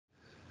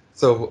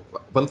So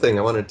one thing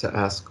I wanted to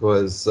ask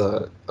was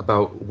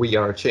about We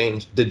Are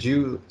Change. Did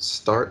you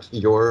start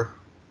your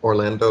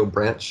Orlando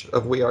branch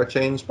of We Are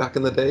Change back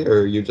in the day,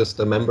 or are you just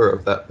a member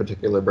of that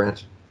particular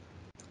branch?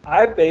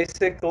 I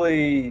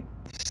basically,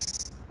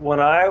 when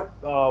I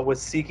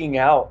was seeking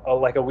out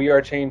like a We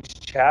Are Change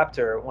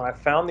chapter, when I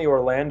found the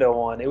Orlando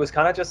one, it was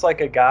kind of just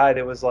like a guy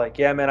that was like,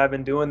 "Yeah, man, I've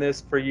been doing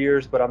this for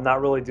years, but I'm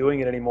not really doing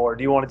it anymore.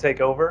 Do you want to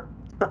take over?"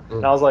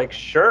 And I Mm. was like,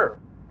 "Sure."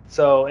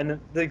 So, and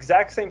the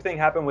exact same thing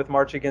happened with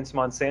March Against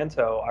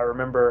Monsanto. I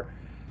remember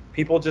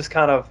people just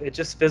kind of it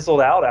just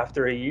fizzled out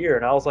after a year,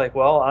 and I was like,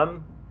 "Well,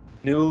 I'm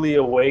newly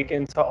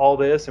awakened to all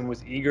this and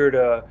was eager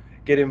to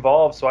get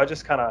involved." So I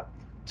just kind of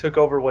took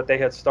over what they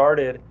had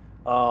started.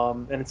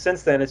 And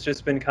since then, it's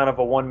just been kind of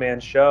a one man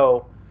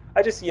show.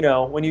 I just,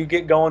 when you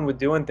get going with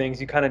doing things,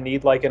 you kind of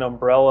need like an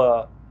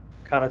umbrella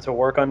kind of to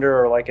work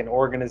under or like an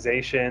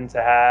organization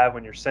to have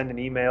when you're sending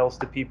emails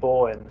to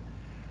people. And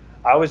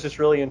I was just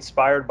really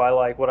inspired by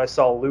like what I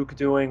saw Luke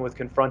doing with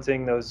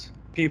confronting those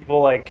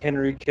people like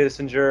Henry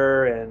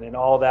Kissinger and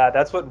all that.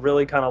 That's what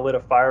really kind of lit a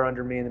fire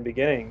under me in the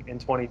beginning in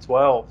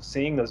 2012,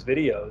 seeing those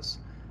videos.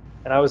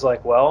 And I was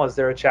like, well, is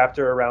there a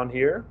chapter around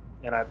here?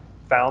 And I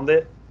found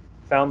it,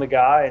 found the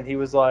guy, and he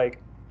was like,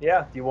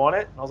 yeah, do you want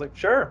it? And I was like,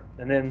 sure.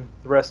 And then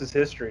the rest is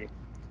history.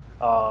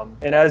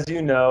 And as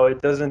you know,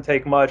 it doesn't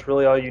take much.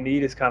 Really, all you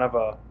need is kind of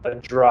a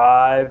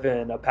drive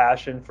and a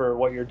passion for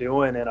what you're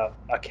doing and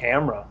a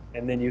camera.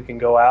 And then you can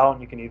go out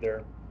and you can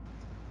either,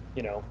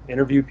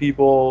 interview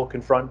people,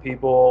 confront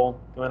people.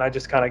 And I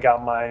just kind of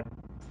got my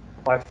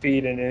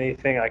feet in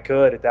anything I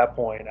could at that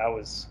point. I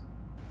was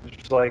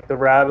just like the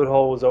rabbit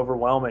hole was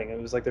overwhelming. It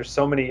was like there's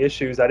so many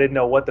issues I didn't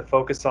know what to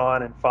focus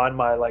on and find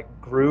my like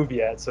groove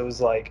yet. So it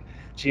was like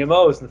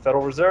GMOs and the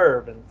Federal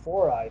Reserve and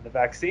fluoride and the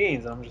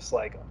vaccines. And I'm just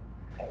like,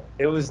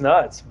 it was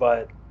nuts.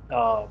 But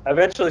I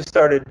eventually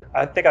started.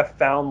 I think I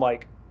found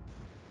like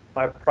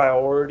my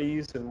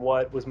priorities and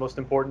what was most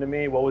important to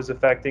me, what was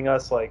affecting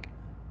us like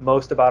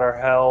most about our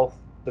health,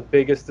 the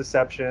biggest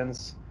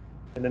deceptions,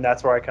 and then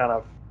that's where I kind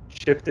of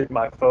shifted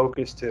my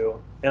focus to.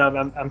 And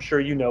I'm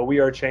sure We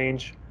Are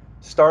Change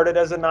started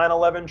as a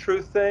 9/11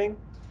 truth thing,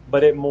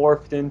 but it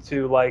morphed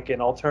into like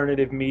an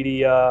alternative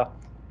media,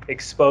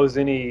 expose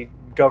any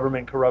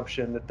government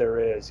corruption that there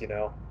is.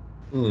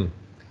 Mm.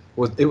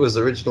 It was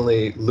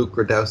originally Luke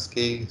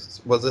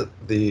Radowski, was it?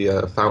 The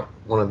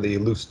one of the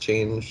loose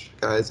change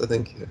guys, I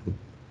think.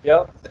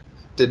 Yep.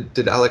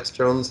 Did Alex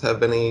Jones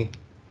have any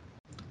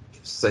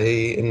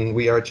say in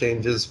We Are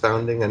Change's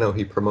founding? I know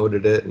he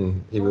promoted it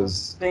and he I don't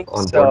was think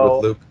on board with so.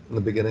 Luke in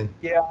the beginning.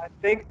 Yeah, I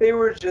think they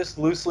were just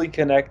loosely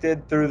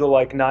connected through the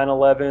like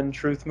 9/11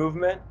 truth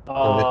movement.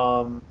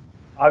 Right.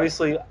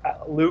 Obviously,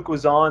 Luke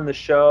was on the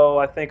show,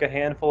 I think, a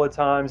handful of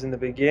times in the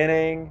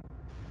beginning,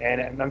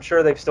 and I'm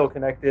sure they've still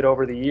connected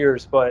over the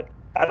years, but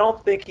I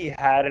don't think he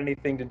had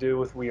anything to do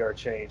with We Are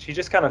Change. He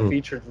just kind of Mm.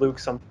 featured Luke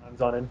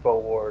sometimes on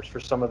InfoWars for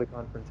some of the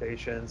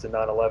confrontations and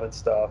 9/11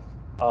 stuff.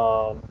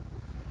 Um,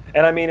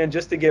 and I mean, and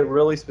just to get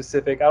really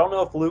specific, I don't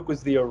know if Luke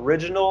was the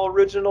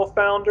original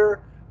founder,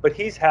 but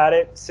he's had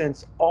it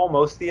since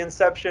almost the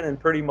inception and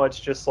pretty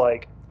much just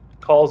like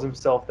calls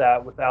himself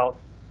that without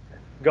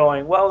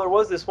going, well, there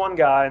was this one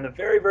guy in the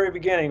very, very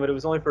beginning, but it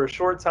was only for a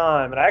short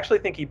time. And I actually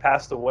think he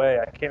passed away.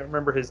 I can't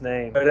remember his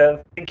name, but I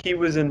think he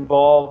was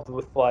involved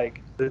with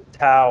like the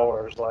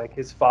towers, like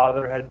his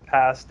father had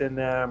passed in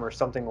them or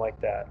something like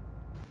that.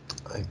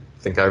 I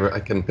think I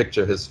can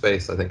picture his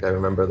face. I think I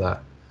remember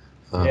that.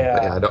 But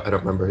yeah, Yeah. I don't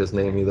remember his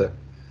name either.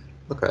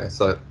 Okay,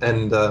 so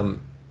and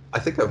I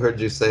think I've heard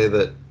you say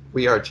that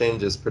We Are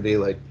Change is pretty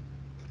like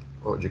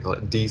what would you call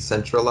it,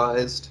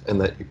 decentralized, and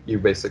that you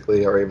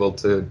basically are able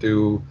to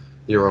do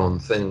your own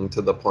thing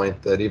to the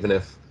point that even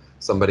if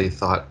somebody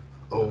thought,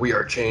 oh, We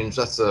Are Change,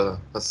 that's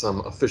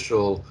some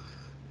official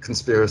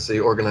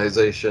conspiracy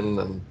organization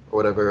and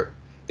whatever,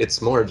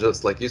 it's more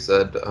just like you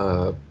said.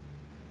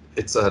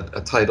 It's a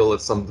title.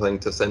 It's something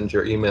to send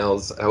your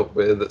emails out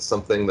with. It's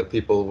something that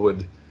people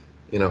would,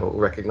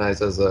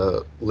 recognize as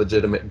a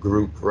legitimate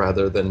group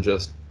rather than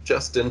just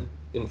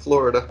in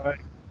Florida. Right.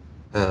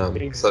 So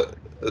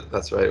Exactly.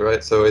 that's right,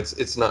 right? So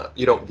it's not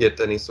you don't get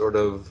any sort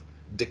of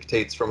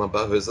dictates from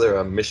above. Is there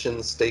a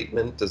mission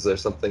statement? Is there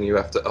something you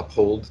have to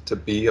uphold to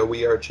be a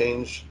We Are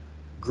Change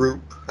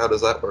group? How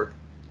does that work?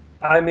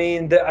 I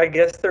mean, I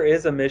guess there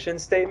is a mission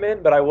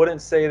statement, but I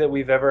wouldn't say that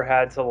we've ever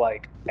had to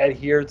like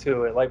adhere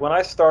to it. Like when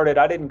I started,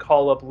 I didn't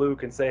call up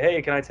Luke and say,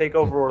 "Hey, can I take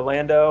Mm. over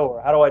Orlando?"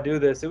 or "How do I do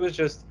this?" It was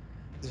just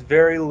it's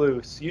very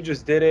loose. You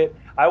just did it.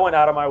 I went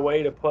out of my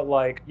way to put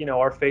like,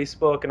 our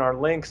Facebook and our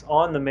links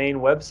on the main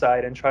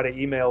website and try to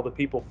email the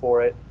people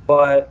for it.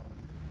 But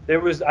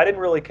I didn't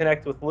really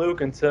connect with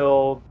Luke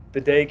until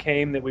the day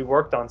came that we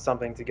worked on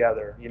something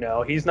together.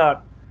 He's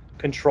not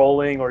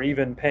controlling or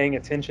even paying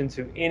attention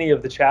to any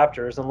of the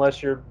chapters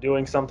unless you're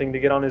doing something to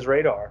get on his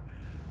radar.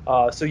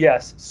 So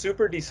yes,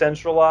 super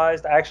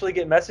decentralized. I actually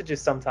get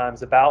messages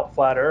sometimes about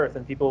flat Earth,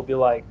 and people will be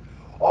like,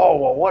 "Oh,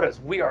 well, what does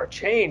We Are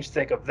Change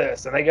think of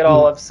this?" And they get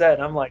all Mm. upset,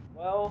 and I'm like,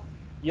 "Well."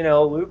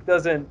 Luke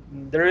doesn't,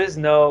 there is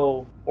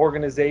no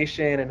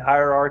organization and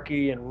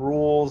hierarchy and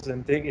rules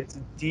and thing. It's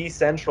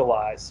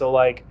decentralized. So,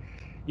 like,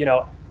 you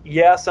know,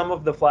 yeah, some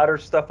of the flat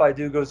earth stuff I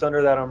do goes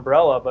under that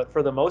umbrella, but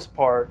for the most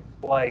part,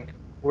 like,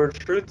 we're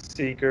truth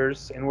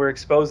seekers and we're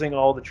exposing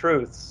all the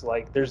truths.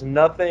 Like, there's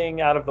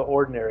nothing out of the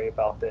ordinary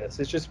about this.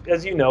 It's just,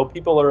 as you know,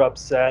 people are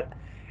upset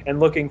and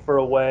looking for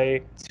a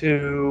way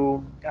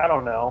to, I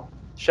don't know,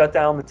 shut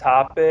down the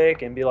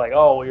topic and be like,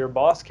 oh, well, your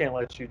boss can't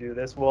let you do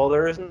this. Well,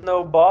 there is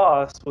no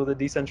boss with a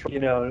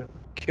decentralized,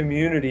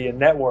 community and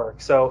network.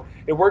 So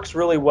it works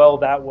really well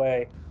that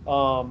way.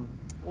 What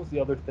was the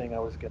other thing I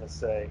was going to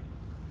say?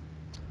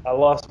 I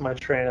lost my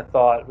train of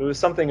thought. It was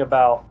something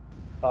about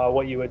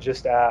what you had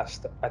just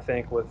asked, I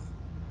think, with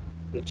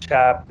the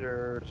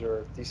chapters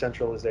or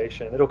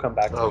decentralization. It'll come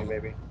back to me Um,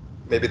 maybe.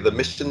 maybe the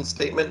mission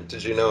statement.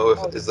 Did you know if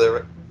Oh, is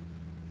there?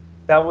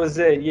 that was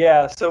it.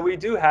 Yeah. So we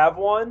do have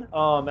one,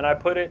 and I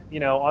put it,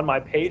 on my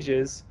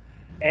pages,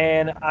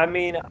 and I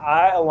mean,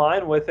 I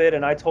align with it,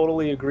 and I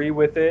totally agree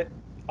with it.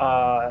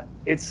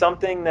 It's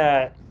something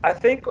that I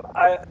think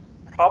I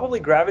probably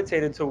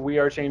gravitated to We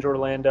Are Change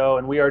Orlando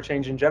and We Are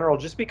Change in general,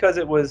 just because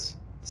it was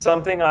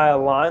something I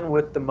align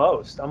with the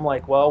most. I'm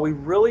like, well, we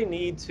really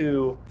need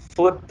to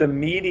flip the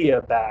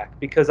media back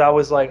because I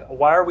was like,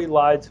 why are we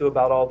lied to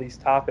about all these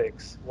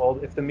topics? Well,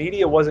 if the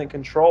media wasn't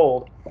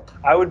controlled,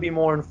 I would be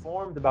more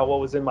informed about what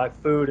was in my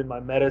food and my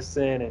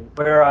medicine and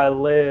where I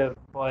live,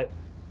 but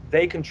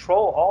they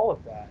control all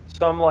of that.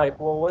 So I'm like,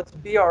 well, let's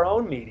be our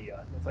own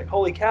media. And it's like,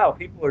 holy cow,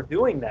 people are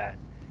doing that.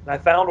 And I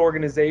found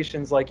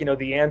organizations like,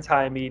 the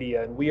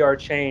anti-media and We Are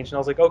Change. And I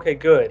was like, okay,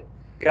 good.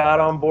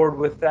 Got on board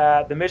with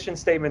that. The mission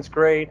statement's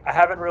great. I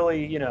haven't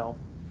really,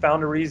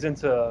 found a reason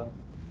to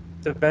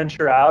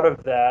venture out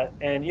of that.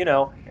 And,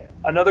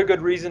 another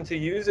good reason to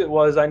use it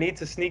was I need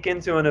to sneak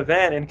into an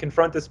event and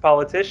confront this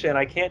politician.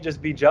 I can't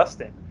just be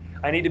Justin.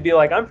 I need to be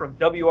like, I'm from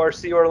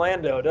WRC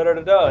Orlando, da da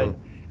da da, Mm, and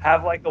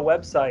have like a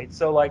website.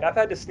 So, like, I've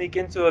had to sneak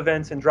into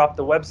events and drop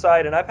the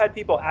website. And I've had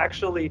people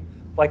actually,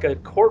 like a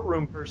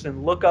courtroom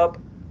person, look up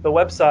the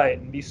website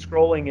and be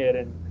scrolling it.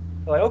 And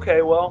they're like,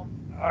 okay, well,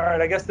 all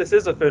right, I guess this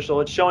is official.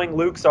 It's showing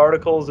Luke's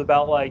articles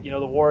about, like,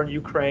 the war in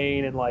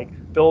Ukraine and like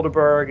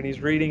Bilderberg, and he's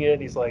reading it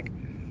and he's like,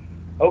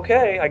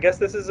 okay, I guess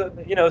this is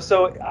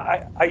so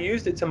I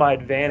used it to my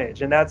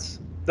advantage, and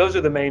those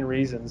are the main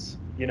reasons,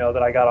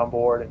 that I got on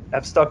board and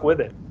have stuck with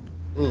it.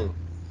 mm.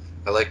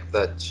 I like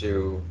that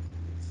you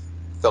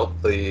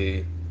felt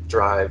the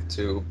drive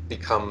to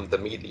become the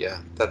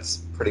media. That's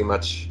pretty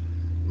much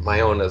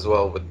my own as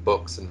well, with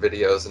books and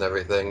videos and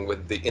everything.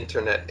 With the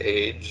internet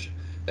age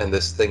and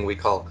this thing we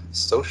call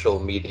social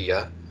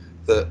media,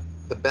 the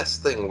the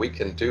best thing we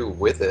can do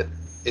with it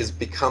is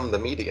become the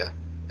media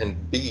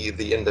and be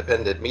the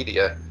independent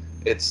media.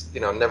 It's,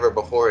 never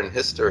before in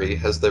history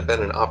has there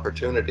been an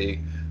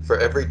opportunity for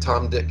every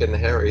Tom, Dick, and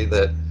Harry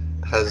that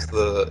has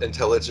the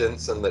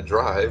intelligence and the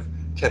drive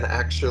can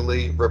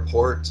actually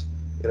report,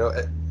 you know,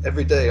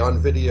 every day on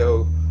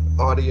video,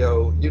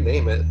 audio, you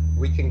name it,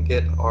 we can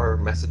get our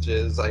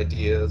messages,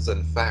 ideas,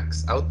 and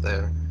facts out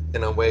there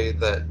in a way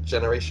that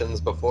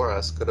generations before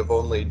us could have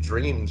only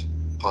dreamed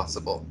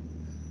possible.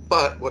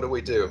 But what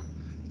do?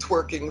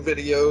 Twerking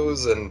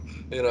videos and,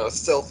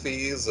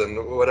 selfies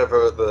and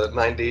whatever the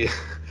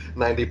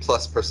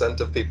 90+%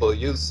 of people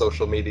use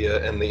social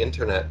media and the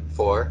internet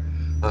for.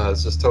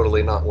 It's just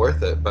totally not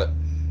worth it. But,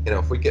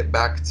 if we get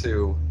back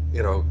to,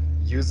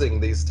 using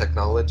these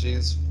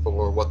technologies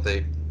for what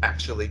they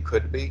actually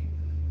could be,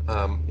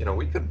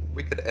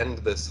 we could end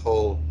this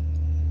whole,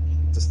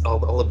 just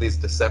all of these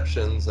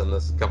deceptions and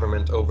this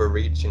government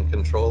overreach and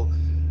control.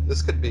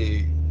 This could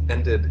be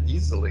ended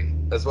easily,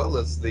 as well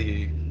as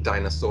the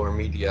dinosaur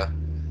media.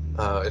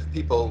 If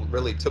people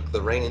really took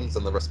the reins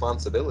and the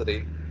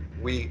responsibility,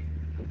 we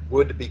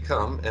would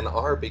become and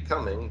are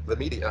becoming the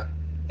media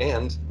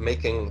and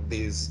making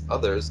these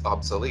others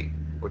obsolete,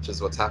 which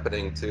is what's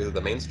happening to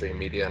the mainstream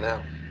media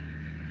now.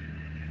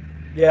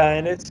 Yeah,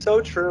 and it's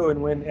so true,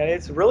 and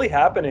it's really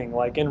happening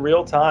like in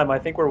real time. I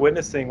think we're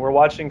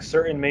watching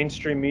certain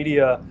mainstream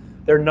media,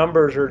 their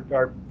numbers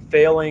are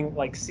failing.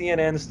 Like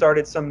CNN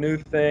started some new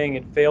thing,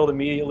 it failed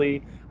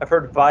immediately. I've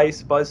heard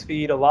Vice,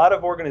 BuzzFeed, a lot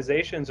of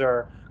organizations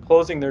are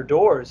closing their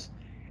doors.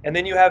 And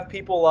then you have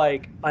people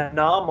like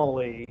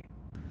Anomaly,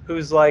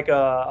 who's like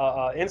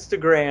a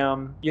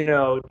Instagram,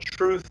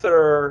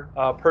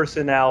 truther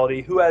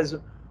personality who has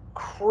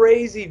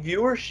crazy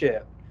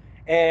viewership,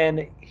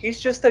 and he's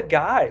just a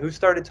guy who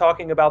started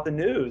talking about the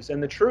news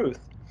and the truth.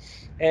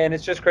 And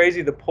it's just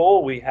crazy the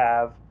pull we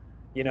have.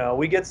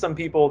 We get some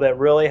people that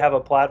really have a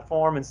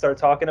platform and start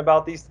talking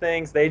about these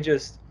things. They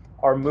just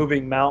are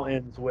moving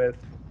mountains with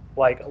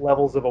like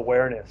levels of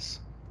awareness.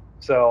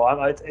 So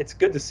it's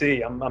good to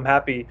see. I'm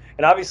happy.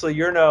 And obviously,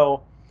 you're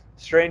no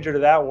stranger to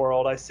that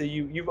world. I see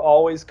you've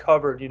always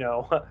covered,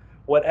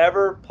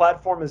 whatever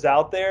platform is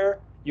out there,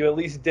 you at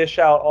least dish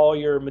out all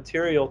your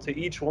material to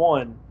each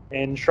one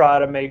and try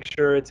to make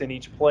sure it's in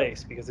each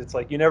place, because it's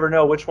like you never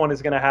know which one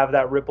is going to have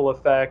that ripple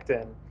effect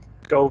and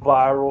go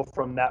viral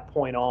from that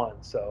point on.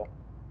 So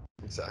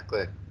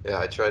Exactly. Yeah,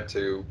 I tried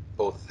to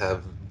both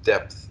have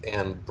depth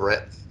and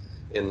breadth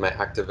in my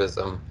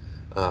activism.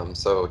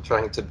 So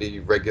trying to be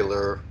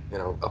regular,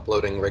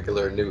 uploading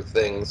regular new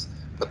things,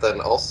 but then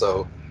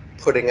also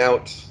putting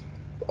out,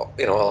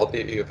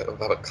 you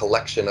have a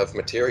collection of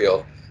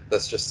material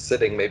that's just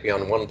sitting maybe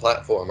on one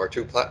platform or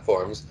two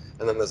platforms,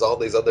 and then there's all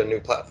these other new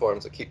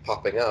platforms that keep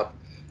popping up.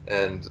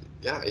 And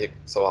yeah,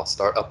 so I'll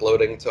start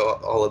uploading to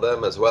all of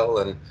them as well,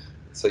 and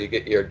so you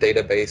get your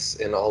database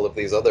in all of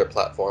these other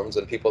platforms,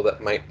 and people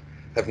that might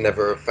have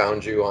never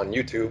found you on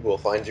YouTube will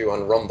find you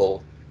on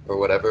Rumble or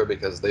whatever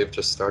because they've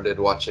just started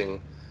watching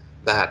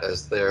that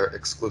as their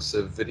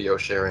exclusive video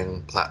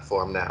sharing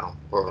platform now,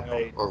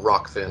 Right. or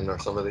Rockfin or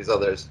some of these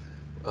others.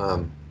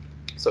 Um,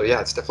 so yeah,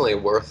 it's definitely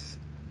worth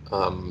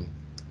um,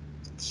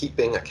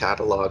 keeping a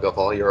catalog of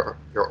all your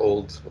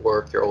old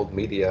work, your old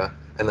media,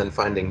 and then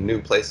finding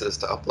new places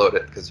to upload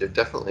it because you're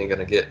definitely going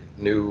to get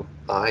new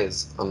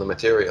eyes on the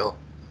material.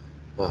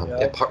 Yeah,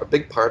 Yep. a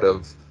big part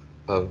of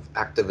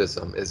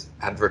activism is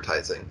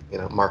advertising.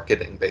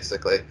 Marketing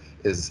basically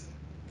is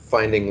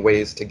finding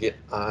ways to get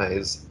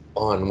eyes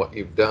on what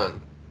you've done.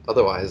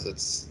 Otherwise,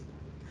 it's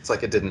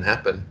like it didn't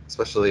happen.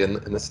 Especially in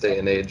this day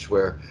and age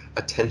where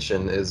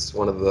attention is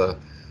one of the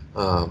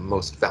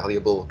most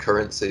valuable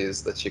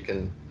currencies that you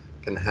can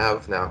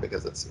have now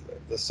because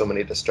there's so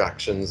many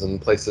distractions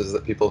and places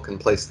that people can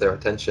place their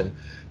attention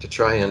to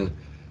try and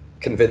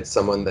convince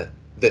someone that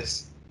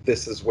this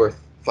is worth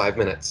 5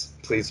 minutes.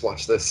 Please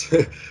watch this.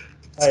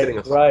 It's Right.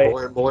 getting Right.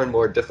 more and more and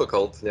more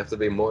difficult, and you have to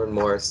be more and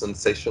more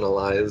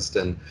sensationalized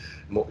and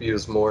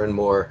use more and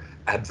more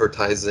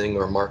advertising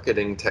or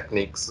marketing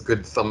techniques,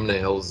 good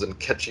thumbnails and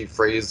catchy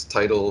phrase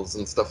titles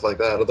and stuff like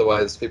that.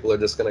 Otherwise, people are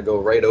just going to go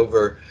right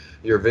over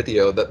your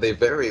video that they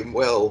very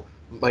well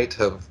might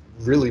have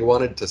really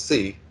wanted to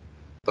see,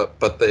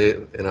 but they,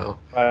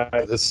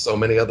 Right. there's so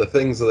many other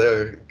things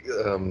there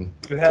You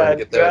trying to had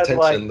get you their had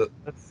like attention that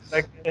a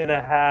second and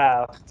a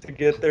half to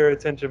get their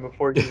attention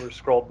before you were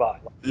scrolled by.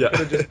 Like, yeah. could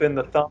have just been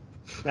the thumb.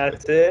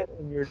 That's it,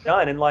 and you're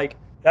done. And like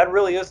that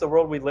really is the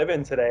world we live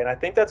in today. And I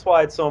think that's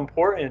why it's so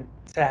important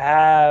to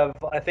have.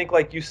 I think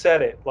like you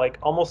said it, like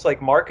almost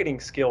like marketing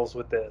skills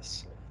with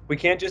this. We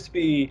can't just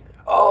be,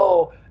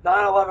 oh,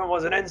 9/11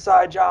 was an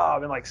inside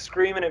job and like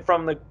screaming it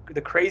from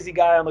the crazy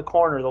guy on the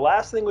corner. The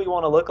last thing we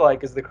want to look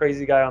like is the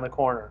crazy guy on the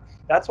corner.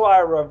 That's why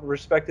I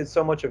respected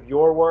so much of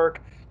your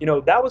work.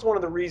 That was one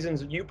of the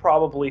reasons you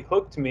probably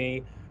hooked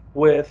me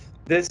with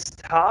this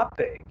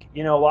topic.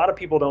 A lot of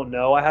people don't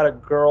know. I had a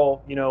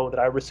girl, that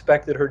I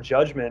respected her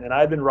judgment, and I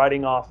had been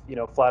writing off,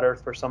 flat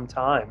Earth for some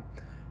time,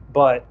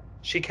 but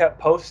she kept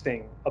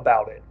posting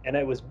about it, and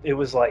it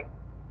was like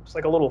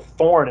a little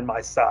thorn in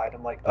my side.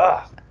 I'm like,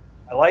 ah,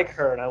 I like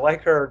her, and I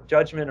like her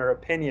judgment or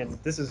opinion.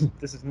 This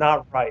is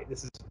not right.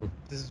 This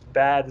is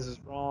bad. This is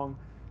wrong.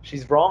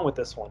 She's wrong with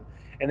this one.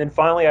 And then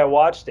finally, I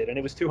watched it, and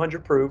it was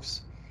 200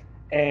 proofs,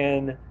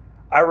 and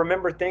I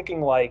remember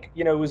thinking like,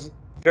 it was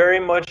very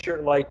much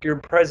your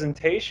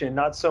presentation,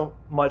 not so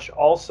much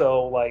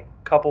also like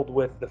coupled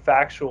with the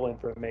factual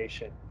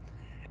information.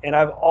 And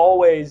I've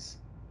always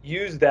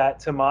used that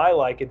to my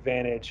like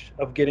advantage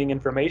of getting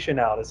information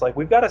out. It's like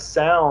we've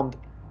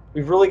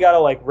really got to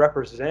like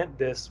represent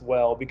this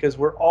well because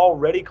we're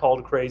already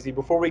called crazy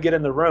before we get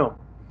in the room.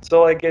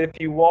 So like if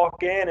you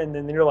walk in and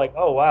then you're like,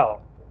 oh wow,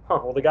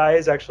 well the guy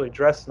is actually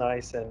dressed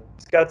nice and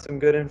he's got some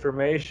good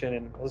information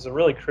and it was a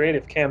really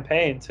creative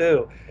campaign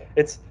too.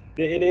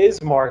 It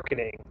is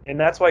marketing, and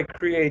that's why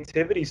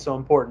creativity is so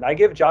important. I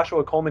give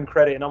Joshua Coleman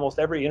credit in almost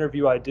every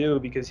interview I do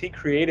because he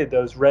created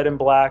those red and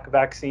black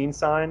vaccine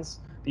signs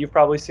that you've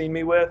probably seen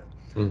me with,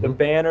 the Hmm.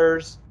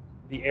 banners,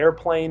 the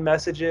airplane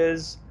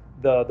messages,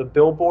 the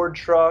billboard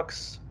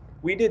trucks.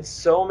 We did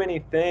so many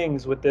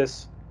things with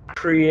this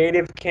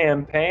creative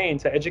campaign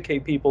to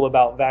educate people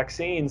about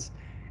vaccines,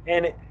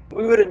 and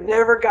we would have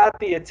never got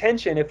the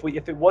attention if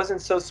it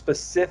wasn't so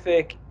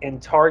specific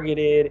and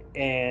targeted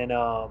and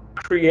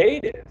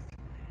creative.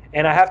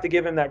 And I have to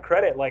give him that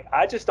credit. Like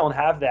I just don't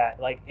have that.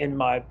 Like I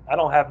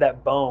don't have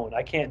that bone.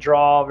 I can't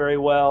draw very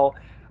well.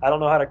 I don't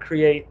know how to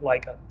create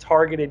like a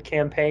targeted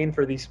campaign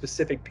for these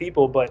specific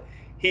people, but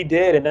he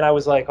did. And then I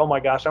was like, oh my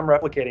gosh, I'm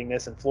replicating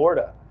this in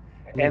Florida.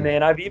 And Mm.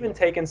 then I've even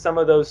taken some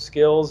of those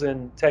skills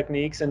and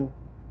techniques and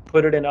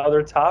put it in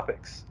other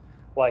topics,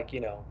 like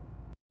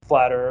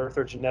flat Earth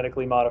or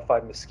genetically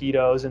modified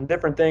mosquitoes and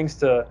different things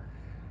to.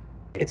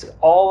 It's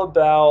all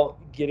about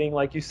getting,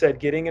 like you said,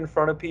 getting in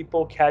front of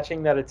people,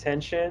 catching that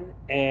attention,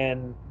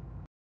 and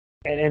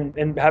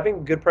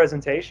having good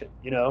presentation.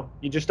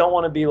 You just don't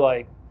want to be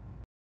like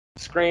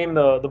scream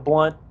the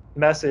blunt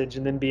message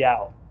and then be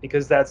out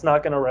because that's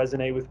not going to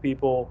resonate with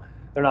people.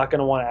 They're not going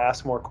to want to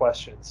ask more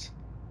questions.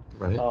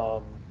 Right.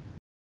 Um,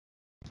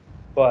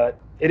 but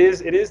it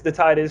is the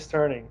tide is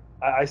turning.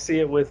 I see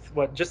it with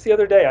what just the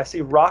other day I see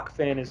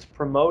Rockfin is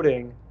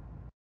promoting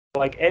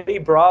like Eddie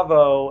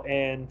Bravo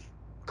and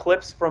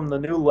clips from the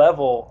new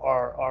level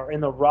are in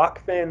the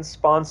Rockfin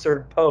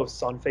sponsored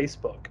posts on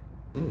Facebook.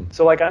 Mm.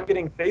 So like I'm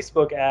getting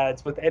Facebook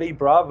ads with Eddie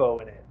Bravo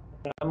in it.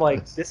 I'm like,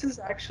 Nice. this is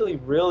actually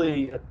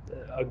really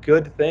a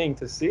good thing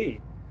to see.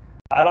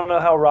 I don't know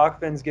how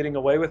Rockfin's getting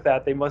away with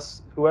that. They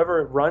must,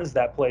 whoever runs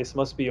that place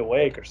must be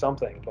awake or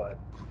something. But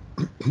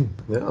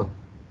Yeah,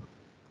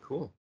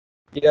 cool.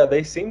 yeah,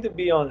 they seem to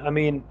be on. I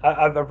mean,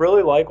 I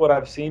really like what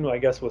I've seen, I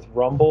guess, with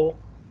Rumble,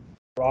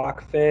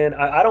 Rockfin.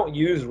 I don't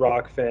use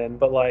Rockfin,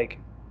 but like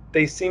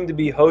they seem to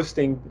be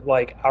hosting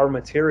like our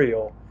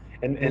material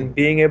and Mm.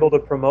 being able to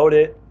promote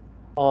it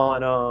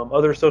on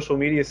other social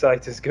media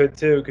sites is good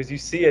too because you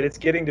see it. It's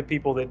getting to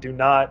people that do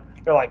not.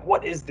 They're like,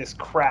 "What is this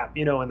crap?"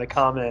 You know, in the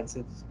comments.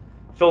 It's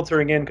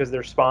filtering in because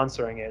they're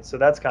sponsoring it, so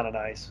that's kind of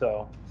nice.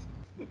 So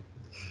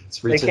It's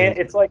they can't.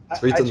 reaching It's like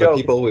it's I reaching the joke.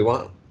 people we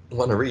want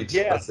to reach.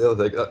 Yeah, That's the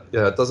other thing.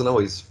 Yeah, it doesn't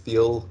always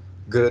feel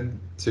good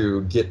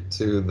to get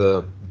to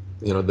the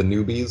the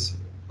newbies,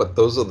 but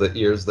those are the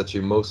ears that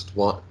you most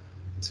want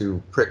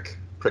to prick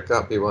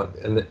up. You want,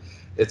 and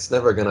it's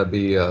never going to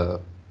be a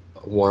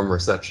warm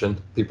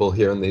reception. People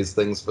hearing these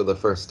things for the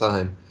first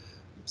time,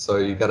 so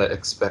you right. got to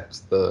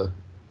expect the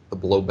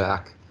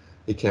blowback.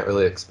 You can't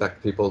really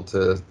expect people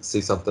to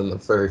see something the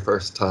very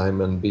first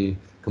time and be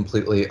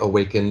completely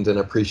awakened and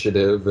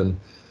appreciative and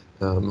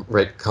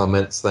write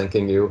comments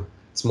thanking you.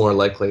 It's more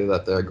likely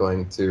that they're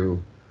going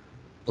to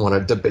want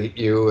to debate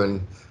you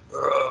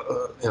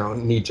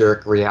and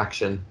knee-jerk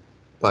reaction.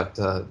 But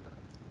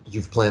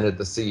you've planted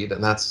the seed,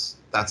 and that's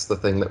the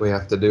thing that we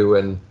have to do.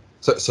 And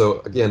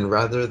so again,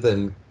 rather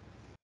than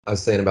I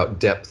was saying about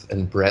depth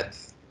and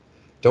breadth,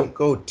 don't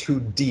go too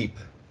deep,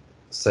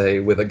 say,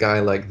 with a guy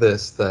like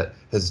this that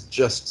has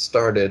just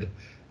started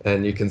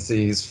and you can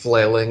see he's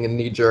flailing and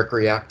knee jerk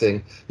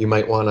reacting. You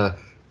might want to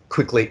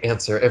quickly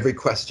answer every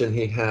question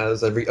he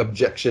has, every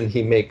objection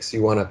he makes.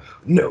 You want to,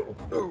 no,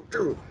 no,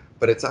 no.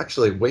 But it's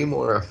actually way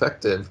more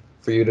effective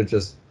for you to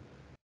just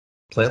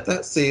plant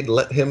that seed,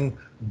 let him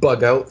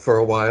bug out for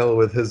a while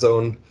with his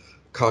own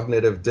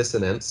cognitive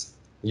dissonance.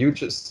 You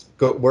just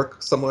go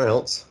work somewhere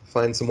else,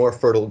 find some more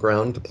fertile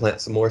ground to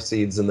plant some more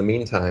seeds in the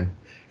meantime.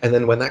 And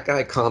then when that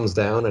guy calms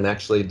down and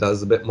actually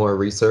does a bit more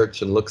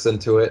research and looks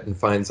into it and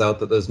finds out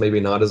that there's maybe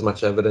not as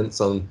much evidence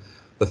on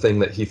the thing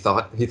that he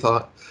thought,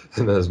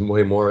 and there's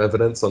way more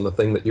evidence on the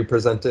thing that you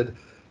presented,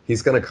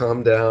 he's going to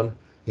calm down.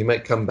 He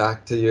might come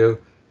back to you.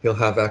 He'll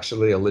have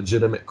actually a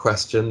legitimate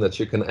question that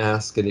you can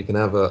ask, and you can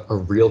have a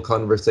real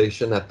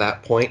conversation at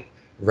that point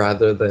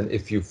rather than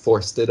if you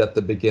forced it at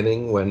the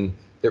beginning when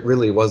it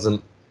really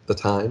wasn't the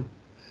time.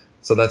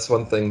 So that's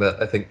one thing that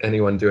I think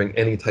anyone doing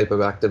any type of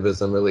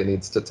activism really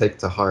needs to take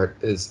to heart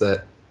is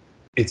that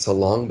it's a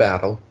long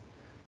battle.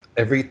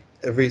 Every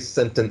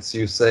sentence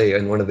you say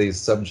in one of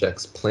these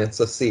subjects plants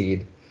a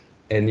seed,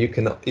 and you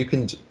can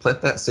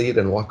plant that seed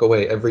and walk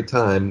away every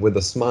time with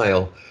a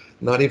smile,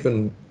 not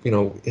even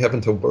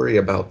having to worry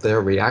about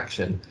their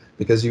reaction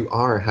because you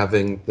are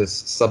having this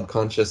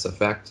subconscious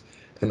effect,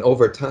 and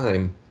over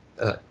time,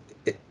 uh,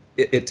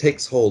 it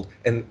takes hold.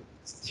 And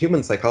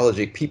human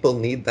psychology, people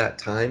need that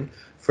time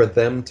for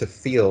them to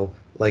feel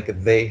like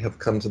they have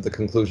come to the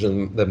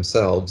conclusion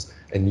themselves,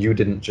 and you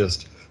didn't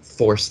just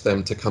force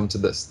them to come to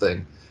this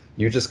thing.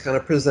 You just kind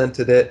of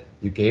presented it,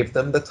 you gave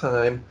them the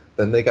time,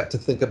 then they got to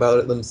think about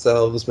it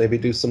themselves, maybe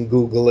do some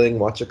Googling,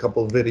 watch a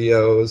couple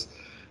videos,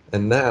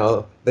 and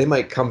now they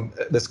might come,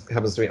 this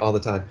happens to me all the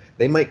time,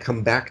 they might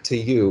come back to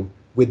you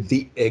with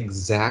the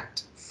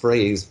exact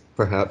phrase,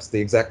 perhaps the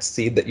exact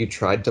seed that you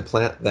tried to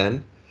plant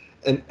then,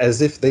 and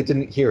as if they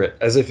didn't hear it,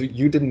 as if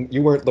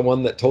you weren't the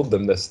one that told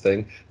them this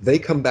thing, they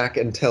come back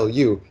and tell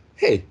you,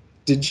 hey,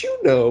 did you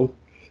know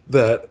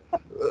that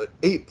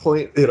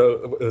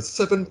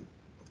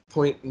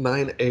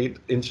 7.98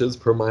 inches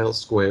per mile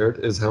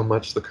squared is how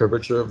much the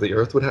curvature of the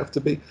Earth would have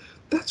to be?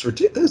 That's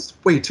ridiculous.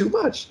 That's way too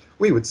much.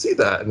 We would see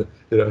that. And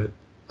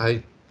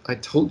I I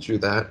told you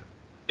that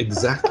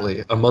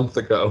exactly a month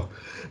ago.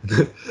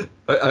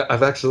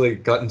 I've actually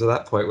gotten to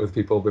that point with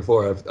people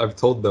before. I've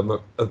told them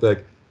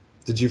like,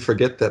 did you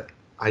forget that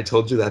I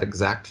told you that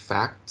exact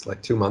fact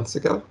like 2 months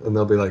ago? And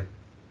they'll be like,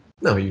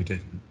 no, you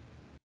didn't.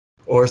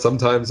 Or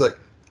sometimes like,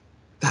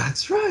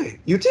 that's right,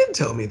 you did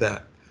tell me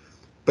that.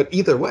 But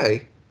either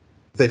way,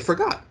 they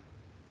forgot.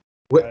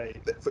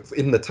 Right.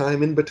 In the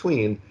time in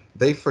between,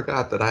 they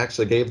forgot that I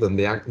actually gave them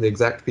the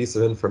exact piece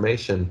of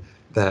information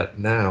that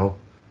now,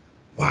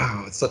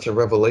 wow, it's such a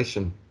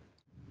revelation.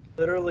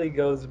 Literally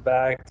goes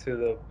back to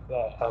the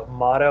a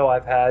motto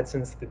I've had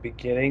since the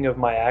beginning of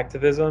my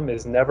activism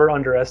is never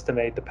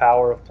underestimate the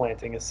power of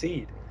planting a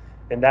seed.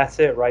 And that's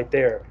it right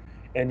there.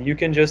 And you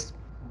can just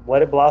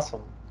let it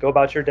blossom. Go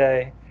about your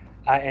day.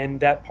 And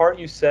that part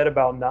you said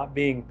about not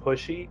being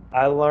pushy,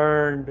 I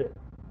learned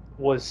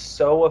was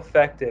so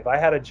effective. I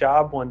had a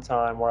job one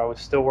time where I was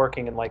still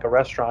working in like a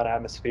restaurant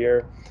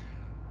atmosphere,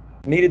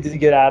 needed to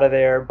get out of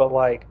there, but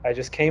like I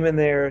just came in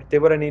there,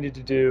 did what I needed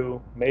to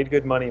do, made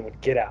good money, and would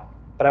get out.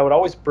 But I would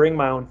always bring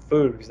my own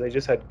food because they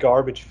just had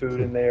garbage food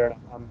in there.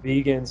 I'm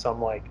vegan, so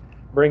I'm like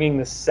bringing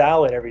this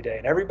salad every day,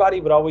 and everybody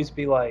would always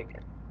be like,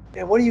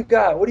 "Man, what do you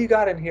got? What do you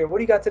got in here? What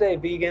do you got today,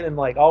 vegan?" And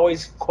like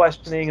always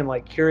questioning and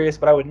like curious,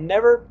 but I would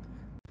never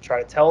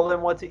try to tell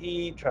them what to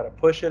eat, try to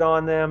push it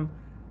on them.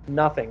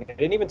 Nothing. They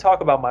didn't even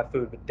talk about my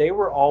food, but they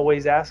were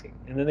always asking.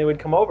 And then they would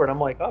come over and I'm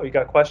like, oh, you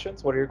got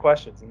questions? What are your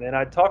questions? And then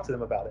I'd talk to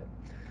them about it.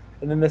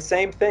 And then the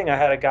same thing, I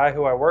had a guy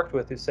who I worked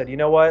with who said, you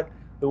know what?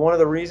 One of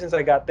the reasons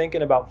I got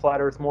thinking about flat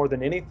Earth more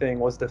than anything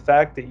was the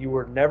fact that you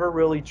were never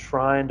really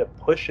trying to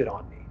push it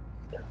on me.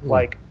 Hmm.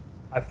 Like,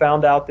 I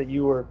found out that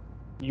you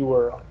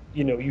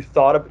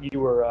thought you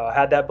were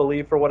had that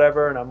belief or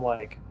whatever, and I'm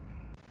like,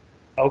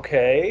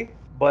 okay,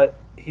 but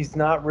he's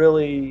not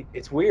really.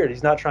 It's weird.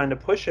 He's not trying to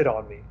push it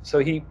on me. So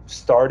he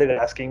started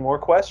asking more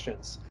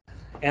questions.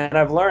 And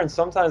I've learned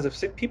sometimes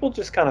if people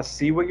just kind of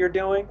see what you're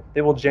doing,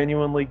 they will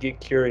genuinely get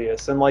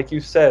curious. And like you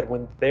said,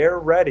 when they're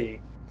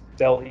ready,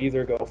 they'll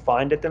either go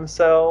find it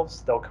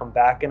themselves, they'll come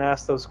back and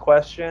ask those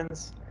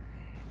questions.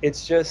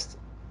 It's just,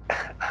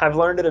 I've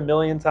learned it a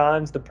million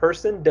times. The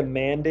person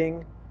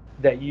demanding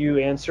that you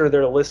answer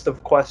their list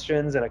of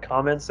questions in a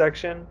comment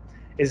section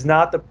is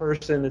not the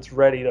person that's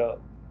ready to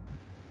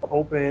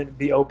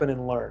be open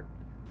and learn.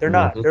 They're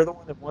not. Hmm. They're the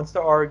one that wants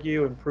to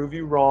argue and prove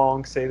you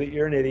wrong, say that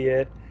you're an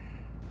idiot.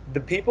 The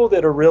people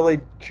that are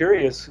really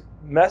curious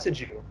message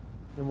you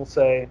and will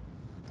say,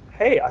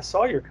 hey, I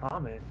saw your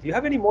comment. Do you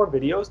have any more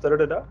videos? Da, da,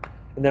 da, da.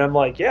 And then I'm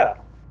like, yeah,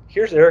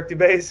 here's Eric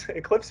Dubay's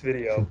Eclipse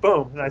video.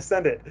 Boom. And I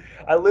send it.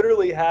 I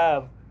literally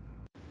have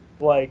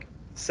like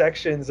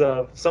sections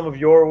of some of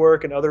your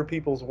work and other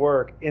people's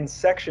work in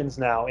sections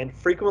now and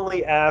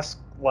frequently asked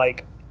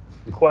like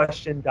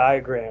question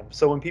diagram.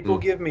 So when people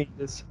Hmm. give me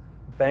this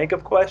bank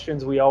of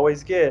questions we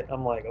always get,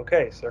 I'm like,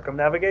 okay,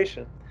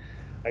 circumnavigation.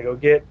 I go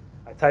get,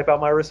 I type out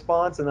my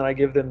response and then I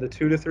give them the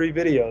 2 to 3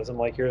 videos. I'm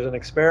like, here's an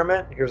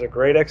experiment. Here's a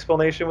great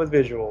explanation with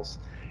visuals.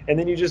 And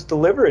then you just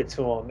deliver it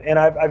to them. And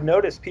I've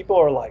noticed people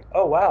are like,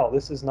 oh, wow,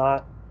 this isn't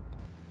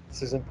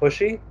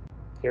pushy.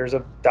 Here's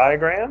a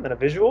diagram and a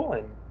visual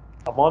and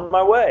I'm on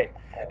my way.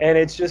 And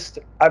it's just,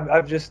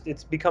 I've just,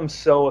 it's become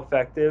so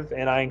effective.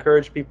 And I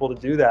encourage people to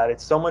do that.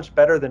 It's so much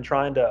better than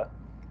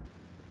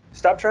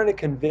stop trying to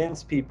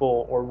convince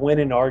people or win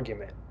an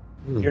argument.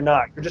 Hmm. You're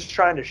not. You're just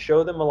trying to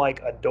show them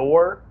like a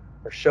door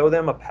or show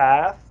them a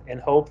path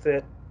and hope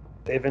that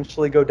they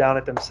eventually go down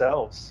it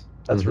themselves.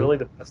 That's Hmm. really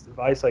the best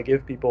advice I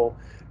give people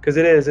because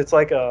it's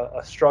like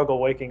a struggle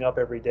waking up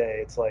every day.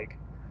 It's like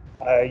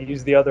I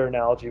use the other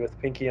analogy with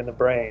Pinky and the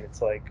Brain.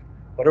 It's like,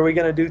 what are we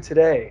going to do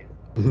today?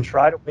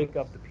 Try to wake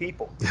up the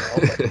people,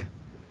 like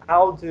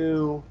how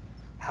do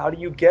how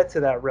do you get to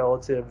that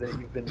relative that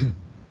you've been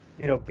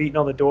beating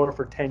on the door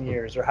for 10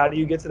 years, or how do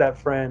you get to that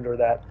friend or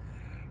that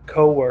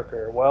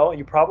coworker? Well,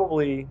 you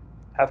probably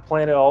have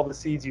planted all the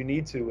seeds you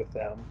need to with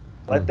them.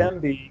 Let Hmm. them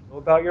be, go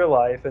about your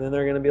life, and then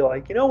they're going to be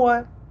like, you know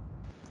what?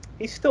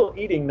 He's still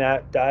eating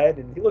that diet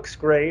and he looks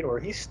great, or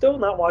he's still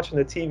not watching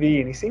the TV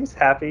and he seems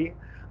happy.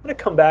 I'm going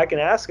to come back and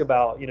ask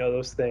about,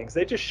 those things.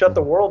 They just shut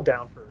the world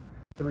down for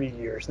 3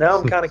 years. Now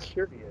I'm kind of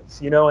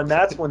curious, and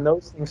that's when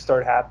those things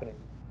start happening.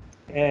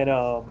 And,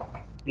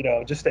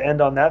 just to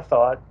end on that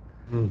thought,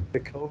 Hmm. the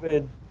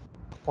COVID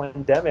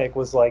pandemic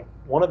was like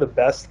one of the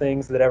best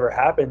things that ever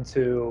happened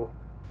to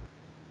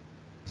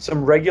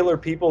some regular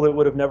people that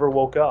would have never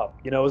woke up.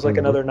 It was like Hmm.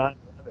 another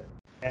 9/11.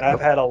 And I've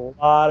Yep. had a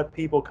lot of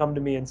people come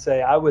to me and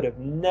say, I would have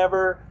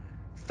never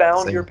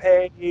found your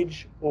Same.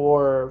 page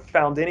or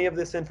found any of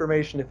this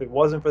information if it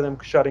wasn't for them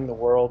shutting the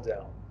world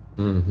down.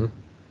 Hmm.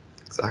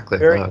 Exactly.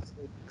 Very I've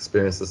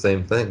experienced the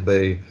same thing.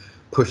 They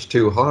push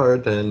too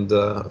hard, and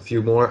a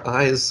few more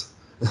eyes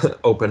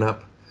open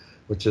up,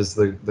 which is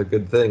the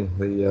good thing.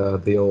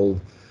 The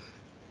old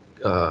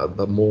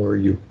the more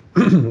you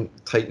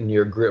tighten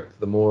your grip,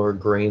 the more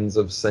grains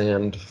of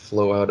sand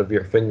flow out of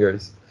your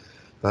fingers.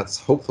 That's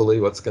hopefully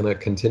what's going to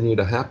continue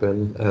to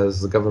happen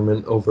as the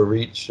government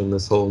overreach and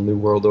this whole New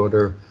World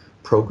Order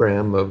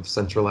program of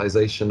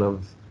centralization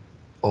of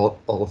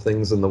all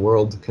things in the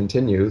world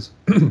continues.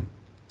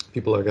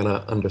 People are going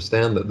to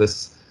understand that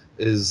this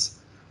is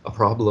a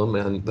problem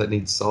and that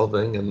needs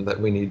solving, and that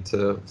we need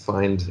to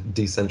find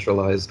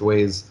decentralized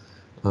ways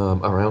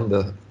around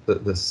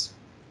this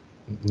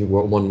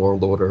one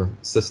world order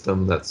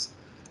system that's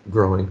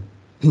growing.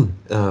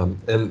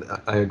 And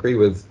I agree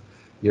with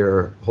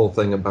your whole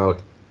thing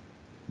about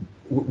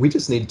we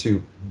just need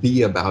to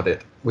be about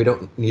it. We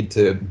don't need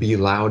to be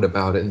loud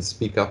about it and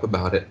speak up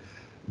about it.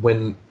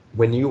 When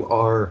you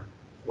are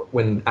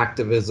when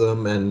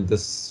activism and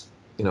this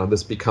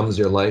becomes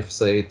your life,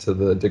 say to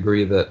the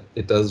degree that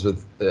it has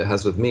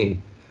with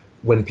me,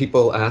 when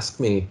people ask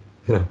me,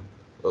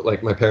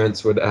 like my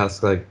parents would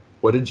ask, like,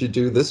 what did you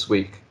do this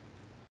week?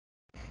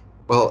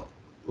 Well,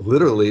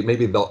 literally,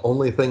 maybe the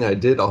only thing I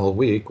did all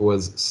week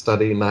was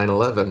study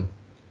 9/11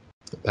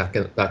 back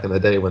in the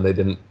day when they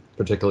didn't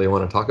particularly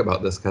want to talk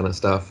about this kind of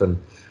stuff,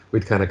 and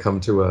we'd kind of come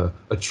to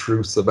a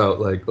truce about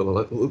like,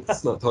 well,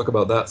 let's not talk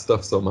about that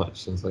stuff so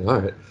much. And it's like,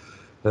 all right.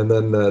 And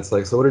then it's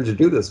like, so what did you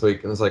do this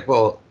week? And it's like,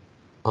 well,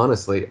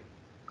 honestly,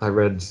 I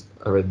read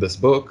this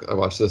book, I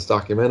watched this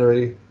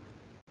documentary,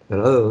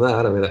 and other than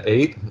that, I mean, I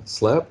ate,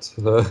 slept.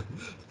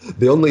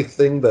 The only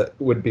thing that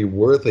would be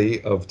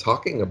worthy of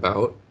talking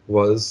about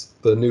was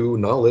the new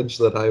knowledge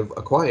that I've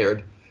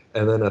acquired.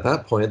 And then at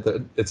that point,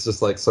 it's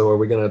just like, so are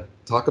we going to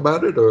talk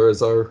about it, or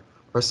is our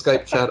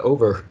Skype chat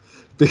over?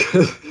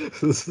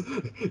 Because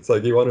it's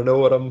like, you want to know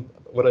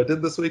what I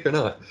did this week or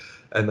not?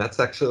 And that's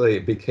actually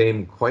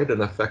became quite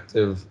an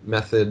effective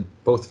method,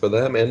 both for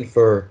them and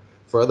for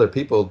other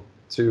people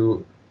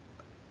to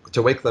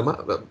wake them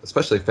up,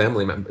 especially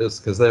family members,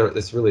 because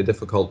it's really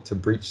difficult to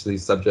breach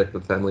these subject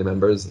with family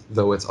members,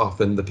 though it's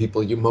often the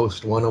people you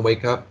most want to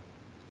wake up.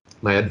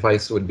 My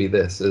advice would be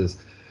this: is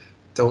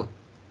don't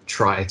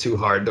try too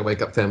hard to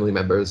wake up family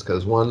members,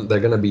 because one, they're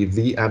going to be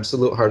the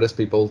absolute hardest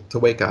people to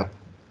wake up,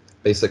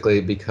 basically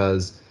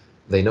because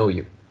they know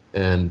you.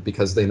 And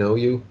because they know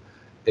you,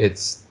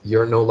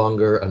 you're no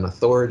longer an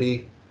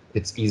authority.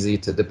 It's easy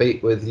to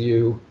debate with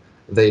you.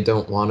 They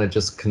don't want to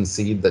just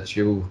concede that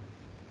you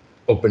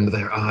opened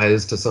their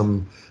eyes to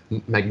some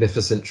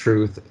magnificent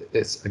truth.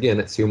 It's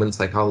human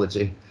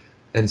psychology.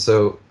 And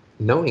so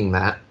knowing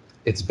that,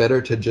 it's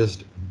better to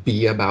just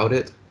be about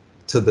it,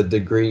 to the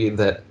degree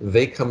that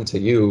they come to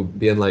you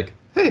being like,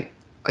 hey,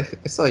 I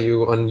saw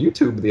you on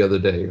YouTube the other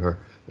day, or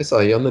I saw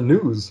you on the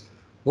news.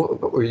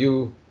 What were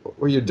you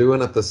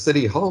doing at the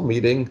city hall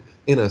meeting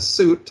in a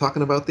suit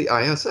talking about the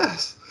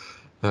ISS,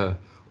 uh,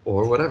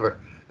 or whatever?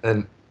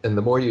 And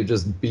the more you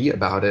just be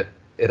about it,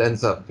 it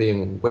ends up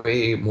being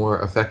way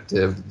more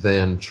effective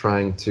than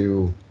trying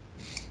to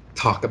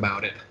talk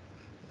about it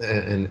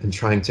and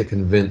trying to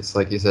convince.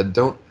 Like you said,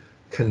 don't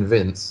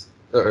convince,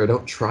 or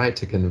don't try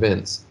to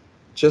convince.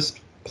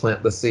 Just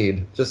plant the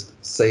seed. Just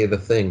say the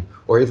thing.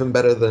 Or even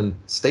better than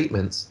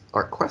statements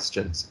are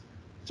questions.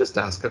 Just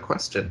ask a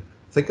question.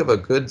 Think of a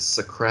good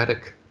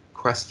Socratic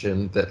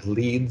question that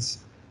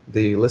leads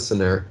the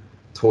listener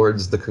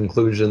towards the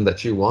conclusion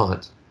that you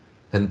want.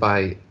 And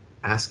by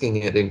asking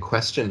it in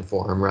question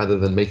form rather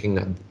than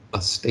making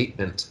a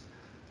statement,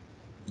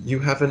 you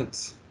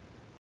haven't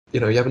you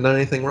haven't done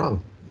anything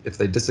wrong. If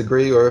they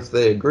disagree or if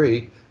they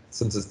agree,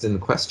 since it's in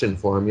question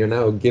form, you're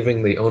now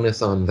giving the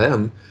onus on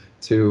them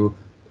to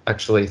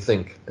actually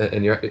think,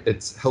 and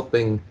it's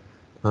helping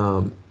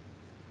um,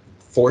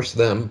 force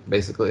them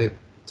basically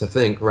to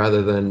think,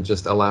 rather than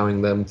just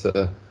allowing them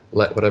to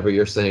let whatever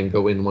you're saying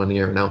go in one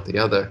ear and out the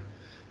other.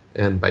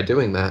 And by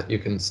doing that, you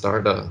can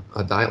start a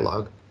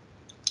dialogue.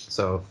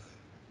 So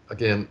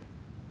again,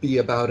 be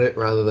about it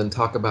rather than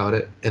talk about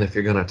it. And if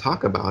you're going to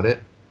talk about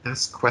it,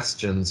 ask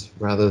questions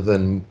rather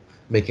than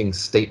making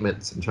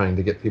statements and trying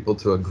to get people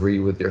to agree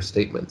with your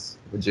statements.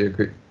 Would you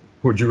agree?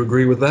 Would you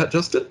agree with that,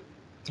 Justin?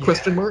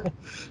 Question Yeah, mark?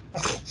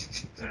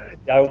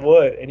 I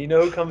would. And you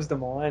know who comes to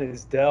mind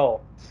is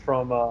Dell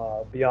from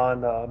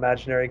Beyond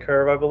Imaginary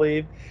Curve, I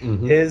believe.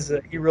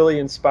 Mm-hmm. He really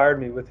inspired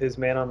me with his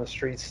man on the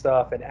street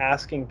stuff and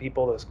asking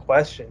people those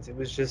questions. It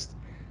was just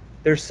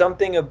there's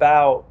something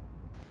about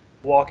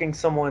walking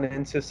someone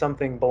into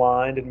something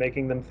blind and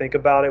making them think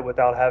about it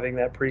without having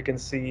that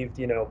preconceived,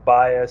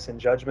 bias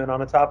and judgment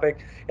on a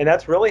topic. And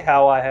that's really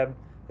how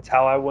that's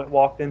how I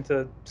walked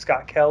into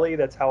Scott Kelly.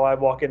 That's how I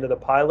walk into the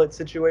pilot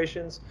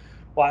situations.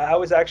 Well, I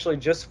was actually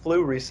just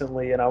flew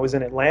recently and I was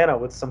in Atlanta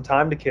with some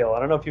time to kill.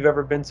 I don't know if you've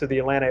ever been to the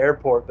Atlanta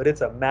airport, but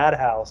it's a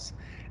madhouse.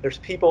 There's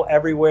people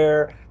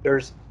everywhere.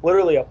 There's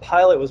literally a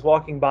pilot was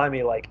walking by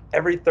me like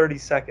every 30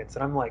 seconds.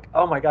 And I'm like,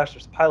 oh my gosh,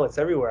 there's pilots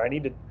everywhere. I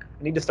need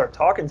to start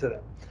talking to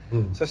them.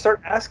 Mm. So I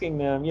start asking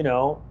them,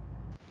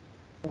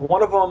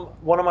 one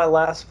of my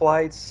last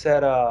flights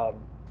said,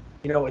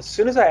 as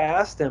soon as I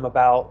asked him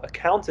about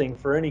accounting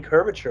for any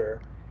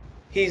curvature,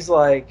 he's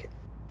like,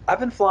 I've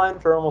been flying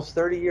for almost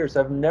 30 years.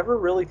 I've never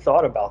really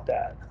thought about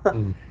that.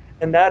 Mm.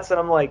 And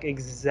I'm like,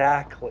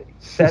 exactly.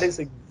 That is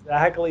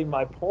exactly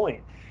my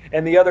point.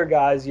 And the other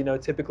guys,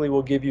 typically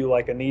will give you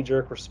like a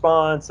knee-jerk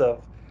response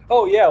of,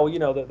 oh yeah,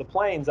 well, the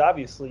planes,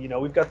 obviously,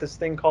 we've got this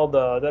thing called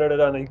the da da da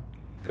da, and they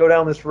go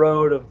down this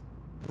road of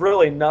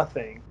really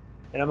nothing.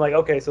 And I'm like,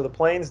 okay, so the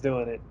plane's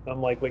doing it.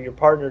 I'm like, well, your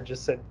partner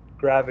just said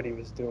gravity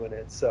was doing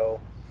it. So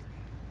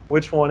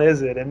which one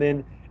is it? And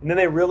then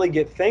they really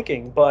get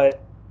thinking.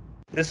 But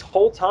this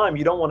whole time,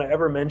 you don't want to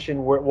ever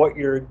mention what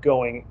you're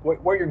going,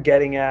 what you're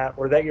getting at,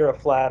 or that you're a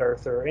flat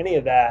earther, or any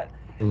of that.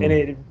 And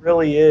Mm. it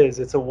really is.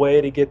 It's a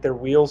way to get their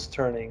wheels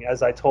turning.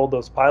 As I told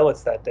those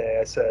pilots that day,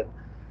 I said,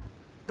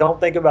 don't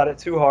think about it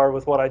too hard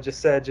with what I just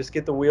said. Just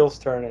get the wheels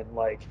turning.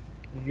 Like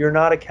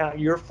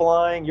you're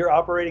flying, you're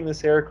operating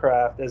this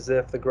aircraft as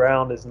if the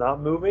ground is not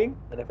moving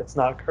and if it's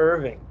not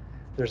curving.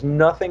 There's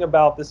nothing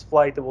about this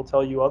flight that will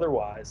tell you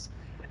otherwise.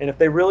 And if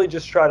they really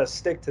just try to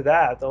stick to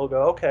that, they'll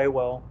go, okay,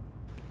 well,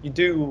 you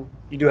do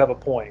have a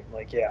point.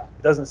 Like, yeah,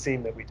 it doesn't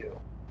seem that we do.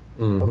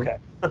 Mm-hmm. Okay,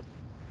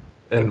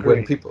 And agree.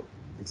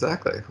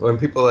 when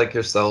people like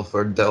yourself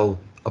or Dell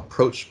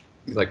approach,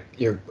 like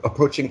you're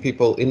approaching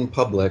people in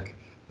public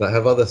that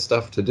have other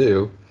stuff to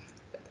do,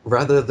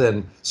 rather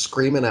than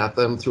screaming at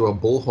them through a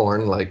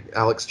bullhorn like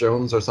Alex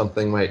Jones or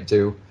something might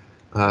do,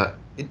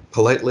 it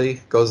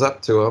politely goes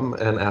up to them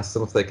and asks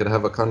them if they could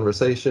have a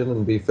conversation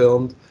and be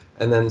filmed,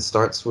 and then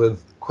starts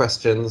with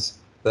questions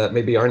that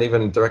maybe aren't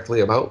even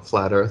directly about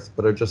flat Earth,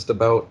 but are just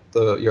about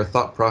your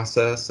thought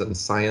process and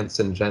science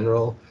in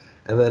general.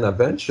 And then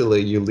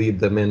eventually you lead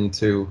them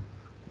into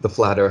the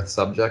flat Earth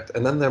subject,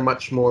 and then they're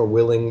much more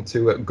willing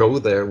to go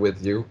there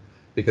with you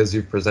because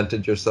you've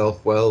presented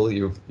yourself well.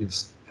 You've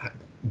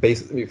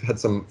had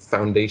some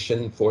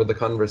foundation for the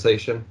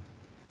conversation,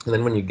 and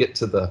then when you get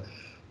to the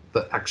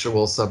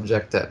actual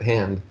subject at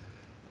hand,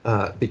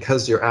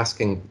 because you're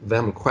asking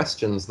them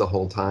questions the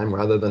whole time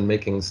rather than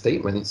making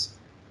statements,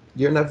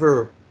 you're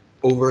never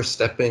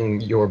overstepping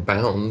your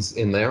bounds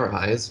in their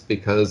eyes,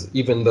 because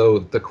even though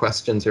the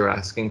questions you're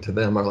asking to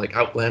them are like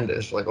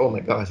outlandish, like, oh my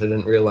gosh, I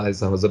didn't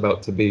realize I was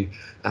about to be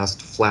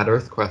asked flat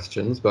earth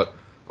questions, but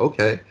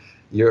okay,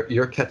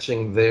 you're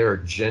catching their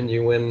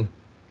genuine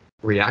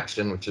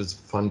reaction, which is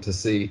fun to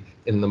see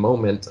in the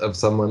moment of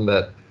someone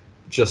that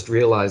just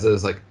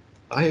realizes, like,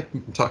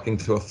 I'm talking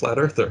to a flat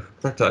earther,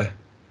 aren't I?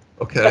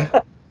 Okay.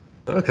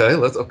 Okay,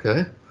 let's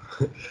okay.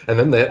 And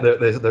then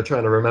they're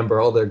trying to remember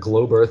all their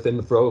globe Earth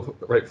info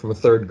right from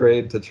third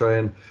grade to try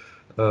and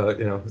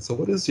so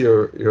what is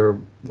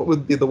your what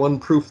would be the one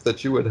proof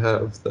that you would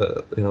have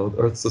that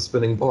Earth's a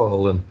spinning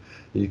ball? And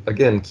you,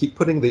 again, keep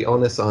putting the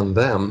onus on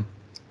them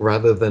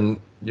rather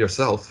than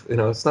yourself.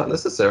 It's not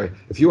necessary.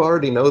 If you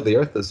already know the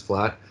Earth is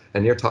flat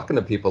and you're talking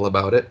to people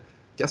about it,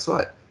 guess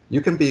what?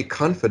 You can be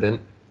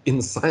confident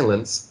in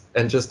silence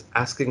and just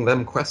asking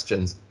them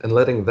questions and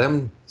letting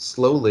them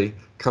slowly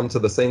come to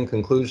the same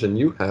conclusion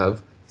you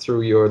have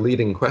through your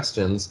leading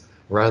questions,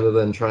 rather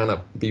than trying to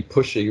be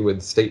pushy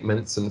with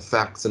statements and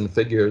facts and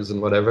figures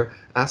and whatever.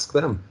 Ask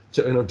them.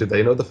 Do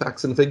they know the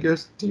facts and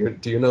figures? Do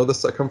you know the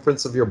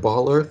circumference of your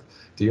ball Earth?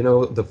 Do you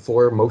know the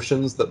four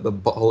motions that the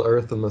ball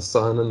Earth and the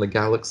sun and the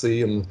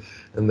galaxy and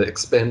the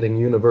expanding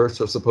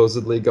universe are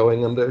supposedly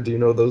going under? Do you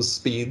know those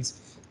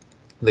speeds?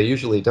 They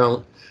usually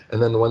don't.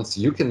 And then once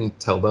you can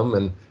tell them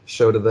and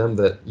show to them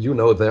that you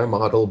know their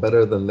model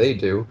better than they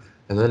do,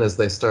 and then as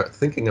they start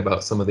thinking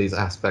about some of these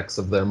aspects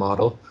of their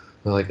model,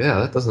 they're like,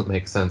 yeah, that doesn't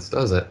make sense,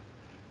 does it?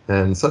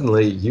 And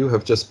suddenly you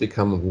have just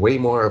become way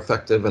more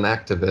effective an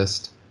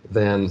activist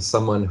than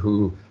someone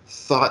who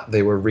thought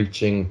they were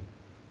reaching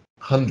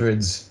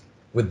hundreds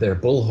with their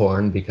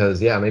bullhorn,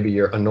 because, yeah, maybe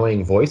your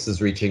annoying voice is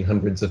reaching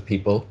hundreds of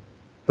people,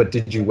 but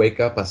did you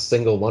wake up a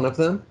single one of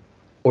them?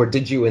 Or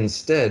did you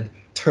instead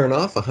turn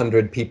off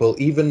 100 people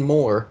even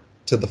more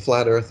to the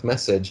flat earth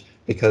message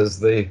because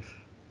they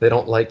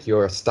don't like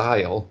your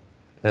style,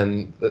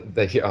 and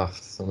they hear, oh,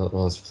 some of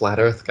those flat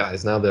earth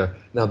guys, now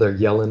they're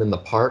yelling in the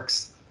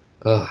parks.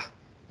 Ugh,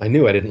 I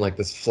knew I didn't like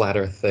this flat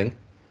earth thing.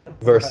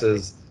 Right.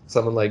 Versus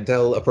someone like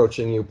Dell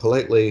approaching you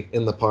politely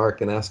in the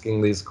park and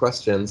asking these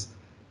questions,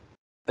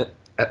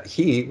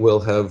 he will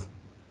have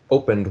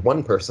opened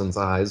one person's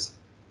eyes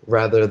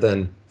rather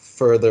than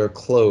further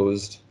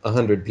closed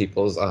 100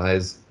 people's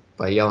eyes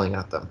by yelling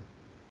at them.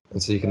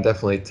 And so you can Right.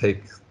 definitely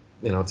take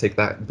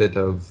that bit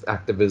of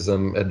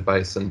activism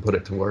advice and put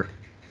it to work.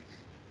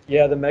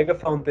 Yeah, the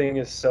megaphone thing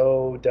is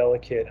so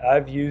delicate.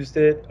 I've used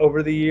it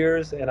over the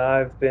years and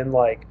I've been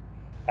like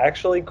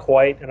actually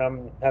quite, and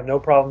I'm have no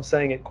problem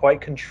saying it,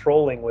 quite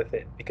controlling with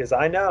it, because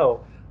I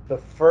know the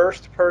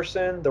first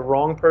person, the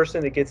wrong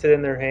person that gets it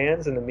in their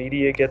hands and the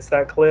media gets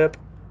that clip,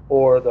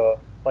 or the,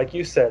 like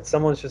you said,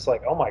 someone's just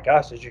like, "Oh my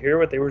gosh, did you hear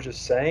what they were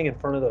just saying in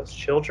front of those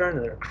children?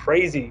 And they're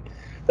crazy."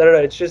 Da, da, da.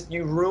 It's just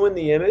you ruin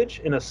the image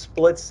in a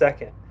split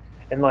second.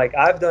 And like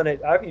I've done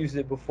it, I've used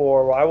it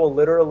before where I will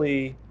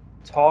literally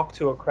talk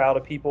to a crowd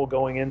of people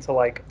going into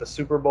like the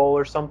Super Bowl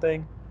or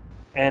something.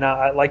 And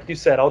like you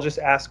said, I'll just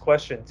ask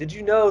questions. Did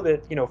you know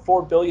that,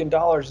 $4 billion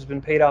has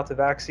been paid out to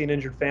vaccine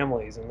injured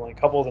families? And like a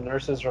couple of the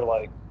nurses are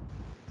like,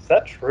 is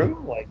that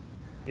true? Like,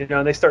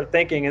 and they start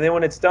thinking. And then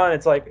when it's done,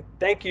 it's like,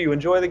 thank you,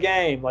 enjoy the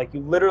game. Like,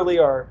 you literally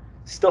are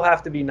still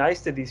have to be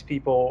nice to these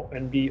people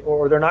and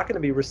or they're not going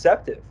to be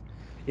receptive.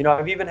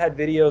 I've even had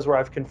videos where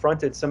I've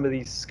confronted some of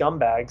these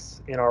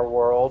scumbags in our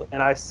world,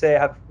 and I've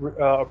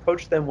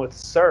approached them with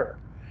 "sir,"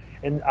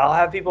 and I'll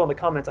have people in the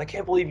comments, "I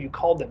can't believe you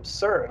called them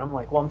sir," and I'm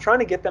like, well, I'm trying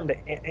to get them to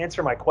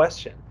answer my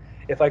question.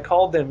 If I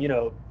called them,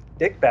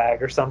 dick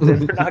bag or something,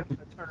 they're not going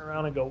to turn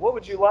around and go, "What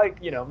would you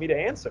like, me to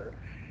answer?"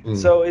 Mm,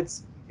 So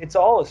it's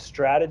all a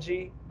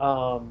strategy.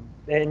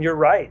 And you're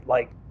right.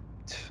 Like,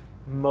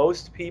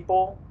 most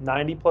people,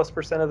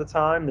 90+% of the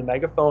time, the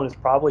megaphone is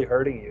probably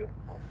hurting you.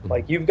 mm,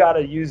 Like, you've got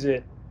to use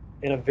it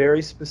in a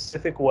very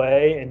specific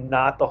way and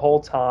not the whole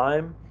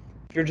time.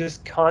 If you're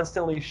just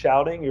constantly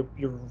shouting,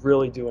 you're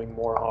really doing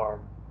more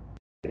harm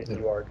than yeah,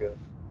 you are good.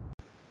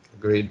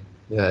 agreed.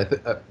 Yeah,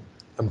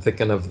 I'm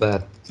thinking of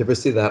that. Did you ever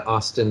see that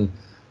Austin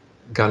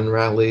gun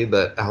rally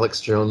that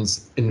Alex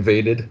Jones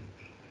invaded?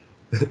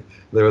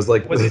 There was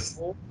like Was it this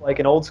like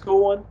an old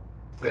school one?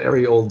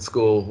 very old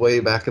school, way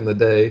back in the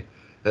day,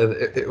 and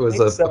it I was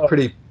think a so.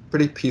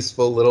 pretty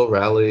peaceful little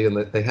rally, and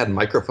they had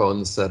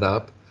microphones set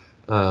up,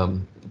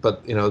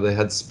 but they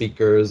had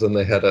speakers and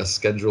they had a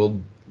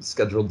scheduled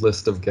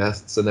list of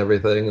guests and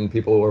everything, and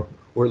people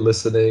were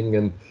listening,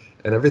 and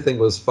everything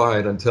was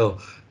fine until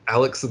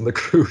Alex and the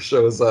crew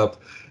shows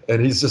up,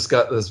 and he's just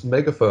got this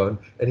megaphone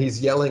and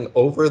he's yelling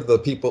over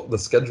the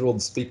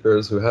scheduled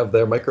speakers who have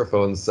their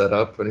microphones set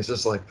up, and he's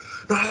just like,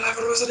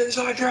 9/11 was an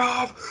inside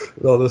job,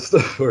 and all this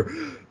stuff.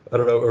 I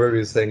don't know, or maybe he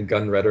was saying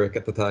gun rhetoric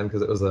at the time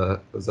because it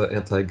was an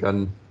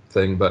anti-gun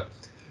thing. But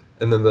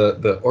and then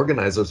the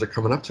organizers are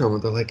coming up to him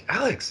and they're like,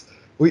 Alex,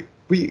 we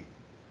we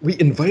we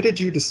invited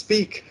you to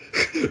speak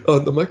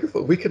on the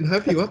microphone. We can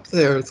have you up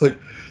there. It's like,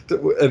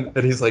 and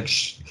he's like,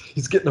 shh.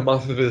 He's getting him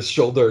off of his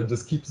shoulder and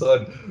just keeps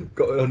on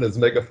going on his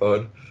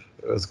megaphone.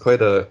 It was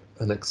quite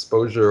an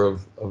exposure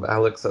of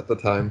Alex at the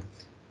time,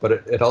 but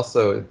it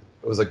also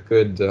it was a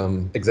good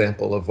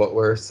example of what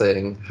we're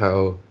saying,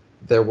 how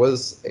there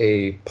was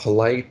a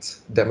polite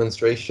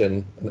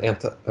demonstration,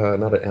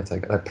 not an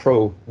anti-gun, a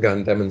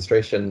pro-gun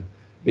demonstration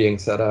being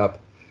set up,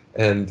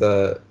 and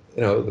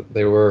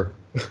they were,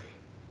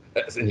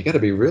 and you got to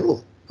be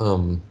real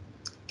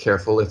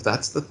careful if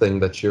that's the thing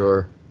that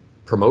you're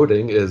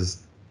promoting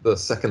is the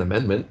Second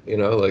Amendment,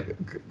 like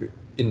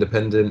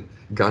independent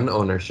gun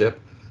ownership.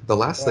 The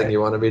last thing Right.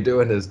 you want to be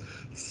doing is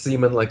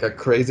seeming like a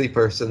crazy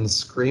person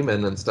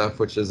screaming and stuff,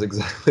 which is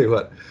exactly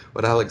what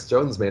Alex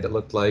Jones made it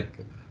look like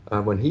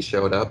when he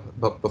showed up.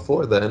 But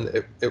before then,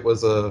 it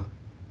was a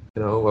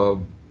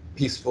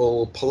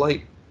peaceful,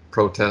 polite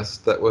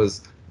protest that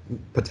was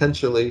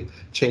potentially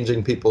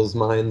changing people's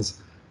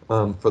minds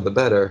for the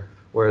better.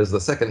 Whereas the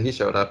second he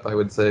showed up, I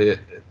would say it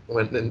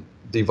went and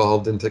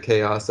devolved into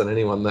chaos, and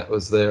anyone that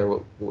was there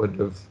would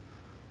have,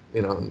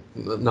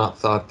 not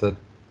thought that,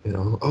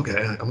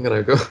 okay, I'm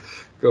gonna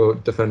go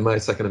defend my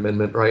Second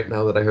Amendment right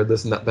now that I heard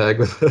this nutbag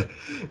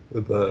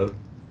with a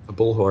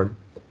bullhorn.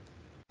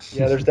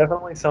 Yeah, there's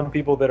definitely some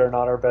people that are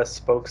not our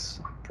best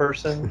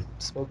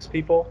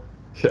spokespeople,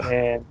 Yeah.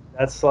 and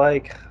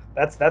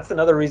that's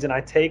another reason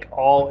I take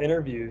all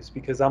interviews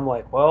because I'm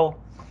like, well,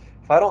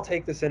 if I don't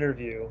take this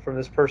interview from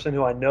this person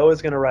who I know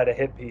is going to write a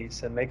hit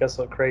piece and make us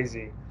look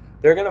crazy,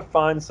 they're going to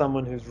find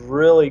someone who's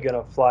really going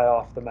to fly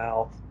off the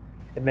mouth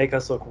and make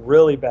us look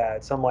really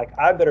bad. So I'm like,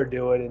 I better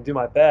do it and do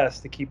my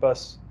best to keep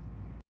us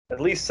at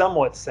least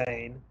somewhat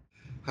sane.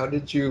 How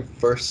did you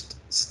first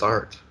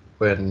start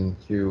when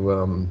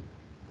you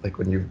like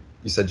when you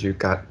said you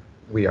got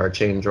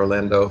WeAreChange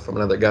Orlando from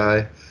another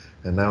guy,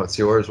 and now it's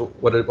yours?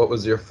 What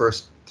was your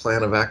first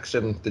plan of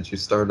action? Did you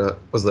start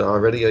was there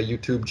already a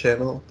YouTube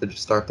channel? Did you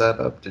start that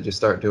up? Did you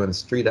start doing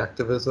street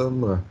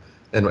activism, or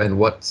and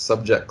what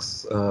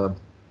subjects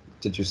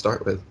did you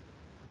start with?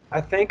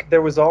 I think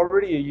there was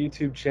already a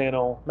YouTube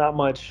channel, not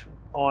much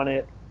on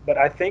it, but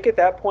I think at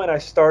that point I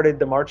started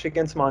the March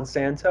Against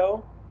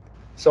Monsanto.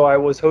 So I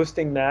was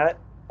hosting that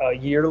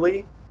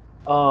yearly.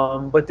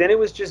 But then it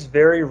was just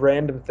very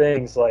random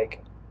things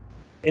like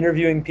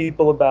interviewing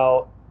people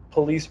about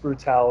police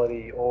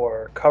brutality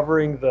or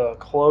covering the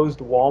closed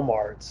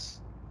Walmarts.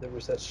 There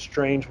was that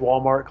strange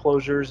Walmart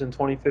closures in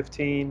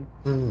 2015.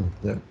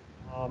 Yeah.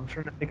 I'm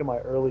trying to think of my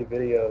early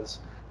videos,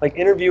 like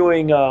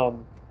interviewing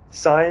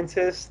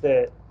scientists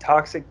that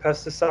toxic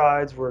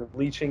pesticides were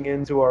leaching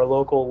into our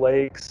local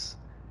lakes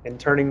and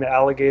turning the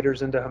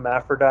alligators into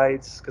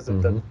hermaphrodites because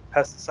of the Mm-hmm.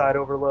 pesticide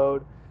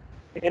overload.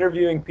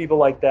 Interviewing people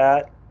like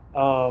that.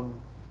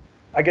 Um,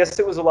 I guess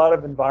it was a lot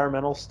of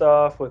environmental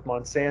stuff with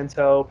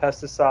Monsanto,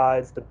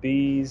 pesticides, the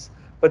bees.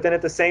 But then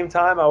at the same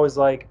time, I was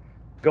like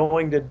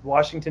going to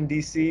Washington,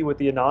 D.C. with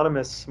the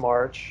Anonymous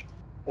March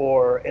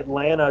or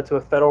Atlanta to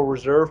a Federal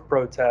Reserve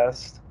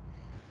protest.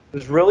 It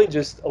was really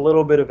just a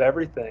little bit of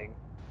everything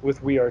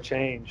with We Are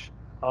Change.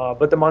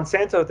 But the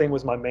Monsanto thing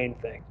was my main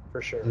thing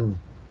for sure. Mm.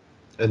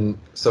 And And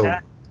so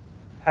that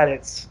had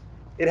it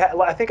had,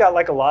 I think I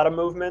like a lot of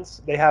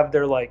movements, they have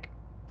their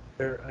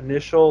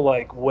initial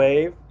like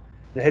wave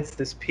that hits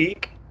this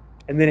peak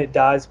and then it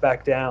dies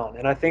back down.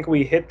 And I think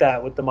we hit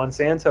that with the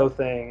Monsanto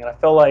thing. And I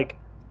felt like,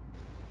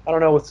 I don't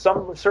know, with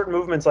some certain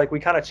movements, like we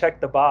kind of check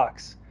the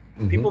box.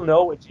 mm-hmm. People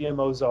know what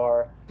GMOs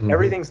are. Mm-hmm.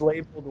 Everything's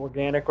labeled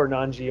organic or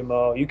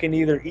non-GMO. You can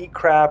either eat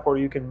crap or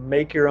you can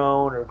make your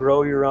own or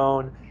grow your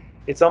own.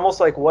 It's almost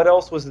like what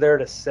else was there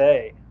to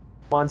say?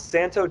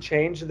 Monsanto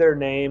changed their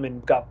name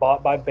and got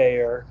bought by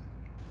Bayer.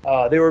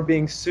 They were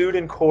being sued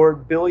in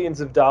court,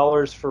 billions of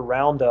dollars for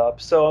Roundup.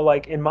 So,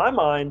 like in my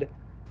mind,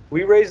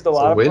 we raised a It's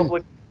a lot of win.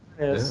 public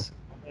Yeah. awareness,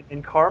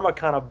 and karma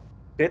kind of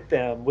bit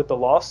them with the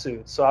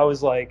lawsuit. So I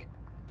was like,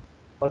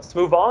 let's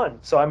move on.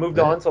 So I moved Yeah.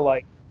 on to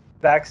like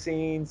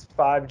vaccines,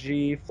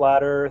 5G,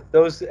 flat Earth.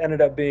 Those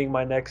ended up being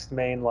my next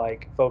main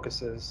like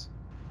focuses.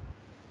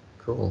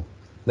 Cool.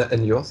 Now,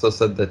 and you also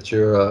said that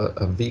you're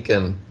a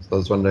vegan. So I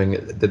was wondering,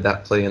 did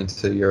that play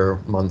into your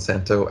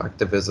Monsanto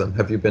activism?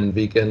 Have you been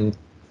vegan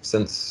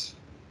since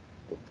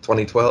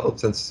 2012,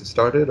 since you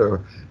started,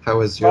 or how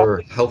has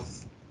your Probably,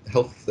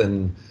 health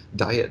and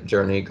diet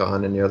journey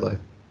gone in your life?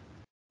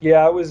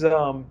 yeah, I was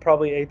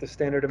probably ate the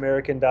standard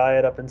American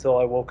diet up until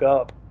I woke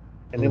up.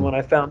 And then Mm, when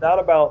I found out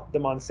about the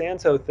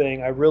Monsanto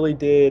thing, I really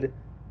did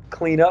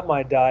clean up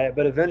my diet,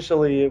 but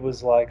eventually it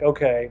was like,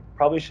 okay,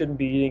 probably shouldn't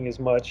be eating as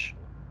much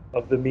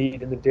of the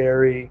meat and the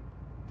dairy.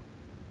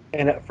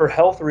 And for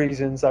health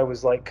reasons, I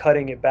was like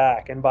cutting it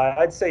back. And by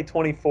I'd say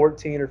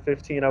 2014 or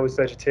 15, I was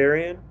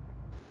vegetarian.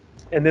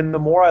 And then the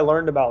more I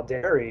learned about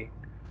dairy,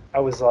 I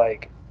was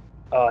like,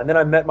 and then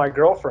I met my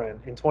girlfriend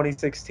in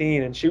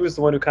 2016, and she was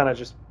the one who kind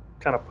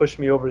of pushed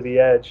me over the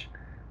edge.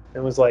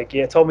 and was like,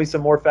 yeah, told me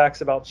some more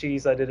facts about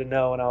cheese I didn't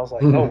know, and I was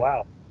like, oh Mhm.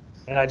 wow,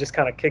 and I just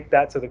kind of kicked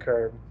that to the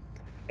curb.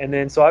 And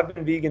then so I've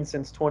been vegan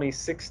since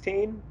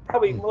 2016,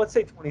 probably well, let's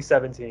say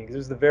 2017 because it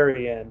was the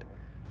very end.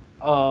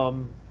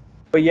 Um,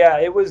 but yeah,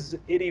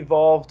 it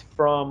evolved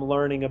from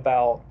learning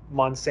about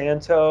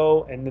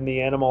Monsanto and then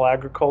the animal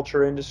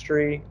agriculture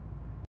industry.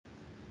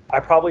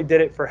 I probably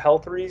did it for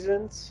health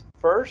reasons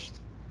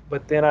first,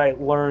 but then I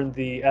learned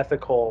the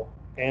ethical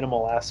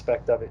animal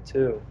aspect of it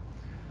too.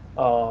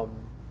 Um,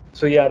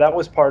 so yeah, that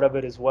was part of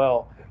it as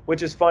well,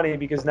 which is funny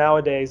because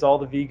nowadays all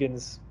the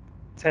vegans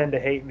tend to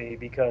hate me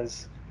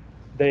because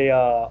they,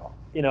 I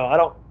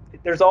don't.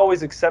 There's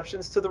always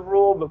exceptions to the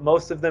rule, but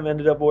most of them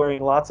ended up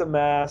wearing lots of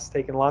masks,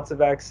 taking lots of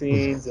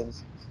vaccines, and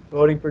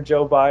voting for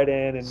Joe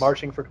Biden and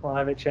marching for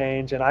climate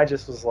change. And I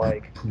just was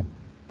like,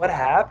 what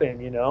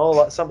happened? A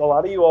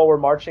lot of you all were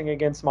marching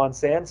against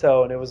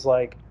Monsanto, and it was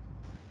like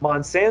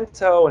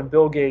Monsanto and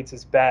Bill Gates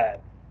is bad.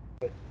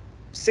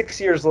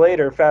 6 years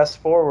later, fast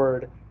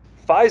forward,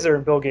 Pfizer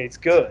and Bill Gates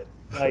good.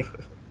 Like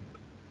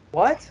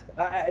what?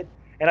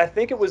 And I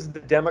think it was the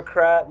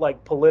Democrat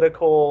like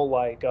political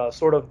like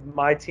sort of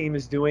my team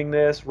is doing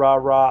this rah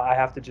rah. I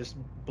have to just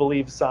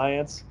believe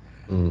science.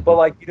 But Mhm.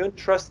 like you don't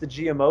trust the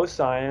GMO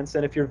science,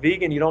 and if you're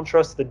vegan, you don't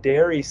trust the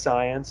dairy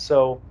science.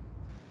 So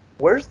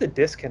where's the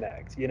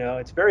disconnect?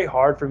 It's very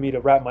hard for me to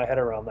wrap my head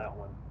around that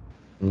one.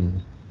 Mhm.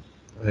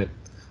 Right.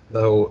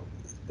 Though,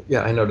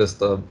 yeah, I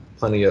noticed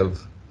plenty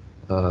of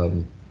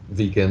um,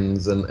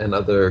 vegans and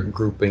other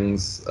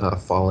groupings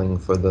falling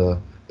for the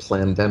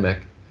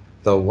plandemic.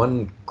 The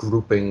one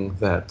grouping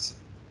that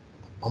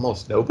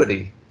almost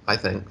nobody, I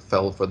think,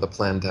 fell for the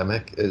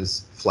plandemic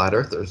is flat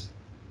earthers.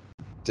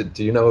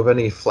 Do you know of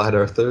any flat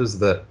earthers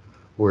that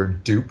were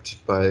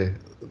duped by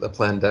the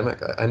pandemic?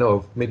 I know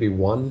of maybe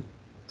one,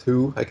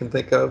 two I can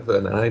think of,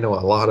 and I know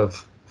a lot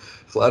of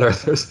flat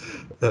earthers.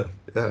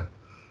 Yeah.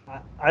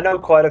 I know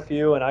quite a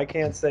few, and I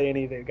can't say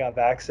any that got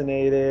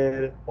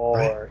vaccinated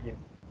Right. or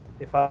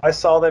if I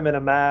saw them in a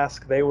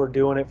mask, they were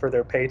doing it for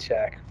their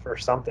paycheck for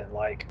something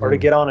like, or to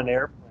Mm. get on an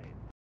airplane.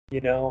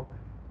 You know,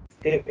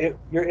 it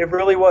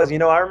really was.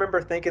 I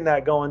remember thinking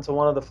that going to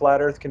one of the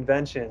flat Earth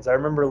conventions. I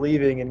remember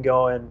leaving and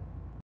going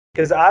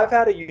because I've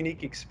had a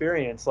unique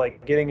experience,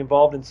 like getting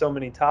involved in so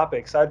many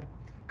topics. I'd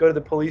go to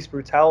the police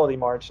brutality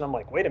march, and I'm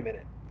like, wait a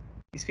minute,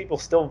 these people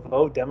still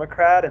vote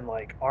Democrat and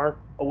like aren't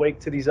awake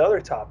to these other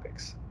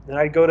topics. Then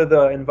I'd go to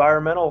the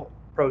environmental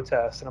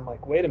protests, and I'm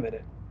like, wait a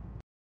minute,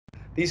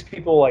 these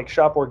people like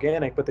shop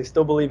organic, but they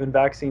still believe in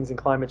vaccines and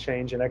climate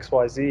change and X,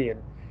 Y, Z.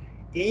 And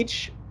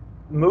each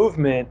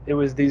movement, it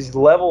was these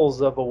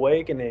levels of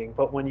awakening.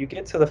 But when you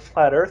get to the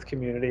flat Earth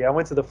community, I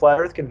went to the flat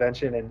Earth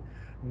convention, and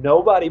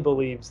nobody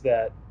believes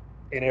that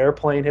an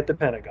airplane hit the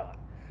Pentagon.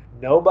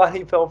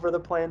 Nobody fell for the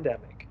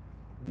pandemic.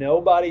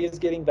 Nobody is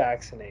getting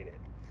vaccinated.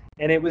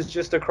 And it was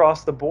just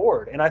across the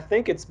board. And I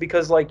think it's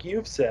because, like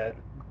you've said,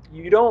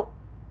 you don't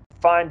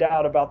find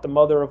out about the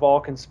mother of all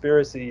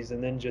conspiracies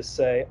and then just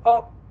say,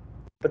 oh,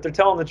 but they're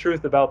telling the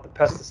truth about the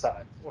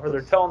pesticides or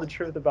they're telling the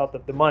truth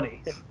about the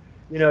money.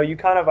 You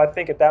kind of, I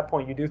think at that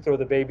point, you do throw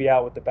the baby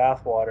out with the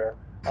bathwater.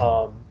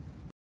 Um,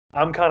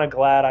 I'm kind of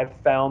glad I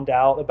found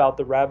out about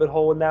the rabbit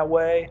hole in that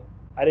way.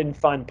 I didn't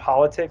find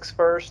politics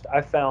first.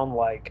 I found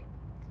like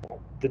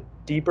the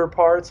deeper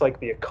parts, like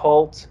the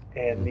occult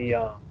and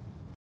the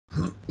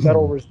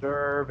Federal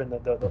Reserve and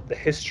the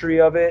history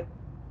of it.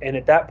 And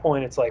at that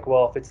point, it's like,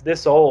 well, if it's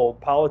this old,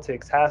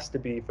 politics has to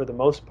be, for the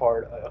most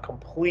part, a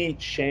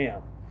complete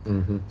sham.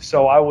 Hmm.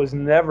 So I was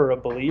never a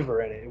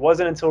believer in it. It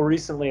wasn't until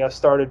recently I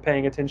started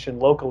paying attention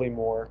locally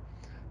more,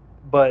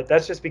 but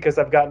that's just because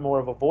I've gotten more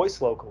of a voice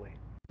locally.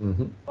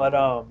 Hmm. But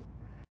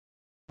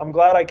I'm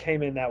glad I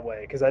came in that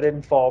way because I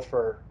didn't fall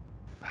for,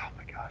 oh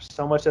my gosh,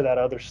 so much of that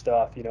other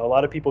stuff. A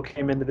lot of people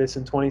came into this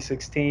in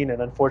 2016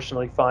 and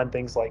unfortunately find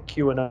things like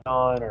QAnon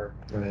or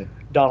Right.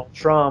 Donald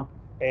Trump.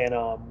 And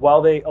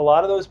while a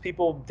lot of those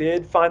people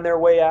did find their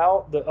way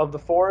out of the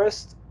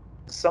forest,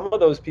 some of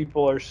those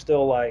people are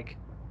still like,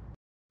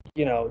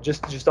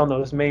 just on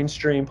those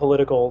mainstream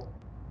political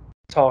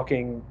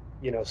talking,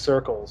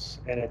 circles,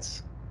 and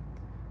it's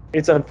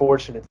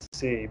unfortunate to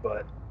see,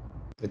 but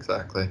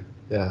Exactly.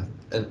 Yeah.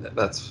 And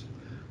that's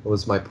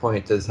was my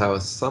point is how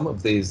some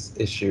of these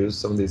issues,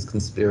 some of these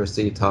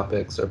conspiracy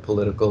topics or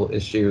political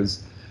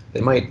issues,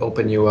 they might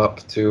open you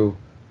up to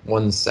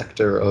one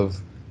sector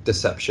of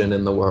deception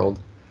in the world.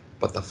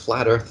 But the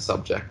flat earth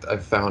subject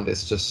I've found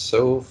is just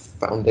so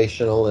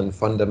foundational and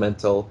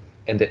fundamental,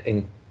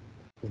 and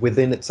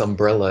within its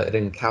umbrella, it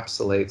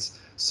encapsulates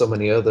so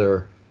many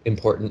other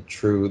important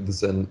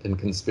truths and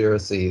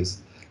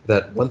conspiracies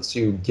that once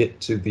you get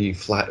to the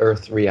flat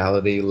earth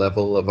reality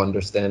level of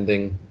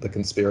understanding the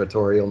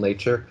conspiratorial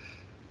nature,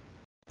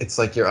 it's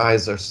like your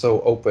eyes are so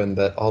open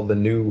that all the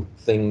new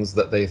things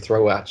that they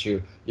throw at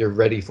you, you're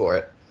ready for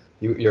it.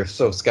 You're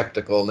so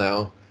skeptical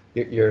now.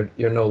 You're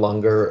no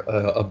longer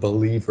a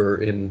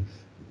believer in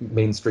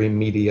mainstream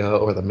media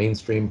or the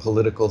mainstream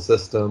political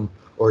system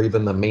or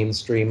even the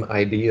mainstream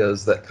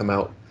ideas that come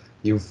out.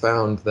 You've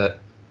found that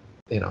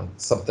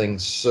something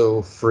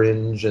so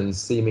fringe and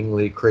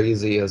seemingly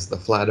crazy as the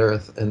flat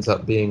Earth ends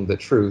up being the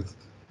truth,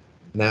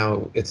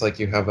 now it's like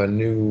you have a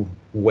new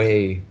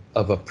way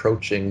of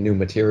approaching new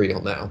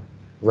material now,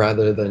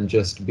 rather than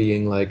just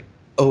being like,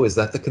 oh, is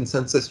that the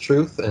consensus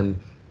truth? And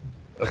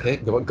okay,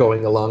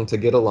 going along to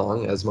get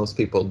along, as most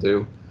people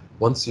do.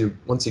 Once you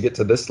get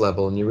to this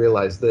level and you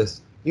realize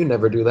this, you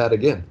never do that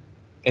again.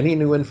 Any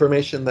new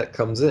information that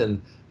comes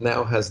in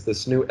now has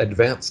this new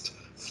advanced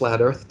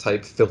flat Earth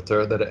type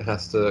filter that it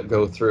has to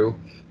go through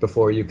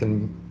before you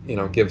can,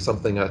 give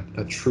something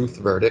a truth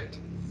verdict.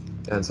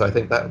 And so I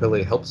think that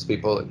really helps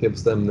people. It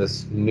gives them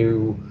this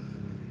new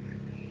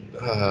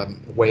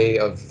way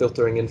of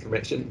filtering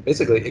information.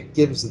 Basically, it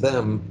gives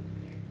them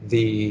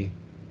the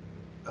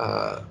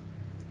uh,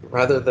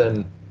 rather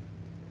than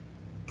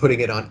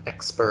putting it on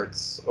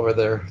experts or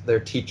their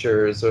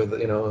teachers or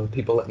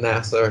people at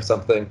NASA or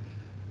something,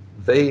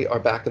 they are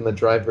back in the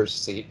driver's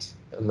seat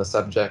in the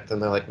subject,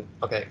 and they're like,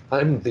 okay,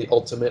 I'm the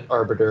ultimate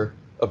arbiter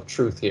of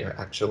truth here.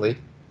 Actually,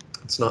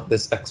 it's not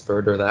this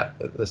expert or that,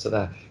 this or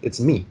that. It's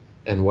me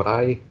and what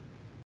I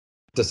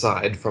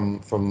decide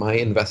from my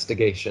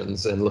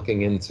investigations and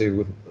looking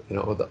into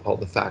all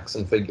the facts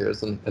and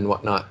figures and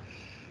whatnot.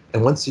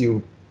 And once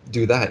you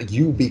do that,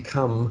 you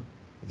become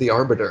the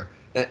arbiter,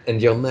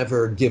 and you'll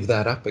never give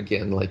that up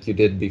again like you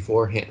did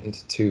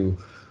beforehand to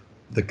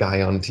the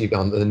guy on TV,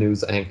 on the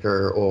news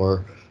anchor,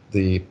 or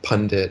the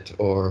pundit,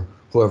 or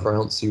whoever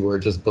else you were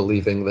just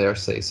believing their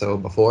say so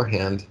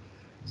beforehand.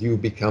 You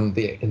become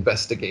the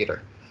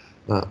investigator.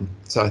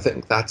 So I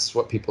think that's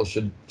what people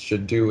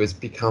should do, is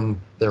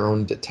become their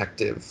own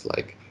detective.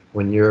 Like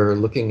when you're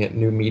looking at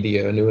new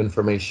media, new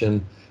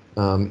information,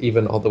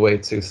 even all the way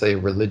to, say,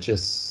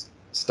 religious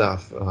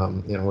stuff.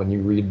 When you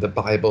read the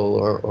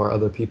Bible or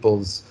other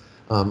people's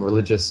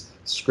religious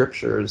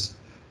scriptures,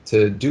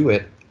 to do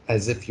it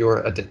as if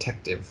you're a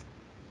detective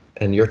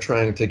and you're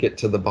trying to get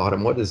to the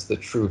bottom. What is the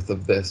truth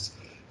of this?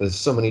 There's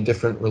so many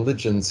different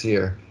religions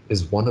here.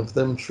 Is one of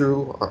them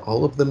true? Are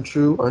all of them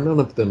true? Are none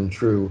of them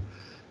true?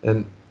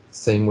 And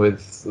same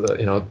with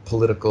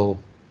political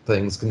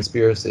things,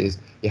 conspiracies.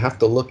 You have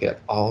to look at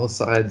all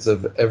sides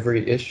of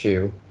every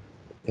issue.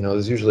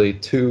 There's usually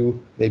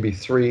two, maybe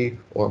three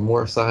or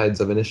more sides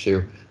of an issue.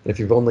 And if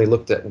you've only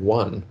looked at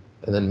one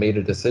and then made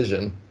a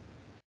decision,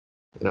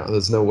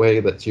 there's no way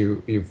that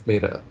you've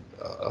made a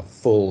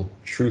full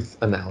truth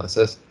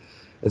analysis.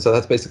 And so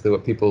that's basically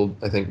what people,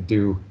 I think,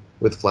 do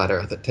with flat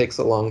Earth. It takes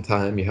a long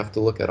time. You have to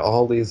look at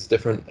all these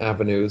different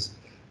avenues.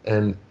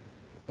 And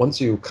once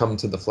you come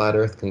to the flat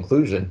Earth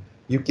conclusion,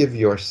 you give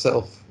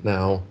yourself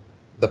now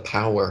the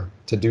power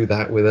to do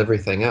that with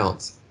everything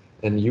else.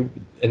 And you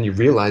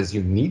realize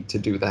you need to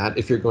do that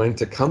if you're going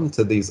to come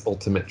to these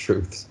ultimate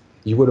truths.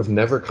 You would have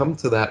never come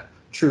to that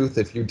truth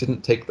if you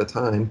didn't take the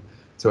time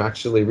to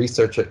actually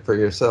research it for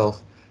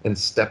yourself and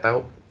step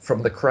out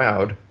from the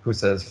crowd who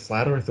says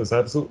flat Earth is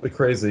absolutely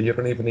crazy. You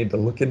don't even need to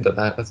look into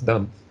that. That's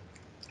dumb.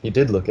 You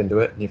did look into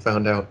it and you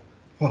found out,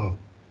 whoa,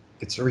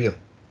 it's real.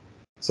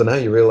 So now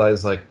you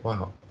realize, like,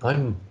 wow,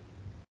 I'm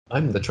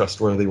the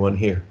trustworthy one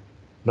here,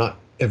 not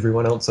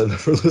everyone else I've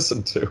ever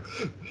listened to.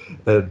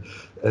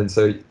 And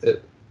so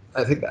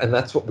I think, and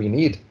that's what we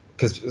need,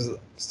 because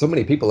so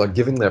many people are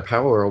giving their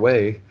power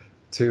away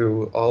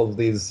to all of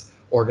these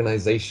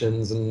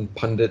organizations and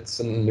pundits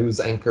and news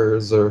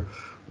anchors or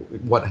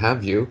what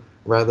have you,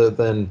 rather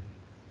than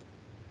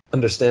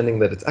understanding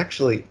that it's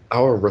actually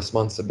our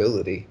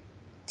responsibility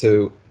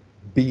to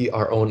be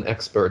our own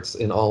experts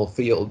in all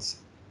fields.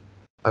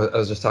 I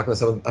was just talking to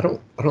someone.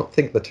 I don't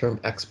think the term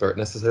expert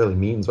necessarily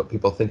means what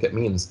people think it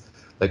means.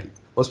 Like,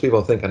 most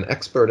people think an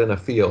expert in a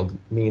field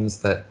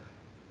means that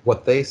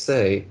what they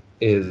say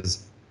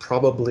is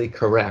probably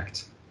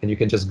correct and you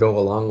can just go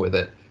along with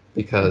it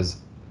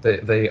because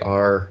they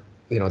are,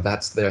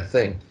 that's their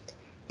thing.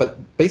 But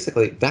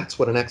basically, that's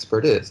what an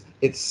expert is.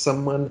 It's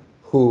someone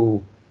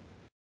who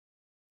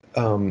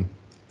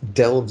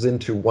delves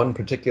into one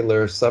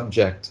particular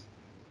subject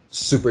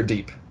super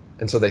deep.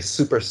 And so they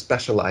super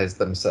specialize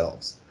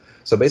themselves.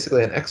 So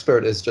basically, an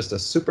expert is just a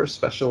super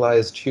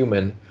specialized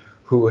human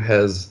who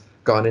has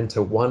gone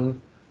into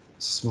one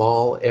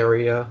small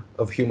area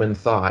of human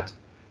thought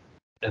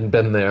and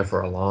been there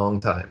for a long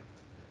time.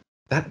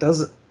 That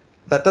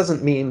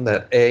doesn't mean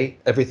that A,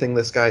 everything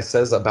this guy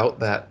says about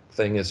that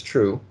thing is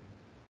true,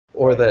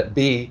 or that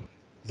B,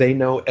 they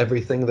know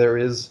everything there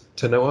is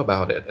to know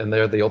about it and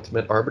they're the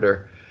ultimate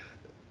arbiter.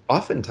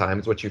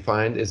 Oftentimes what you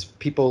find is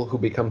people who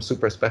become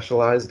super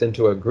specialized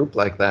into a group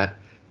like that,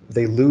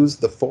 they lose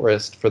the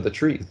forest for the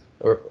trees,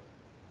 or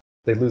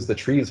they lose the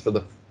trees for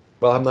the,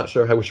 well, I'm not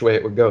sure which way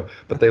it would go,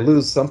 but they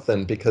lose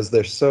something because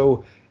they're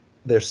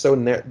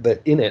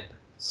in it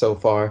so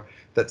far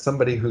that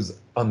somebody who's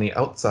on the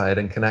outside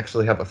and can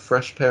actually have a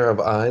fresh pair of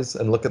eyes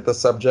and look at the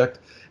subject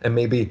and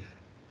maybe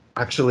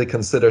actually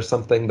consider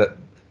something that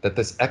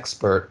this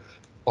expert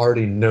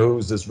already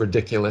knows is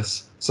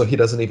ridiculous, so he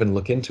doesn't even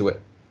look into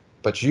it.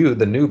 But you,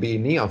 the newbie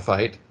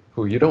neophyte,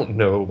 who you don't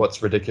know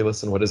what's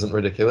ridiculous and what isn't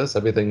ridiculous,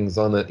 everything's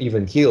on an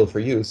even keel for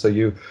you, so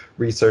you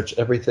research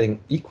everything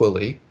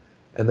equally,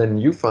 And then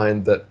you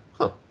find that,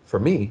 for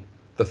me,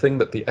 the thing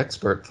that the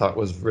expert thought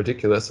was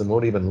ridiculous and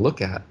won't even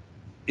look at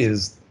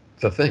is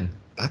the thing.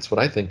 That's what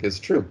I think is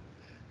true,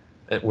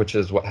 which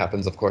is what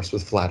happens, of course,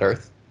 with flat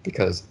Earth,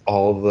 because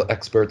all the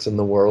experts in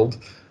the world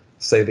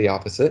say the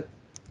opposite,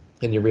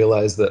 and you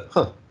realize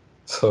that,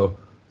 so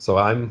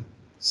I'm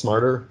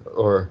smarter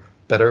or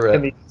better I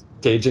at mean,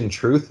 gauging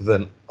truth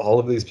than all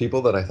of these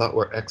people that I thought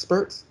were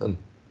experts. And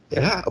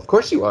yeah, of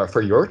course you are,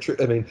 for your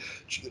truth. I mean,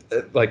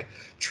 like,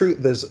 truth,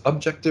 there's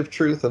objective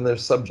truth and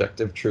there's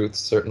subjective truth,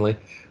 certainly,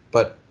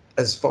 but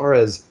as far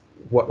as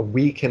what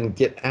we can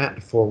get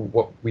at for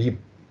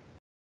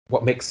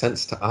what makes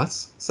sense to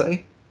us,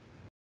 say,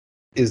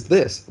 is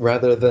this,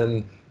 rather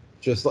than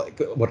just like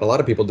what a lot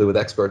of people do with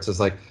experts is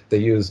like they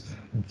use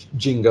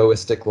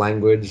jingoistic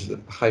language,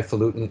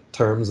 highfalutin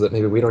terms that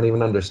maybe we don't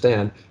even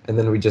understand, and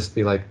then we just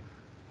be like,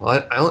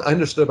 well, I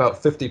understood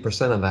about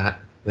 50% of that,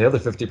 and the other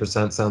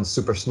 50% sounds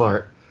super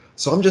smart,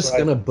 so I'm just right.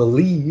 gonna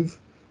believe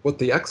what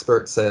the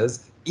expert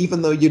says,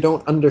 even though you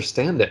don't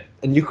understand it,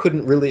 and you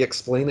couldn't really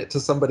explain it to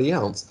somebody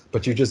else,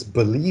 but you just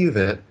believe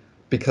it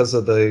because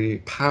of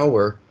the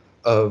power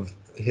of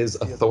his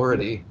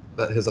authority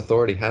that his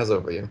authority has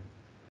over you.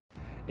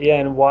 Yeah,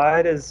 and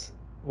why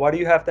do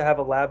you have to have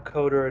a lab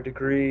coat or a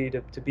degree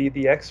to be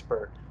the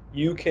expert?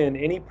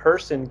 Any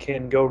person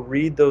can go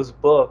read those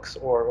books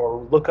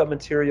or look up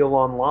material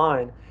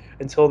online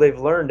until they've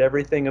learned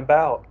everything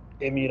about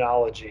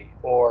immunology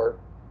or,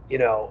 you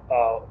know,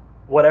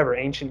 whatever,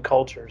 ancient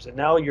cultures. And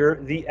now you're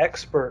the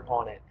expert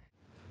on it.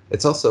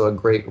 It's also a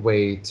great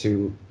way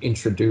to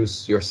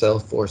introduce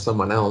yourself or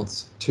someone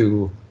else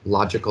to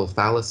logical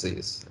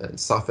fallacies and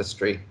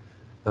sophistry,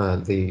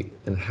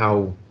 and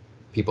how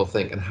people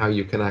think and how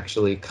you can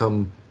actually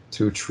come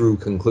to true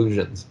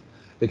conclusions.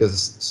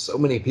 Because so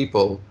many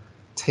people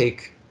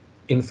take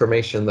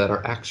information that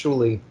are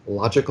actually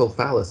logical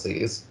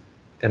fallacies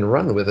and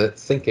run with it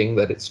thinking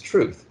that it's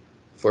truth.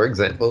 For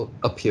example,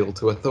 appeal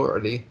to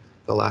authority,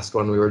 the last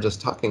one we were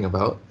just talking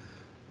about.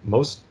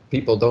 Most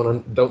people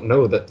don't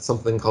know that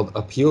something called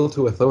appeal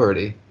to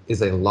authority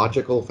is a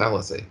logical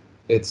fallacy.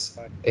 It's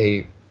Right.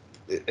 a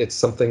it's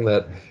something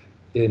that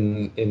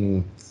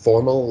in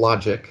formal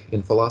logic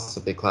in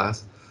philosophy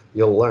class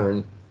you'll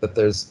learn that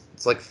it's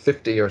like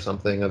 50 or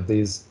something of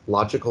these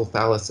logical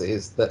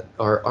fallacies that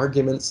are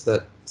arguments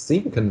that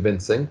seem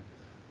convincing,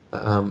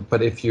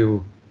 but if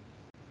you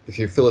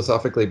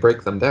philosophically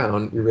break them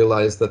down, you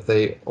realize that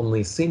they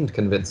only seemed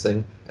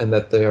convincing and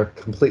that they are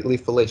completely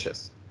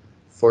fallacious.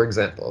 For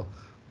example,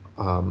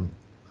 um,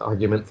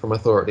 argument from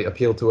authority,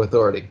 appeal to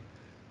authority.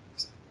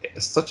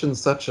 Such and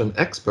such an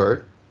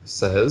expert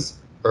says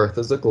Earth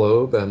is a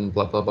globe and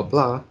blah, blah, blah,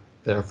 blah.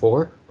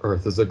 Therefore,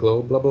 Earth is a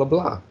globe, blah, blah,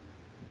 blah.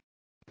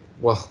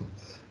 Well,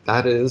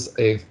 that is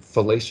a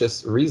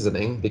fallacious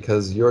reasoning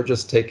because you're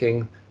just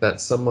taking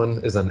that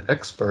someone is an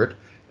expert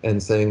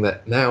and saying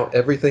that now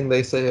everything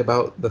they say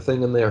about the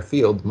thing in their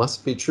field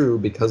must be true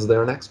because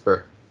they're an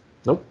expert.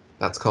 Nope,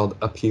 that's called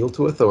appeal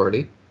to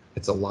authority.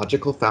 It's a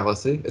logical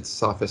fallacy, it's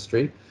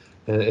sophistry,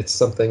 and it's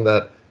something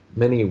that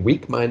many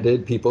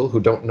weak-minded people who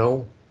don't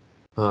know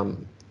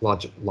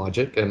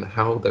logic and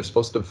how they're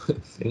supposed to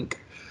think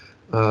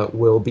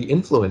will be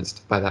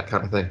influenced by that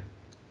kind of thing.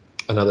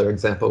 Another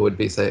example would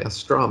be, say, a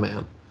straw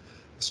man.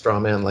 A straw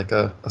man like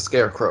a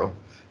scarecrow.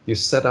 You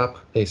set up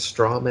a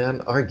straw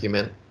man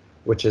argument,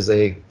 which is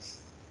a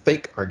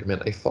fake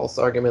argument, a false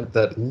argument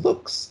that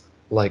looks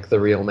like the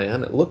real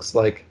man. It looks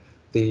like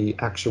the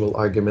actual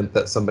argument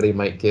that somebody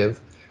might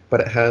give, but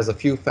it has a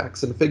few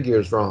facts and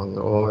figures wrong,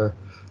 or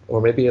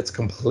maybe it's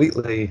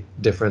completely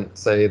different,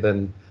 say,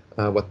 than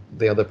what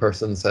the other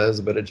person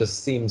says, but it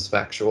just seems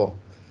factual.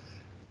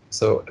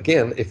 So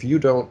again, if you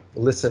don't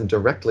listen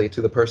directly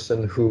to the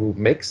person who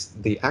makes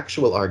the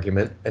actual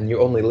argument and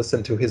you only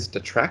listen to his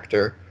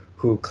detractor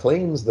who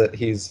claims that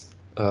he's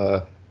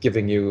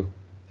giving you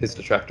his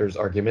detractor's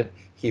argument,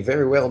 he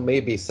very well may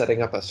be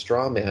setting up a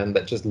straw man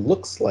that just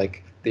looks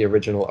like the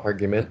original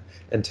argument,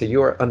 and to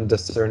your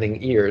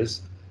undiscerning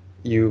ears,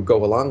 you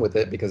go along with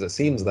it because it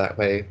seems that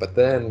way, but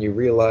then you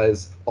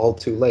realize all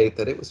too late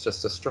that it was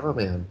just a straw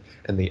man,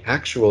 and the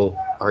actual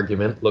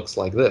argument looks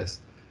like this.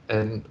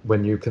 And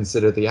when you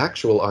consider the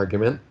actual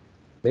argument,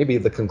 maybe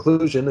the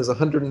conclusion is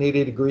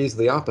 180 degrees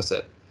the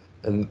opposite.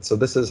 And so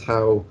this is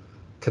how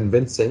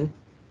convincing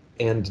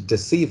and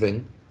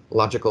deceiving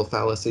logical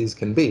fallacies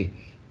can be.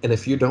 And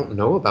if you don't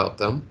know about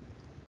them,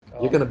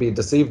 you're Oh, going to be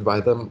deceived by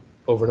them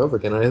over and over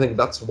again. And I think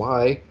that's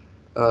why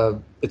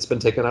it's been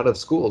taken out of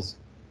schools.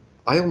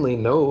 I only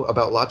know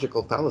about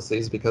logical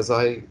fallacies because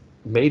I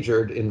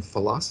majored in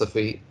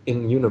philosophy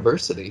in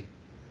university,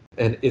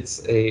 and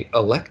it's a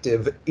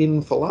elective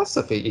in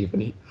philosophy.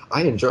 Even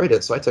I enjoyed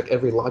it, so I took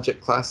every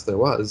logic class there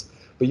was,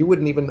 but you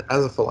wouldn't even,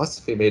 as a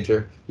philosophy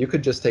major, you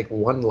could just take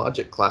one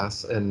logic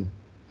class and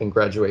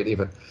graduate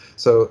even.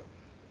 So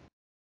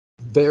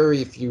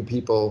very few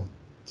people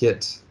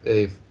get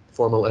a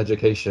formal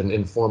education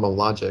in formal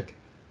logic,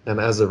 and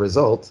as a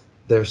result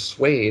they're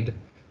swayed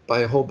by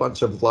a whole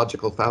bunch of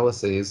logical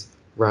fallacies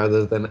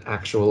rather than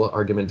actual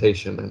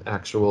argumentation and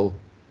actual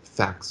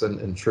facts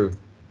and truth.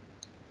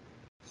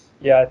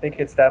 Yeah, I think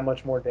it's that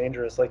much more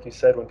dangerous, like you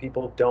said, when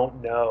people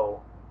don't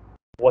know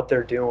what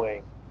they're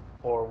doing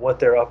or what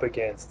they're up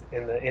against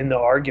in the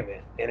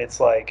argument. And it's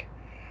like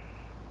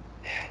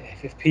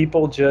if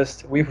people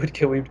just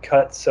we'd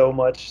cut so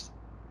much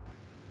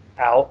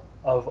out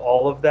of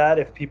all of that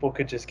if people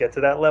could just get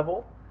to that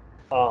level.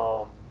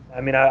 Um,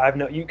 I mean, I've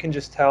no, you can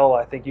just tell.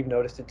 I think you've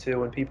noticed it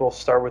too when people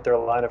start with their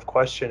line of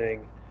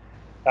questioning.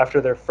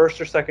 After their first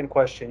or second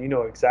question, you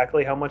know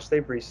exactly how much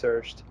they've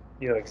researched.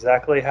 You know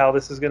exactly how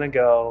this is going to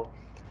go.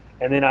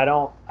 And then I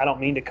don't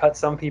mean to cut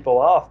some people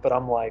off, but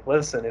I'm like,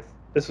 listen, if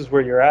this is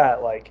where you're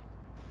at, like,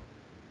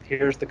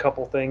 here's the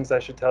couple things I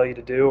should tell you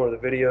to do or the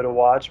video to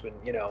watch. But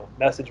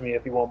message me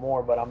if you want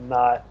more. But I'm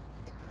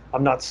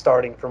not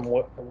starting from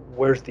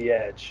where's the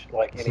edge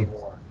like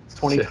anymore. It's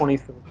Yeah.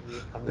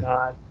 2023.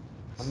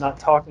 I'm not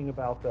talking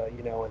about the and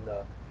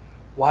the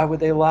why would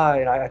they lie?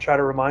 And I try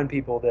to remind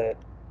people that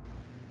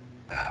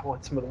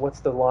what's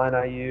the line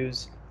I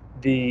use?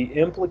 The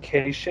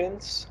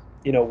implications.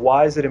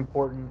 Why is it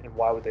important and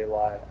why would they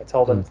lie? I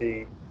tell them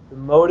Mm. the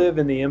motive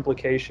and the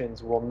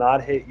implications will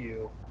not hit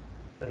you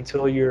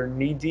until you're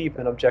knee deep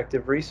in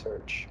objective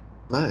research.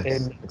 Nice.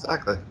 And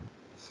Exactly.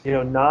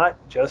 not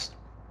just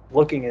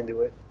looking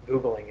into it,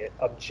 Googling it,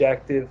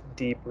 objective,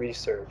 deep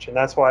research. And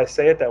that's why I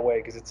say it that way,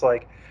 because it's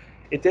like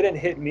it didn't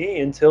hit me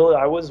until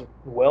I was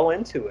well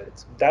into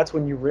it. That's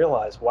when you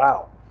realize,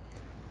 wow,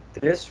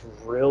 this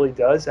really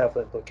does have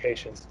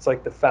implications. It's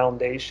like the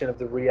foundation of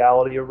the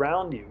reality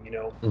around you,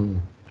 Mm.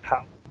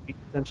 how we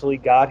potentially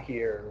got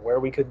here and where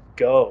we could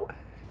go.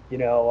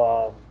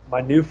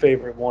 My new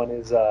favorite one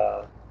is,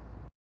 well,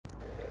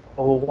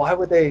 why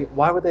would they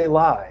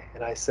lie?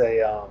 And I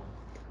say,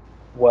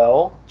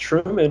 well,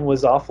 Truman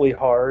was awfully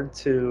hard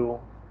to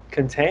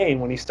contain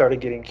when he started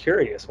getting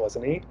curious,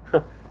 wasn't he?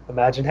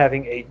 Imagine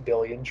having 8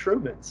 billion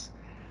Trumans.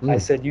 I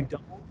Mm. said,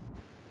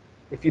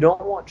 if you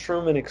don't want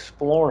Truman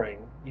exploring,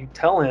 you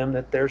tell him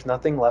that there's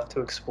nothing left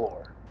to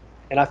explore.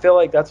 And I feel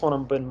like that's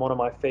been one of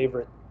my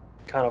favorite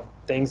kind of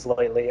things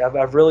lately.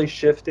 I've really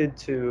shifted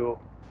to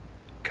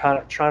kind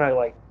of trying to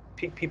like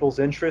pique people's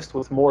interest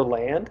with more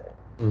land.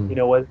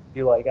 Mm. Whether it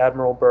be like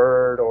Admiral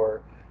Byrd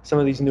or some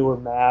of these newer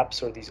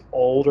maps or these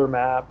older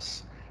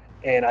maps.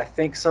 And I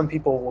think some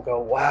people will go,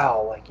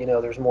 wow, like,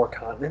 there's more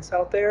continents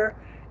out there.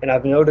 And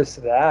I've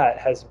noticed that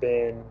has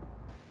been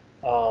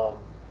um,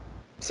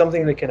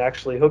 something that can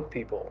actually hook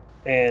people.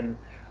 And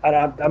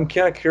I'm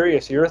kind of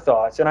curious your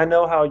thoughts. And I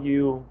know how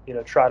you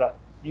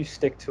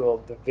stick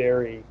to the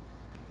very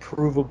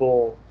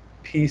provable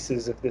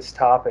pieces of this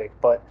topic,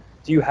 but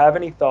do you have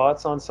any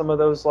thoughts on some of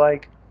those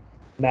like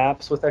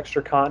maps with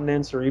extra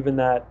continents, or even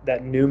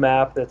that new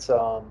map that's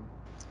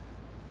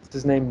what's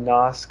his name,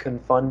 Nas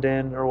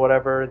Confundin or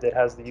whatever, that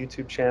has the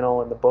YouTube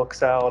channel and the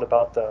books out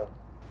about the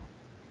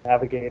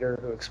navigator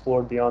who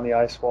explored beyond the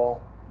ice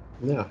wall?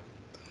 Yeah.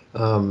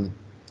 Um,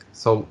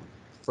 so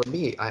for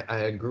me, I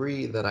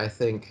agree that I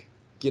think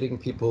getting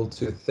people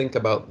to think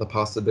about the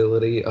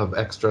possibility of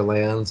extra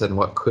lands and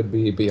what could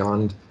be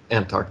beyond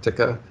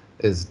Antarctica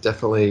is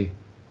definitely,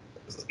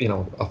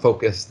 a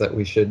focus that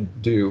we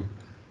should do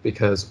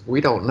because we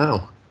don't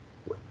know.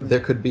 There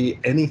Mm. could be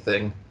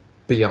anything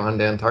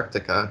beyond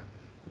Antarctica.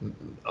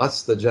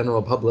 Us, the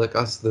general public,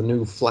 us, the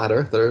new flat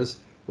earthers,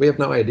 we have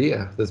no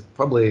idea. There's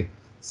probably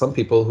some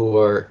people who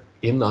are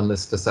in on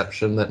this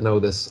deception that know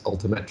this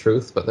ultimate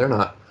truth, but they're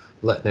not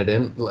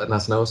letting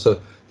us know.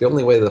 So the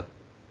only way the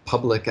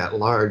public at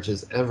large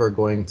is ever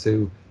going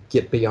to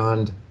get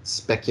beyond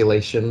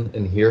speculation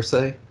and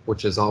hearsay,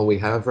 which is all we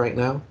have right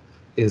now,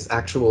 is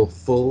actual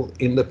full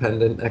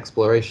independent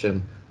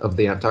exploration of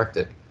the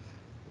Antarctic.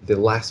 The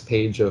last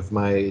page of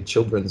my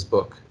children's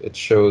book, it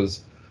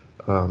shows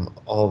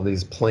all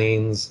these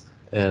planes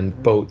and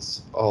Mhm.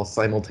 boats all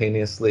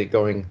simultaneously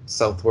going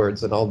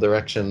southwards in all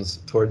directions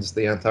towards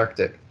the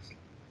Antarctic.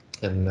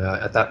 And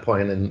at that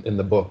point in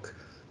the book,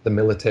 the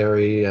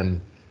military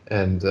and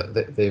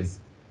they've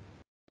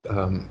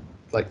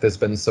like there's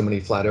been so many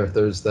flat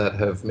earthers that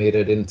have made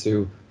it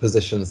into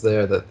positions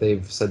there that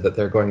they've said that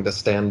they're going to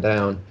stand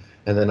down.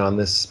 And then on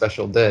this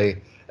special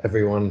day,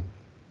 everyone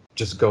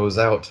just goes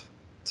out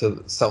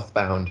to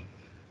southbound,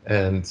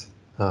 and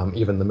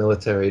even the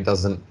military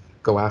doesn't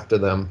go after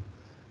them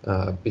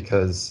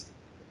because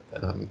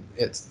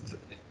it's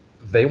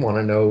they want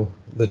to know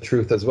the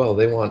truth as well.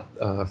 They want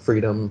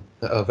freedom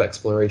of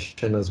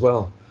exploration as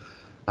well.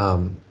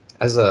 Um,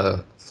 as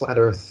a flat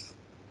Earth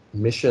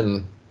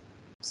mission,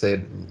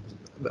 say,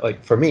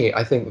 like for me,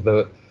 I think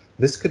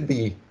this could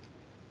be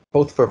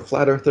both for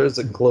flat earthers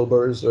and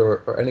globers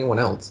or anyone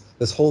else.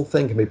 This whole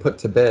thing can be put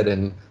to bed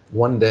in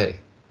one day.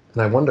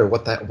 And I wonder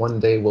what that one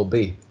day will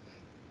be.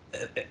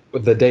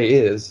 The day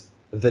is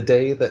the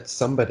day that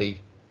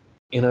somebody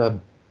in a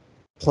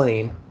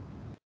plane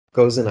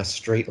goes in a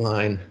straight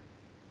line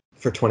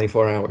for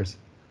 24 hours.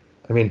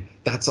 I mean,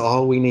 that's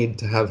all we need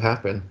to have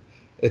happen.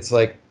 It's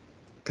like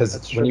because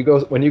That's when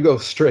true. you go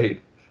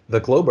straight, the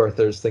globe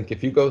earthers think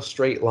if you go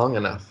straight long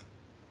enough,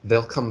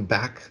 they'll come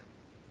back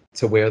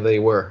to where they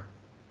were.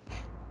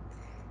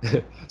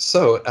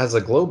 So, as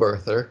a globe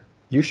earther,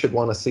 you should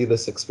want to see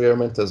this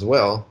experiment as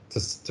well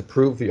to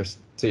prove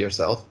to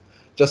yourself,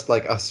 just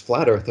like us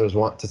flat earthers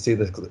want to see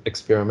this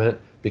experiment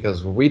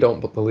because we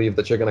don't believe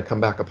that you're going to come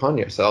back upon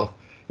yourself.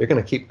 You're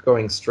going to keep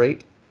going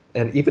straight,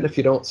 and even if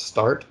you don't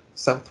start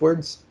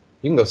southwards,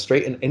 you can go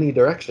straight in any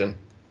direction.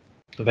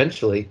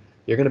 Eventually,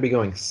 you're going to be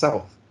going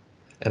south,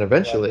 and Right.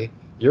 eventually,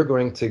 you're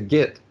going to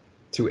get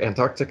to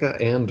Antarctica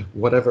and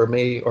whatever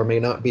may or may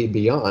not be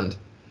beyond.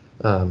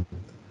 Um,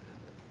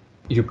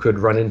 you could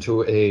run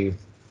into a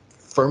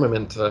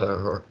firmament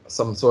or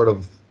some sort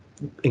of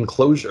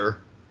enclosure.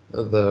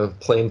 The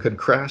plane could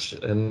crash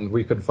and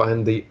we could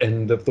find the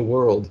end of the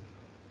world.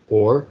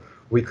 Or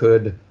we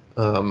could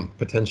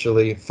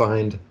potentially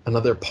find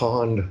another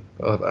pond,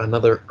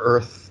 another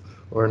Earth,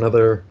 or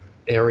another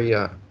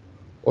area.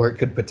 Or it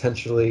could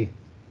potentially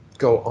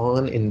go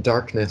on in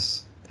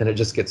darkness and it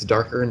just gets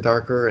darker and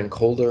darker and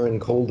colder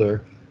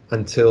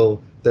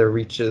until there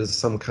reaches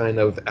some kind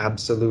of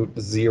absolute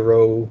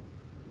zero,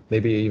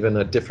 maybe even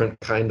a different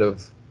kind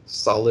of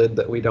solid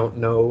that we don't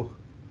know.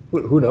 Who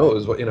Right.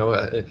 knows what,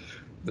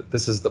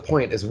 this is the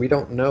point, is we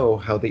don't know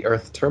how the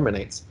Earth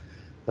terminates.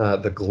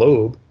 The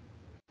globe,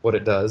 what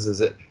it does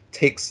is it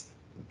takes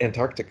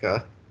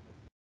Antarctica,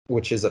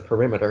 which is a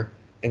perimeter,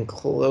 and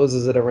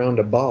closes it around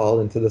a ball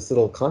into this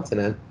little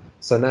continent.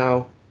 So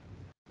now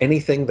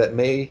anything that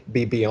may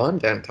be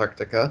beyond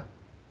Antarctica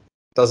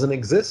doesn't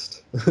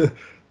exist.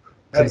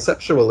 Right.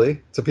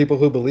 Conceptually, to people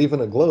who believe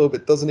in a globe,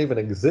 it doesn't even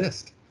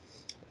exist.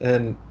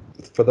 And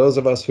for those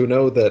of us who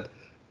know that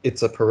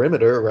it's a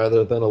perimeter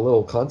rather than a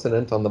little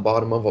continent on the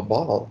bottom of a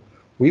ball,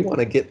 we want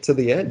to get to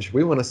the edge.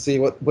 We want to see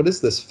what is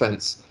this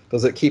fence?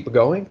 Does it keep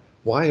going?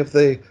 Why have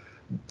they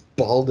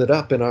balled it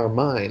up in our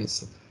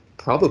minds?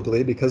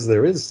 Probably because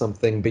there is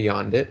something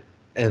beyond it,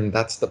 and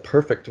that's the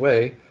perfect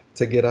way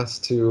to get us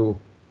to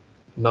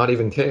not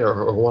even care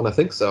or want to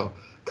think so.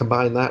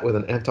 Combine that with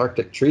an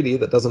Antarctic treaty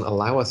that doesn't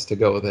allow us to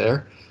go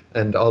there,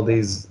 and all Right.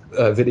 these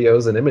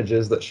videos and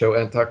images that show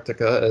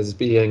Antarctica as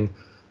being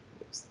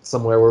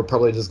somewhere we're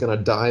probably just going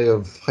to die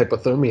of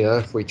hypothermia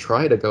if we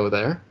try to go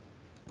there.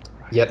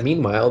 Yet, Right.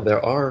 meanwhile,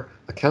 there are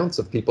accounts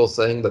of people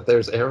saying that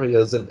there's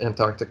areas in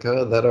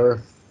Antarctica that are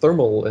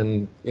thermal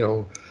and,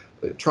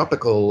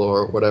 tropical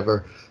or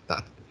whatever.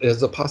 That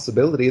is a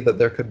possibility that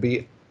there could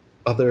be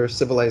other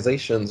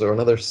civilizations or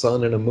another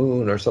sun and a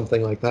moon or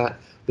something like that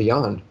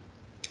beyond.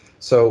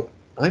 So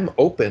I'm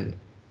open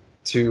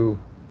to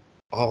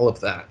all of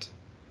that.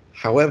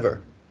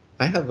 However,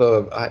 I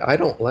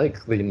don't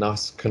like the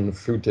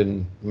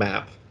Nasconfutin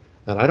map,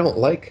 and I don't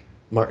like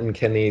Martin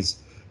Kenny's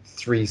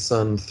three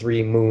sun,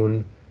 three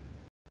moon,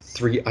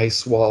 three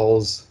ice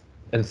walls,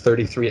 and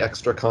 33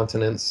 extra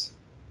continents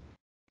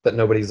that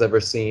nobody's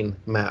ever seen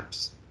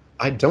maps.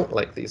 I don't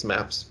like these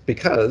maps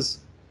because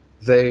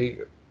they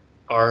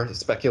are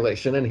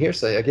speculation and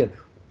hearsay. Again,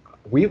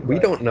 we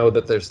Right. don't know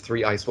that there's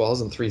three ice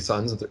walls and three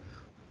suns,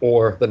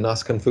 or the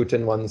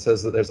Nasconfutin one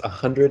says that there's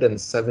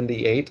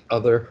 178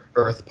 other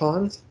Earth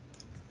ponds.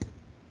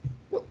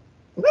 Well,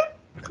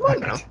 come on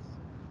now. Right.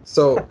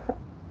 So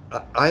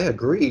I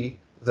agree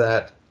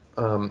that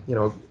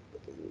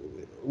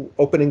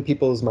opening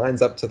people's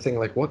minds up to think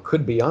like what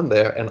could be on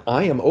there, and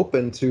I am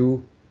open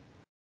to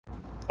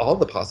all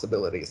the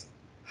possibilities.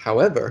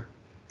 However,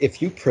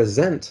 if you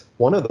present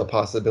one of the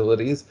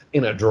possibilities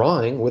in a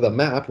drawing with a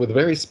map with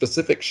very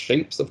specific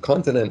shapes of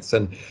continents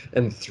and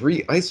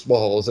three ice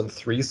walls and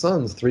three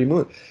suns, three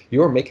moons,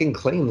 you're making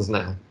claims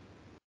now.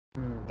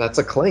 That's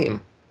a Hmm.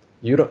 claim.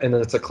 You don't, and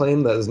it's a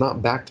claim that is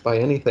not backed by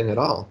anything at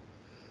all.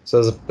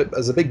 So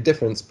there's a big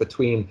difference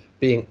between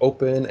being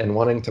open and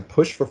wanting to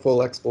push for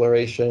full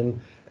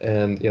exploration,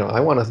 and I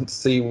want to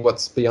see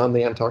what's beyond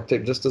the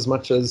Antarctic just as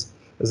much as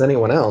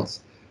anyone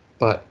else.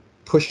 But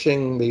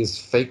pushing these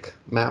fake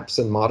maps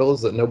and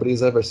models that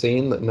nobody's ever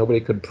seen, that nobody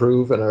could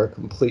prove, and are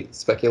complete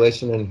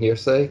speculation and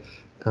hearsay,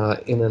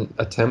 in an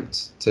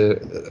attempt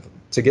to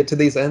get to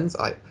these ends,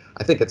 I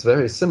think it's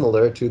very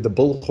similar to the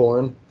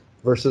bullhorn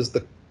versus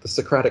the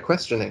Socratic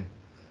questioning.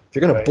 If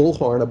you're going to Right.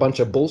 bullhorn a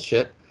bunch of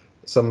bullshit,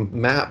 some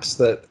maps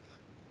that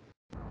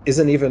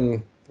isn't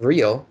even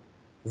real,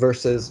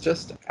 versus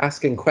just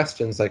asking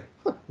questions like,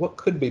 what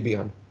could be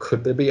beyond?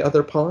 Could there be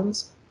other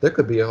ponds? There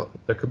could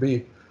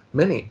be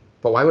many.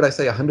 But why would I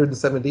say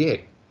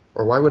 178?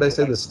 Or why would I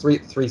say Right. there's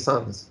three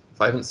suns?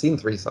 If I haven't seen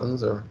three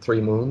suns or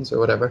three moons or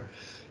whatever,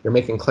 you're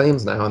making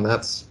claims now, and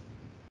that's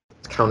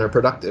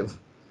counterproductive.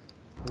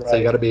 So Right.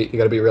 you got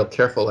to be real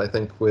careful, I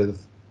think,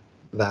 with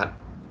that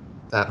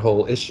that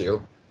whole issue.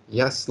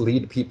 Yes,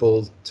 lead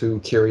people to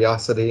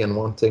curiosity and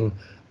wanting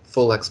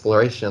full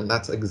exploration.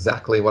 That's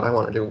exactly what I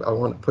want to do. I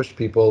want to push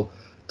people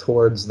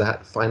towards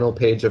that final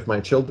page of my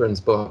children's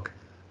book.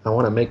 I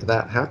want to make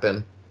that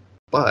happen.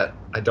 But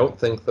I don't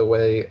think the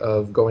way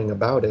of going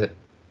about it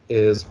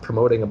is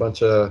promoting a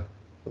bunch of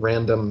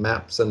random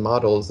maps and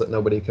models that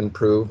nobody can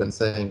prove and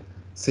saying,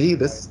 see,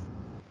 Right.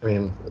 I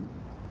mean,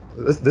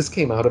 this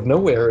came out of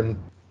nowhere in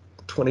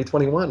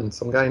 2021.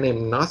 Some guy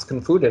named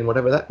Noskin Fudin,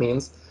 whatever that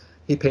means,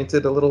 he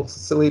painted a little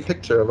silly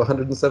picture of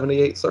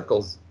 178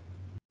 circles.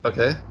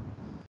 Okay,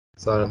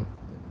 So,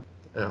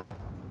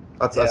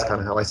 that's Yeah, kind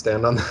of how I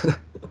stand on that.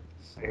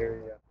 I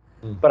hear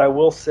you. Mm. But I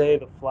will say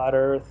the flat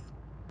Earth.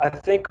 I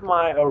think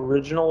my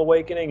original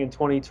awakening in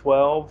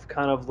 2012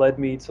 kind of led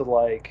me to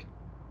like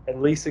at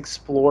least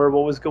explore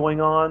what was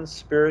going on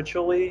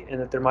spiritually,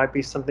 and that there might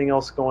be something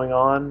else going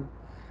on.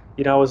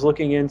 I was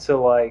looking into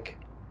like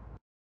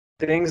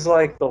things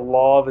like the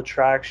law of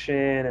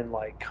attraction and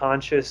like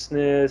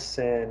consciousness,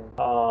 and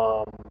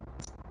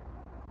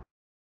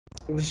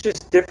it was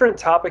just different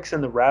topics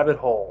in the rabbit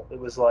hole. It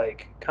was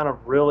like kind of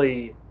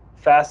really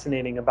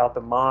fascinating about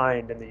the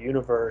mind and the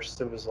universe.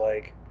 It was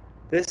like,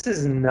 this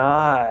is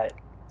not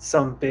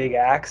some big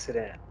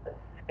accident.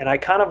 And I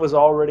kind of was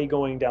already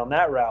going down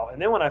that route.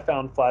 And then when I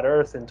found flat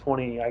Earth in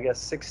 20, I guess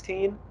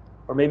 16,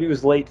 or maybe it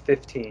was late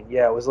 15.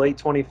 Yeah, it was late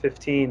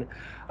 2015.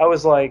 I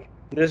was like,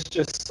 this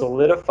just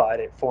solidified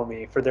it for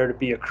me for there to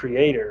be a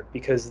creator,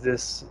 because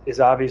this is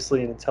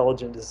obviously an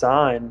intelligent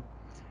design,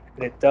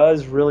 and it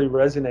does really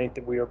resonate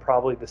that we are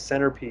probably the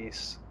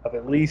centerpiece of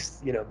at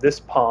least this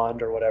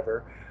pond or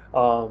whatever.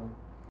 Um,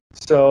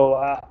 so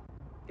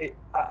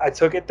I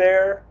took it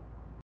there,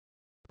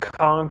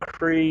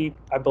 concrete.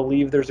 I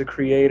believe there's a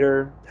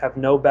creator. Have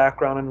no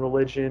background in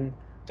religion.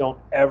 Don't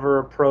ever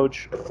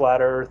approach a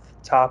flat Earth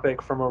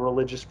topic from a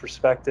religious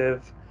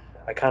perspective.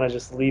 I kind of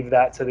just leave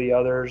that to the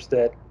others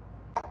that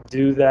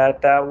do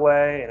that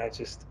way, and I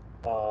just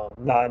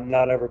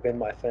not ever been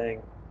my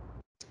thing.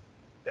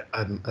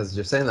 As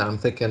you're saying that, I'm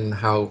thinking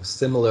how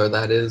similar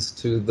that is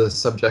to the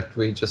subject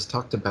we just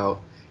talked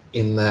about,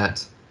 in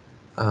that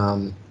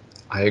um,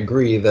 I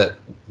agree that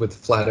with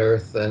flat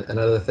Earth and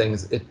other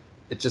things, it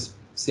just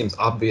seems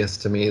obvious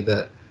to me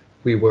that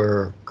we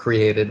were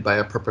created by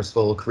a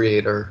purposeful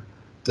creator,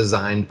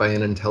 designed by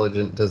an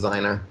intelligent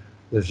designer.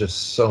 There's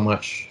just so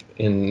much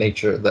in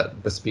nature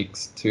that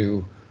bespeaks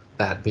to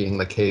that being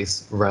the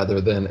case,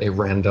 rather than a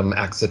random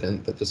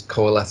accident that just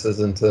coalesces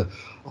into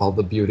all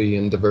the beauty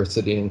and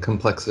diversity and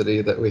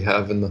complexity that we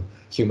have in the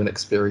human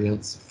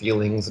experience,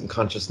 feelings and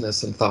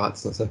consciousness and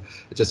thoughts. And so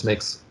it just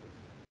makes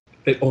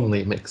it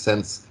only makes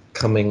sense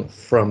coming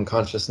from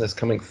consciousness,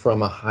 coming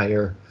from a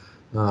higher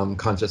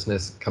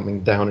consciousness,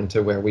 coming down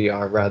into where we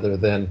are, rather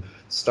than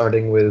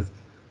starting with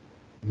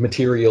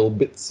material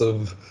bits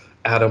of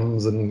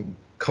atoms and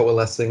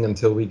coalescing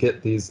until we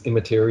get these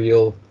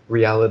immaterial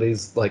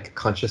realities like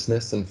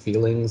consciousness and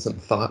feelings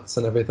and thoughts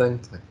and everything.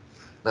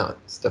 No,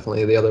 it's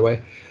definitely the other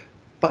way.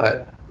 But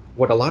Yeah.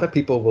 what a lot of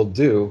people will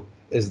do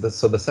is that,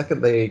 so the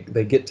second they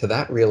get to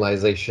that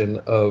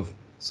realization of,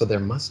 so there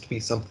must be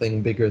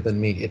something bigger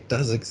than me, it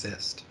does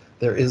exist,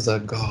 there is a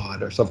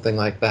God or something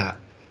like that,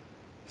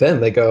 then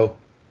they go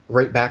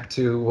right back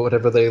to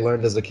whatever they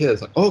learned as a kid.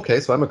 It's like, oh, okay,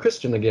 so I'm a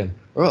Christian again.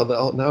 Well,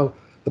 now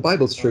the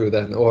Bible's true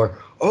then.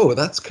 Or, oh,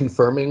 that's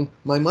confirming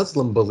my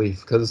Muslim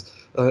belief, because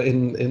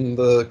in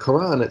the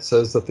Quran it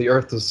says that the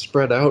earth is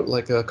spread out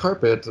like a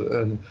carpet.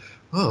 And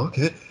oh,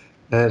 okay.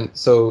 And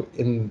so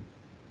in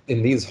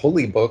these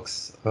holy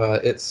books,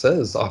 it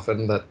says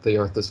often that the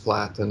earth is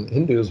flat, and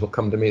Hindus will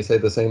come to me and say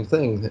the same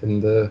thing.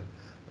 In the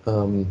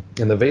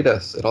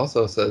Vedas, it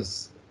also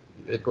says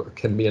it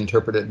can be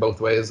interpreted both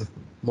ways,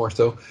 more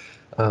so.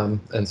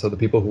 And so the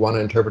people who want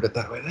to interpret it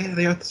that way, hey,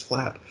 the earth is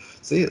flat.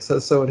 See, it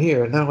says so in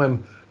here, and now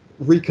I'm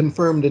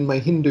reconfirmed in my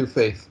Hindu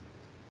faith.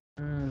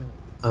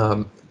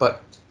 Mm.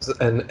 But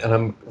and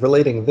I'm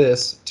relating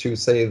this to,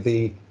 say,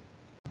 the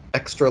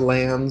extra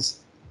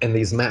lands and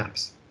these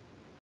maps.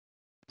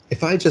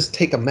 If I just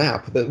take a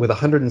map with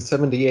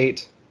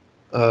 178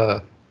 uh,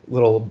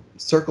 little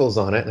circles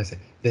on it, and I say,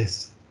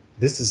 this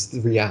is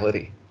the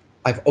reality.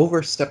 I've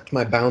overstepped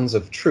my bounds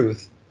of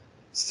truth,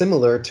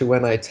 similar to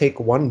when I take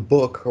one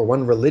book or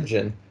one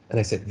religion and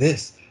I say,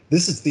 this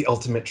is the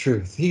ultimate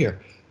truth here,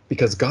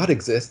 because God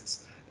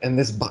exists, and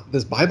this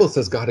Bible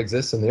says God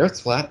exists, and the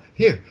earth's flat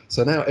here.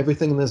 So now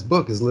everything in this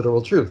book is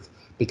literal truth,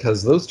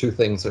 because those two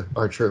things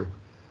are true.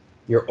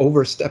 You're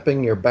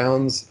overstepping your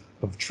bounds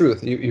of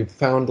truth. You've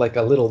found like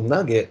a little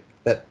nugget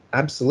that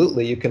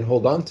absolutely you can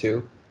hold on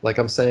to. Like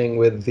I'm saying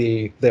with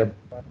there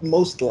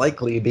most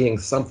likely being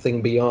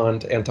something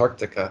beyond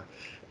Antarctica.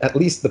 At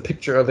least the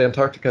picture of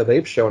Antarctica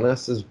they've shown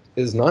us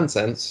is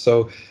nonsense.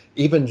 So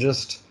even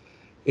just,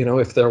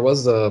 if there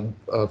was a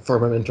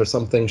firmament or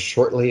something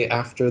shortly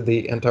after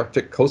the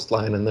Antarctic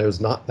coastline and there's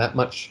not that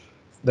much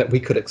that we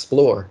could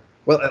explore,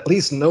 well, at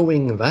least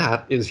knowing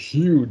that is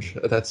huge.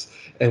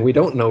 And we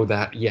don't know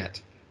that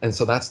yet. And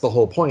so that's the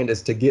whole point,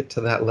 is to get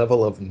to that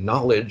level of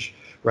knowledge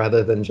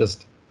rather than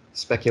just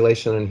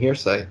speculation and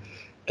hearsay.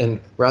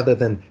 And rather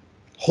than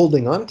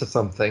holding on to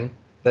something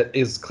that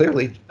is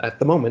clearly at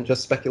the moment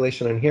just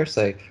speculation and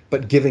hearsay,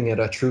 but giving it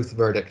a truth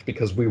verdict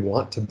because we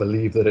want to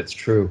believe that it's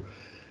true.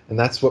 And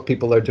that's what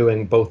people are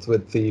doing, both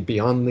with the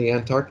beyond the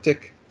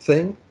Antarctic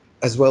thing,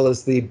 as well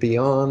as the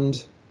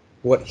beyond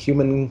what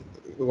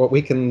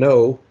we can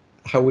know,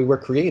 how we were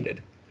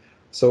created.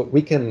 So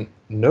we can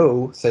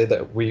say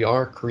that we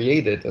are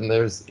created and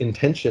there's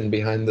intention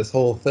behind this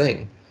whole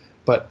thing.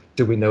 But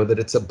do we know that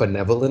it's a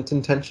benevolent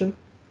intention?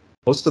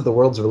 Most of the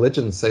world's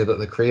religions say that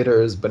the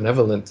Creator is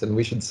benevolent and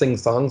we should sing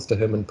songs to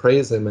him and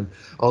praise him, and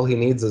all he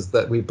needs is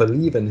that we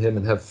believe in him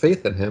and have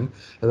faith in him,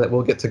 and that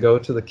we'll get to go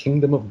to the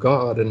kingdom of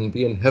God and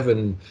be in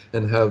heaven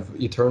and have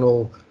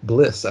eternal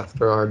bliss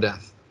after our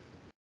death.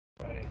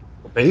 Right.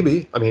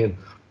 Maybe. I mean,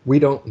 we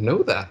don't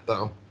know that,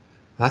 though.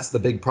 That's the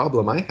big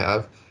problem I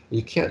have.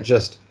 You can't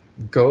just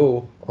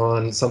go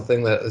on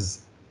something that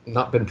has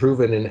not been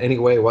proven in any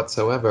way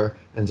whatsoever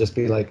and just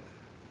be like,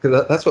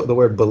 because that's what the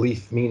word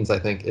belief means, I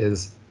think,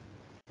 is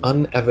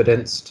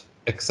unevidenced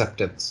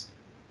acceptance.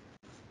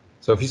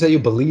 So if you say you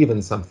believe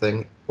in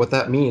something, what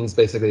that means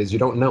basically is you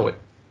don't know it.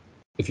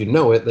 If you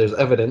know it, there's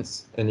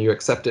evidence, and you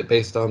accept it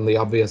based on the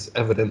obvious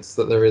evidence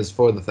that there is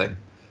for the thing.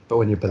 But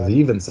when you Right.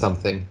 believe in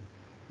something,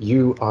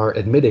 you are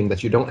admitting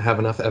that you don't have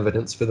enough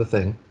evidence for the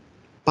thing.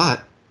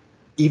 But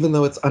even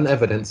though it's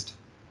unevidenced,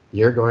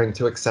 you're going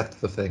to accept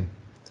the thing.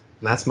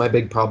 And that's my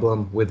big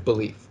problem with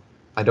belief.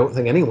 I don't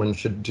think anyone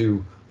should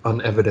do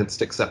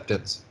unevidenced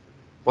acceptance.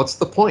 What's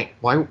the point?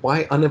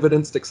 Why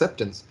unevidenced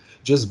acceptance?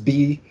 Just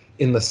be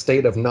in the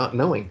state of not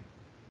knowing.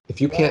 If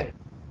you can't Right.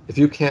 if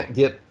you can't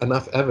get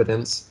enough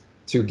evidence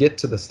to get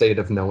to the state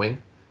of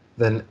knowing,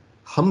 then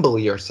humble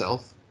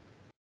yourself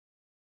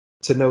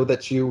to know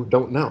that you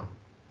don't know.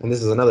 And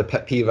this is another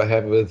pet peeve I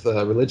have with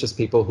religious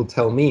people who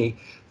tell me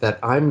that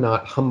I'm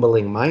not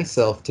humbling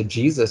myself to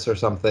Jesus or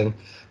something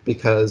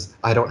because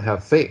I don't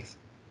have faith.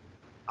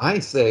 I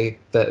say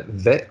that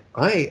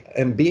I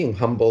am being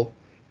humble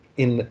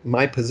in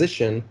my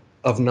position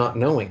of not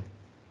knowing.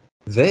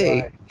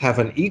 They Right. have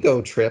an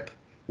ego trip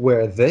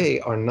where they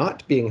are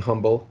not being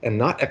humble and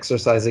not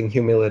exercising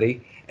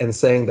humility and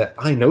saying that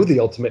I know the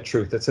ultimate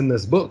truth. It's in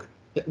this book.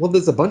 Yeah, well,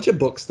 there's a bunch of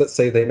books that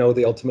say they know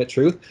the ultimate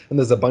truth, and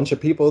there's a bunch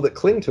of people that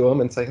cling to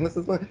them and say, this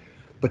is not,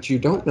 but you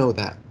don't know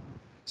that.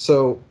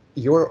 So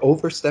you're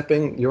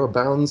overstepping your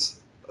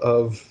bounds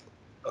of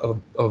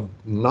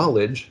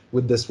knowledge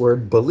with this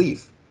word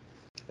belief.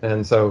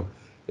 And so,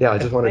 yeah, I I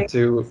just wanted think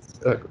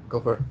to go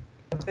for it.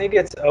 I think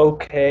it's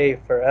okay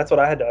for that's what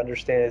I had to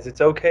understand is it's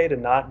okay to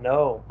not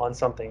know on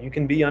something. You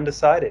can be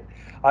undecided.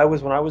 I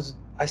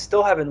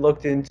still haven't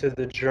looked into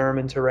the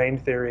German terrain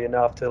theory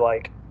enough to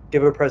like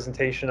give a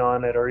presentation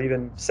on it or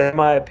even say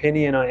my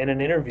opinion in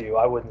an interview,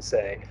 I wouldn't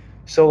say.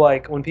 So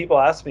like when people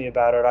ask me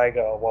about it, I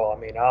go, well, I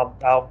mean,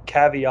 I'll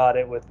caveat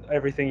it with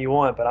everything you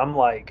want, but I'm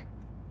like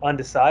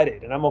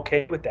undecided and I'm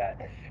okay with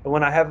that. And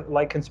when I have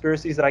like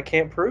conspiracies that I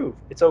can't prove,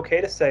 it's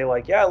okay to say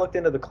like, yeah, I looked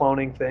into the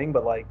cloning thing,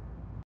 but like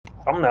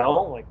I don't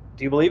know. Like,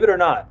 do you believe it or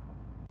not?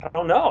 I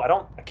don't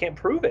know. I can't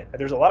prove it.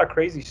 There's a lot of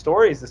crazy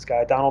stories this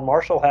guy, Donald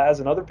Marshall, has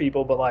and other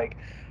people, but like,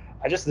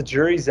 the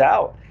jury's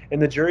out.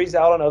 And the jury's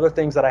out on other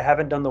things that I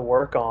haven't done the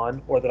work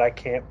on or that I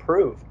can't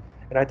prove.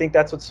 And I think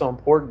that's what's so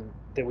important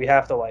that we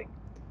have to like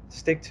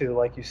stick to,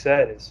 like you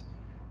said, is,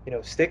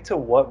 stick to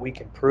what we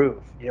can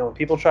prove. When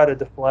people try to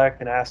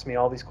deflect and ask me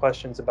all these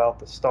questions about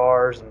the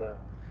stars and the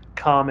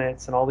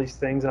comets and all these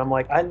things, and I'm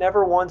like, I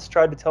never once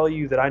tried to tell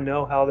you that I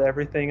know how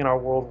everything in our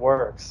world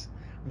works.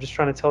 I'm just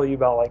trying to tell you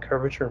about like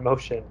curvature and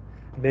motion,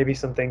 maybe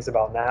some things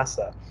about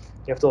NASA.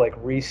 You have to like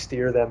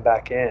re-steer them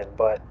back in,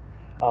 but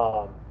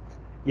um,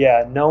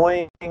 yeah,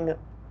 knowing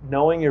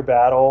your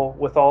battle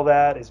with all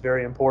that is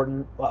very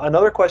important.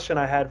 Another question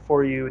I had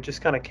for you, it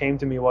just kind of came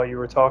to me while you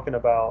were talking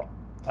about,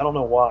 I don't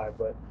know why,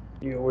 but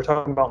you were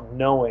talking about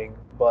knowing,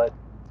 but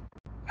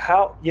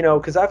how,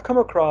 because I've come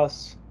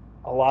across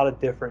a lot of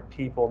different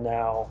people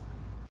now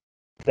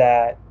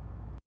that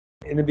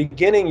in the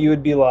beginning you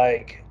would be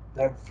like,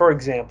 for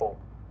example,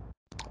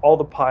 all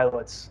the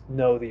pilots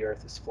know the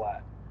earth is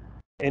flat.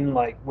 And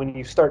like when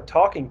you start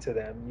talking to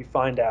them, you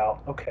find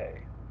out,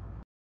 okay,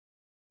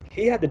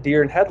 he had the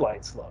deer in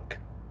headlights look.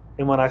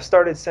 And when I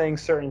started saying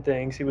certain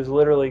things, he was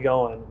literally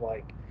going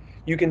like,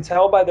 you can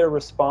tell by their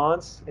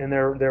response and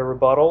their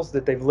rebuttals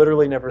that they've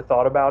literally never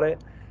thought about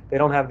it. They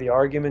don't have the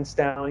arguments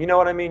down. You know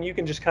what I mean? You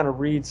can just kind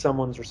of read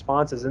someone's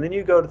responses. And then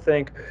you go to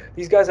think,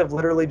 these guys have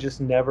literally just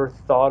never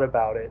thought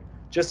about it.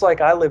 Just like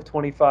I lived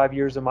 25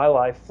 years of my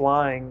life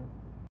flying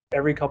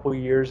every couple of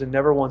years and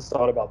never once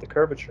thought about the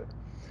curvature.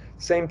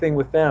 Same thing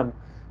with them.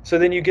 So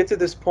then you get to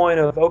this point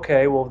of,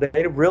 okay, well,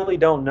 they really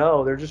don't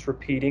know. They're just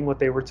repeating what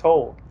they were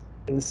told.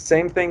 And the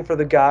same thing for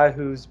the guy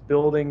who's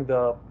building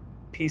the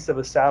piece of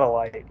a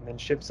satellite and then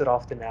ships it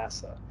off to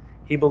NASA.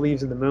 He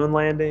believes in the moon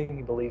landing,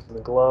 he believes in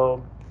the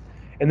globe.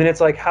 And then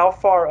it's like, how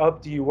far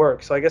up do you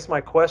work? So I guess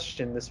my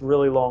question, this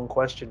really long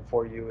question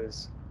for you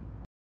is,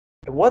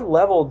 at what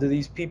level do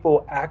these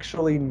people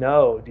actually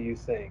know, do you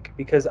think?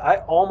 Because I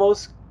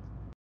almost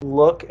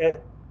look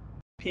at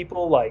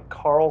people like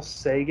Carl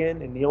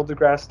Sagan and Neil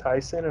deGrasse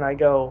Tyson, and I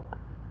go,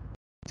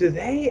 do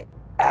they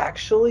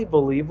actually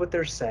believe what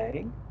they're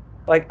saying?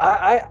 Like,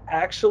 I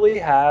actually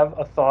have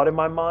a thought in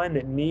my mind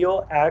that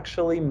Neil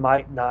actually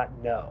might not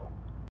know.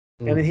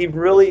 And that Mm. he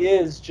really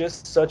is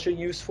just such a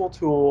useful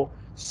tool,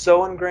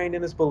 so ingrained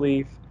in his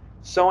belief,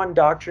 so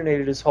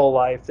indoctrinated his whole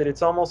life that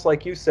it's almost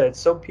like you said,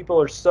 some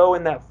people are so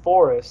in that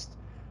forest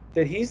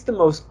that he's the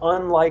most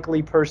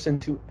unlikely person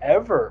to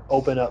ever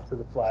open up to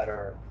the flat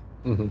earth.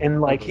 Hmm.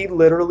 And like he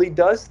literally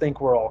does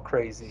think we're all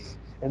crazy,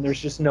 and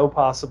there's just no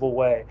possible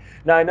way.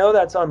 Now I know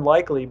that's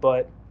unlikely,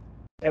 but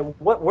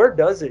where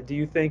does it, do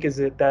you think, is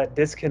it that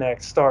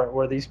disconnect start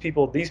where these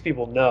people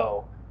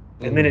know,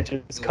 and then Mm.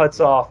 it just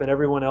cuts off and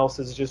everyone else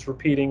is just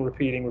repeating,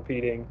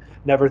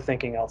 never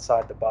thinking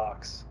outside the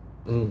box?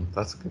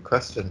 That's a good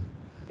question.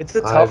 It's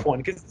a I tough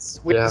one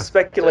because we Yeah,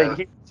 speculate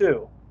here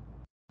too.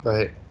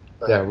 right.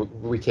 Yeah,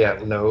 we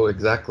can't know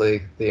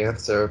exactly the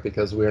answer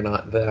because we're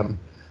not them.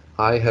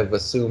 I have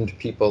assumed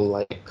people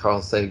like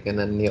Carl Sagan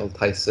and Neil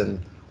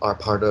Tyson are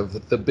part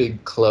of the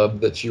big club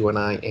that you and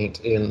I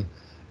ain't in,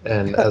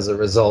 and as a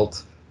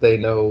result, they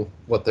know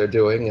what they're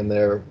doing, and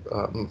they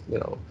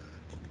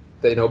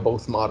know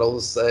both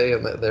models, say,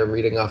 and that they're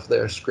reading off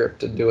their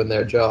script and doing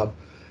their job.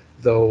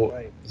 Though,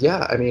 Right.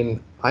 yeah, I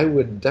mean, I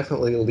would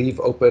definitely leave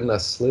open a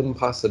slim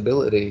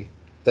possibility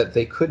that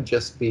they could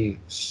just be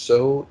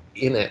so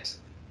in it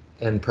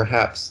and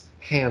perhaps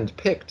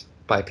hand-picked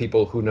by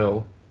people who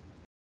know,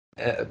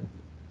 uh,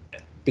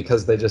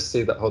 because they just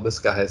see that, oh, this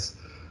guy's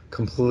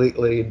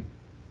completely,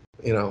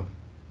 you know,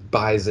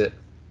 buys it,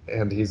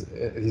 and he's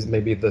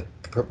maybe the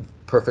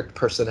perfect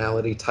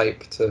personality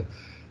type to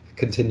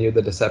continue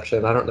the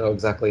deception. I don't know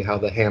exactly how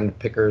the hand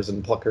pickers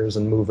and pluckers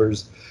and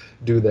movers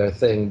do their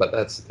thing, but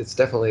it's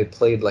definitely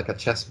played like a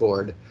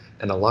chessboard,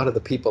 and a lot of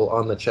the people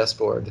on the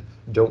chessboard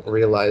don't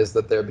realize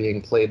that they're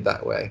being played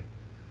that way.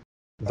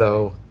 Right.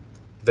 Though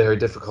very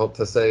difficult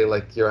to say,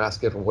 like you're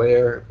asking,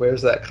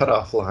 where's that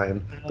cutoff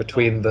line Oh.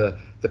 between the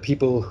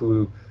people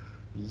who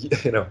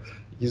you know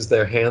use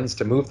their hands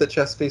to move the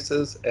chess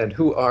pieces and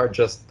who are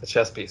just the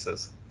chess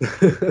pieces.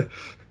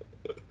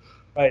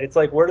 Right. It's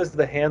like, where does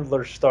the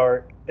handler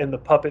start and the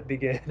puppet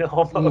begin?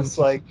 Almost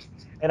like,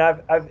 and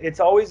it's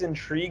always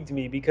intrigued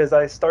me because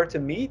I start to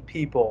meet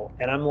people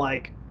and I'm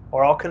like,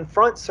 or I'll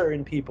confront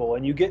certain people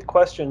and you get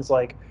questions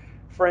like,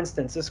 for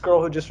instance, this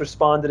girl who just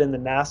responded in the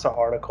NASA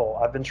article,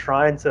 I've been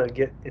trying to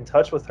get in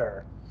touch with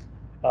her.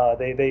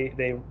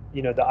 The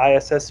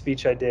ISS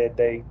speech I did,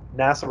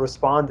 NASA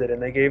responded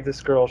and they gave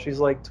this girl, she's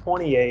like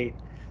 28.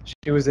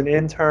 She was an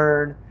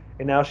intern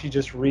and now she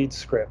just reads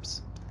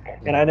scripts.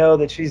 And I know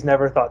that she's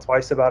never thought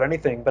twice about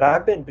anything,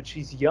 but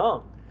she's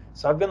young.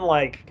 So I've been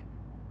like,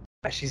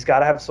 she's got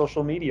to have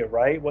social media,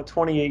 right? What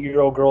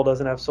 28-year-old girl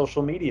doesn't have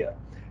social media?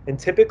 And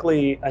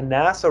typically, a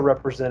NASA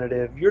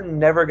representative, you're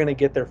never going to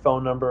get their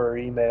phone number or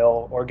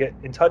email or get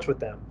in touch with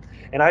them.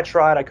 And I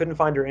tried, I couldn't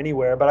find her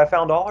anywhere, but I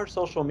found all her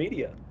social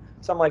media.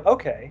 So I'm like,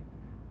 okay,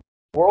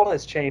 the world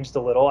has changed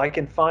a little. I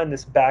can find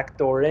this back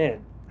door in.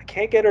 I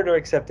can't get her to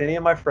accept any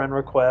of my friend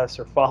requests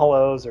or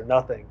follows or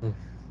nothing.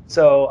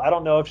 So I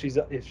don't know if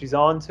she's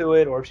onto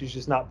it or if she's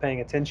just not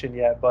paying attention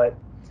yet, but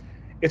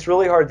it's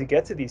really hard to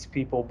get to these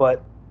people.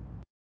 But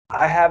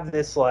I have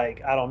this,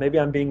 like, I don't know, maybe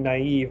I'm being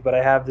naive, but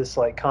I have this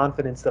like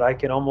confidence that I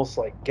can almost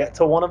like get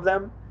to one of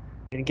them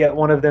and get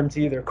one of them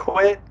to either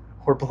quit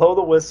or blow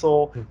the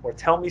whistle or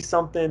tell me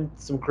something,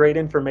 some great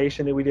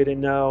information that we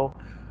didn't know.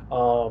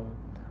 Um,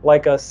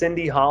 like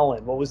Cindy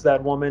Holland, what was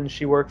that woman?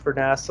 She worked for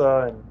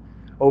NASA and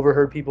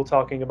overheard people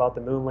talking about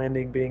the moon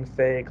landing being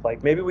fake.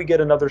 Like maybe we get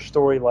another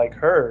story like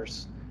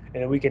hers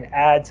and we can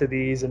add to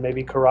these and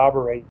maybe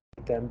corroborate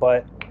them.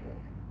 But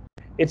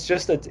it's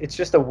just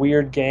a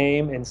weird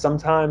game, and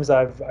sometimes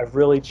I've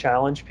really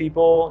challenged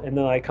people and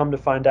then I come to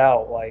find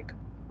out like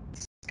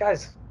this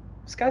guy's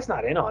this guy's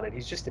not in on it.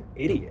 He's just an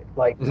idiot.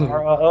 Like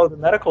the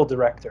medical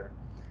director,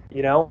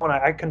 when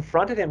I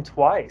confronted him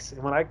twice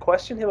and when I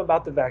questioned him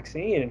about the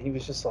vaccine and he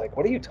was just like,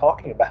 what are you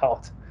talking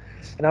about?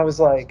 And I was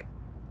like,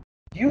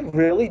 you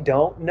really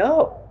don't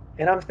know.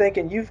 And I'm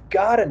thinking, you've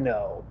got to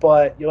know.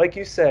 But like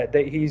you said,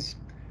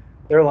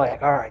 they're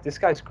like, all right, this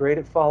guy's great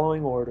at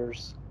following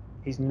orders.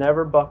 He's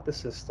never bucked the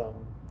system.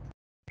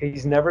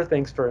 He's never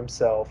thinks for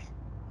himself.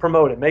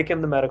 Promote him, make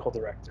him the medical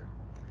director.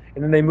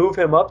 And then they move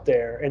him up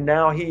there, and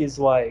now he is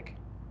like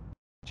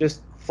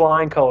just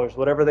flying colors,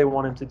 whatever they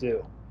want him to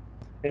do.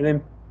 And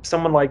then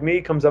someone like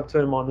me comes up to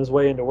him on his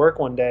way into work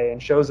one day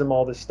and shows him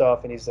all this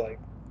stuff, and he's like,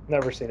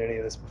 never seen any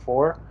of this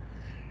before.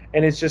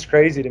 And it's just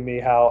crazy to me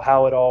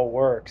how it all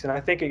works. And I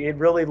think it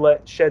really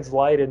sheds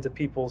light into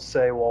people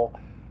say, well,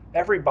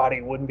 everybody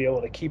wouldn't be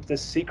able to keep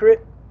this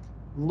secret.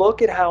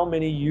 Look at how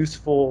many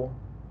useful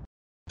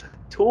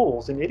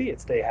tools and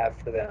idiots they have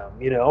for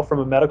them, from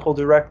a medical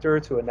director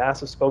to a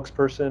NASA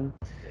spokesperson.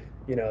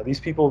 These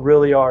people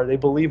really are, they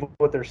believe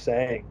what they're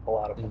saying, a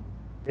lot of them.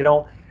 They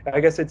don't, I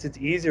guess it's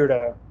easier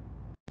to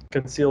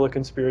conceal a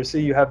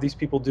conspiracy. You have these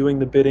people doing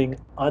the bidding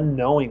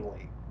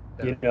unknowingly.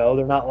 Yeah.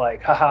 They're not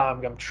like, haha,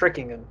 I'm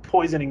tricking and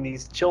poisoning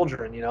these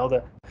children.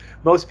 The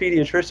most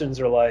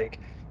pediatricians are like,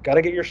 got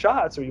to get your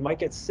shots or you might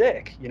get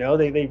sick.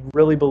 They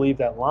really believe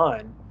that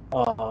line.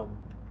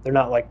 They're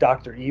not like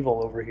Dr.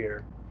 Evil over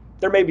here.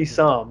 There may be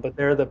some, but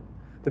they're the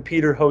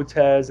Peter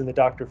Hotez and the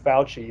Dr.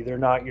 Fauci. They're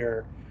not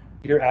your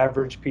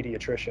average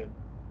pediatrician.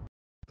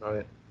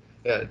 Right.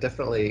 Yeah, it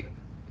definitely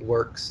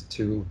works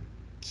to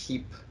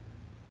keep,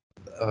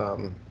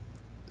 um,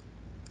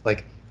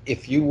 like,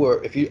 if you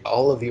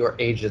all of your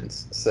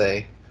agents,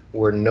 say,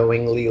 were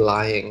knowingly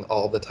lying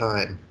all the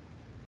time,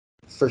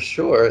 for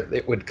sure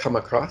it would come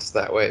across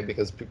that way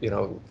because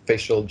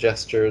facial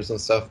gestures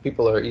and stuff,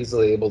 people are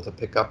easily able to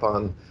pick up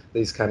on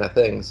these kind of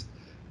things.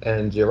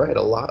 And you're right,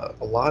 a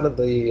lot of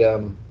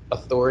the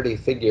authority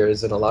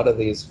figures in a lot of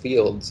these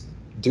fields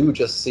do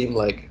just seem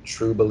like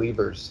true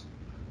believers,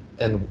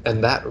 and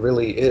that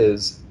really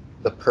is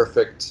the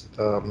perfect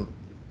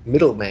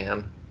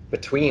middleman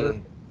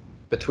Mm.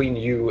 between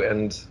you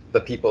and the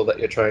people that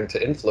you're trying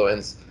to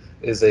influence,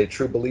 is a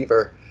true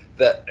believer,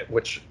 that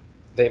which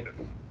they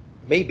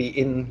may be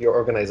in your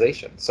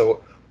organization.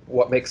 So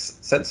what makes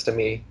sense to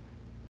me,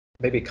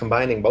 maybe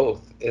combining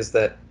both, is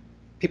that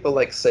people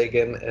like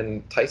Sagan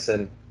and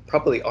Tyson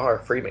probably are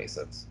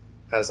Freemasons,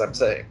 as I'm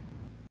saying.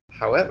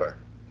 However,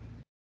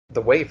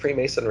 the way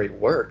Freemasonry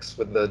works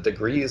with the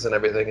degrees and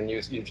everything, and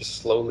you just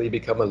slowly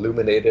become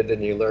illuminated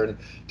and you learn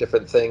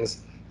different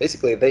things.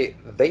 Basically, they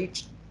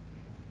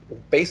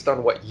based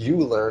on what you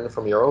learn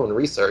from your own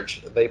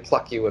research, they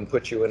pluck you and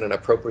put you in an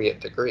appropriate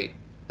degree.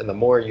 And the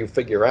more you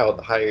figure out,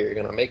 the higher you're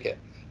going to make it.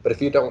 But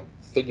if you don't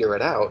figure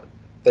it out,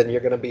 then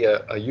you're going to be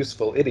a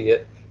useful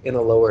idiot in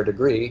a lower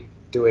degree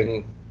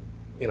doing,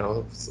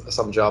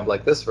 some job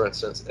like this, for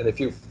instance. And if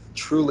you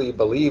truly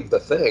believe the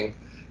thing,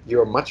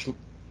 you're much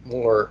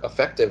more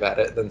effective at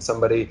it than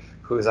somebody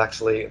who is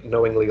actually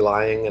knowingly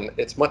lying. And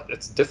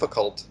it's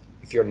difficult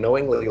if you're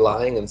knowingly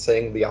lying and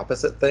saying the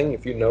opposite thing.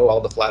 If you know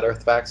all the flat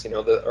Earth facts, you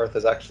know the Earth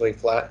is actually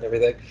flat and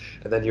everything,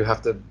 and then you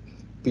have to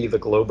be the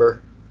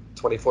glober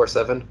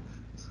 24/7.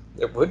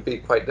 It would be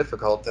quite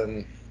difficult.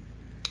 And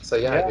so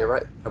yeah, Yeah. you're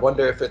right. I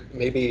wonder if it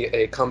may be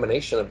a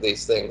combination of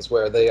these things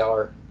where they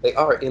are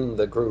in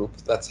the group.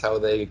 That's how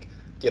they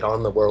get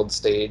on the world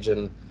stage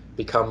and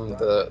become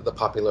Right. the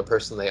popular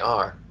person they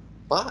are.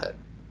 But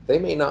they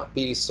may not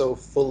be so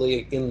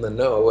fully in the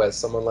know as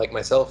someone like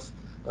myself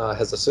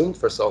has assumed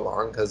for so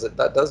long, because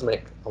that does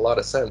make a lot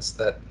of sense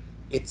that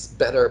it's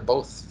better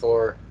both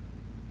for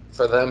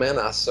them and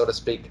us, so to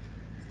speak,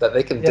 that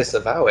they can Yeah.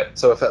 disavow it.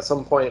 So if at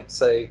some point,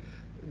 say,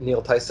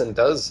 Neil Tyson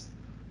does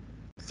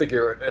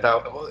figure it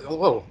out.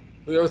 Whoa,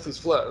 the Earth is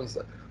flat.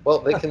 Well,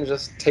 they can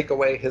just take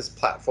away his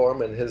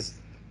platform and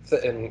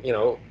and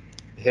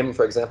him,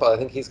 for example. I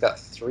think he's got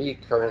 3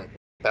 current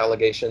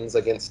allegations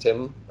against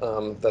him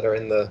that are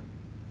in the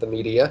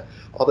media.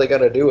 All they got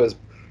to do is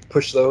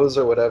push those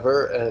or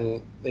whatever,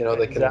 and And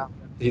they he's can. out.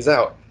 He's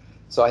out.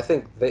 So I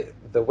think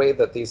the way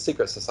that these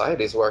secret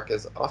societies work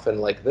is often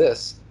like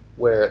this,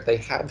 where they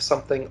have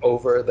something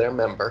over their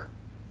member,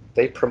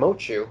 they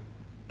promote you,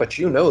 but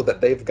you know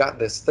that they've got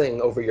this thing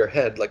over your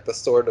head like the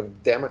sword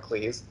of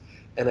Damocles,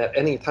 and at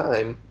any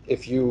time,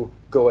 if you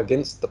go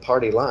against the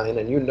party line,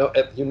 and you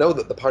know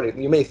that the party,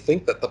 you may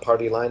think that the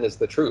party line is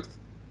the truth,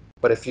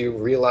 but if you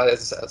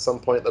realize at some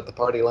point that the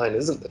party line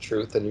isn't the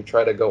truth and you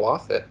try to go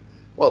off it,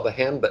 well, the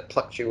hand that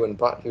plucked you and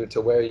brought you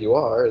to where you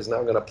are is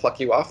now going to pluck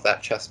you off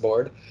that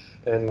chessboard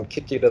and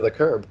kick you to the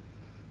curb.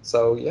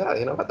 So yeah,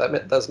 you know what,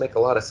 that does make a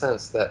lot of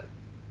sense. That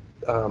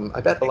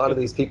I bet a lot of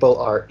these people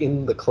are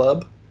in the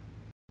club,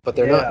 but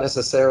they're not Yeah.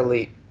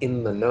 necessarily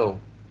in the know.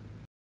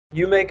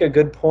 You make a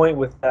good point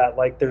with that.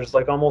 Like, there's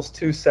like almost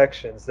two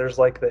sections. There's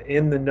like the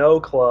in the know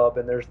club,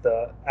 and there's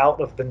the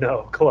out of the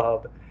know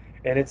club.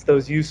 And it's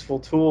those useful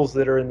tools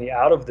that are in the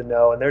out of the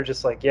know, and they're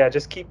just like, yeah,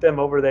 just keep them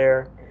over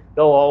there.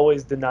 They'll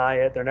always deny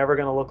it. They're never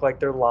going to look like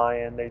they're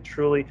lying. They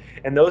truly,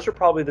 and those are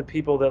probably the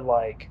people that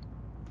like,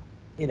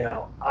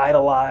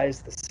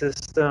 idolize the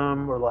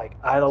system or like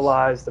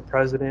idolize the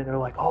president. They're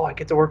like, oh, I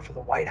get to work for the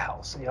White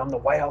House. I'm the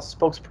White House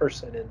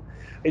spokesperson. And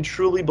they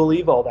truly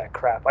believe all that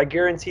crap. I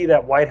guarantee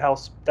that White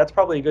House, that's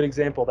probably a good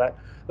example, that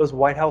those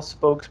White House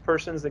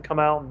spokespersons that come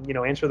out and,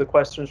 answer the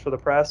questions for the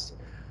press,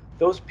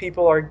 those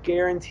people are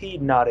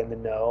guaranteed not in the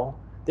know.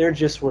 They're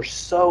just were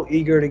so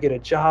eager to get a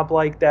job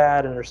like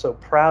that, and they're so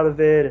proud of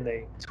it, and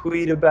they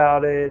tweet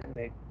about it, and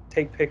they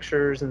take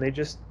pictures, and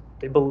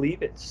they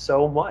believe it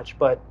so much.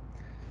 But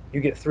you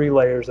get 3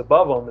 layers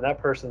above them, and that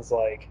person's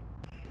like,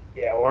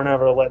 yeah, we're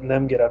never letting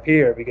them get up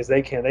here because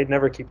they'd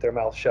never keep their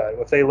mouth shut.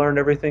 If they learned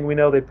everything we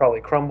know, they'd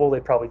probably crumble.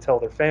 They'd probably tell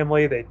their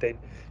family.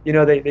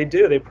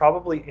 They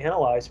probably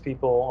analyze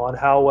people on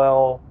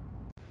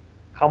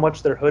how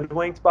much they're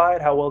hoodwinked by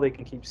it, how well they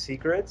can keep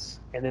secrets,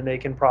 and then they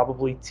can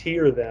probably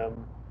tier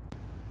them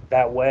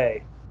that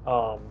way.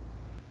 Um,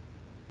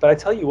 but I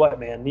tell you what,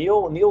 man,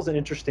 Neil's an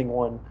interesting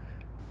one.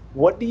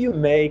 What do you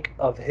make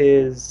of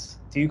his?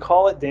 Do you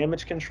call it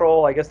damage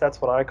control? I guess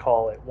that's what I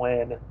call it.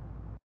 When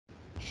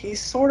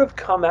he's sort of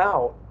come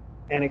out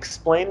and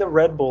explained the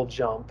Red Bull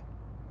jump,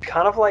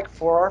 kind of like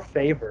for our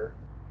favor.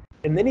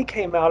 And then he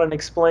came out and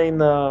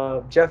explained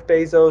the Jeff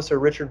Bezos or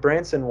Richard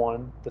Branson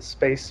one, the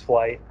space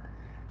flight,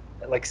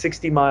 at like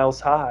 60 miles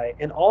high,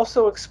 and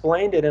also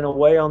explained it in a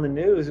way on the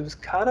news. It was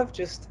kind of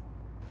just,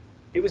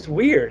 it was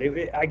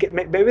weird. I get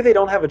maybe they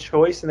don't have a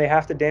choice and they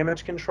have to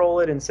damage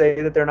control it and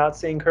say that they're not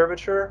seeing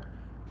curvature,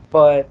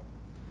 but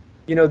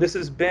this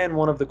has been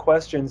one of the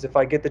questions. If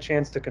I get the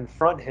chance to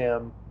confront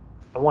him,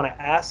 I want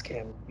to ask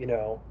him,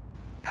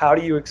 how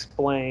do you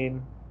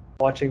explain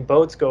watching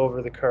boats go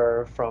over the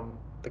curve from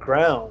the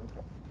ground?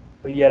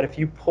 But yet, if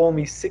you pull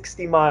me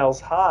 60 miles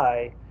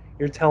high,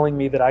 you're telling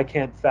me that I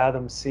can't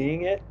fathom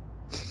seeing it.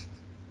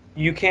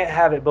 You can't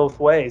have it both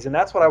ways. And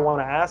that's what I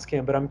want to ask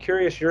him. But I'm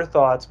curious your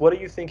thoughts. What do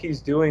you think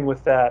he's doing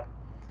with that?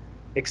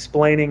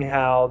 Explaining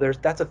how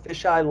that's a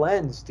fisheye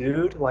lens,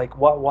 dude. Like,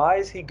 why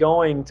is he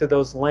going to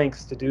those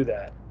lengths to do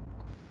that?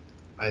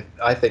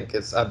 I think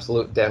it's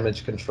absolute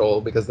damage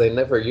control because they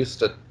never used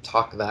to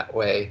talk that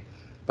way,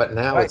 but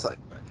now Right. it's like,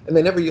 and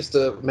they never used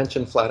to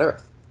mention flat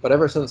Earth. But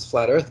ever since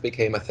flat Earth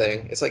became a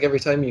thing, it's like every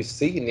time you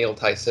see Neil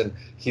Tyson,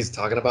 he's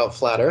talking about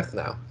flat Earth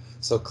now.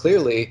 So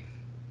clearly,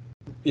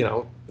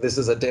 this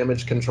is a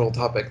damage control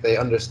topic. They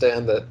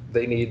understand that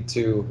they need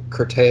to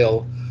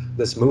curtail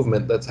this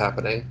movement that's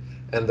happening,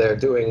 and they're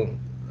doing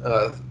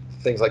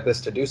things like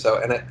this to do so.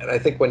 And I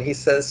think when he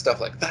says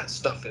stuff like that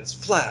stuff is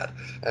flat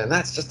and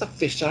that's just a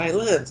fisheye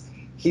lens,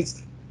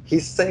 he's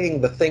he's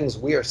saying the things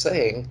we are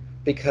saying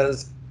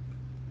because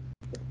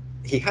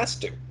he has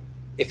to.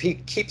 If he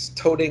keeps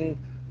toting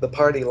the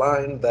party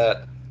line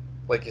that,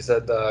 like you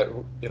said,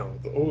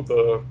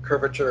 the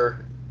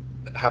curvature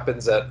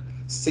happens at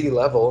sea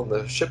level and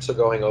the ships are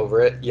going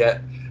over it,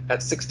 yet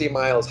at 60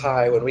 miles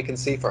high, when we can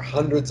see for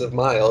hundreds of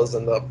miles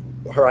and the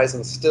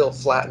horizon's still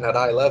flat at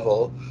eye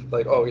level,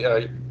 like, oh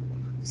yeah,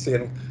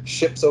 seeing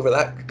ships over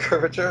that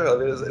curvature, I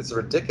mean, it's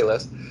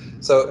ridiculous.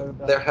 So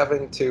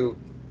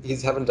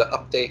he's having to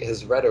update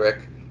his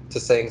rhetoric to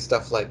saying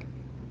stuff like,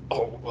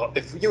 oh, well,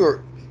 if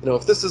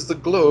this is the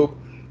globe,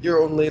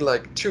 you're only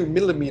like 2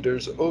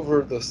 millimeters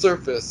over the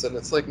surface, and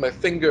it's like my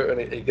finger,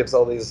 and he gives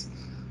all these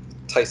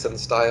Tyson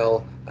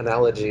style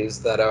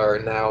analogies that are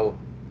now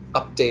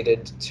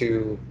updated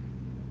to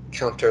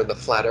counter the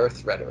flat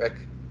earth rhetoric,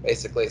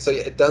 basically. So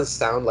yeah, it does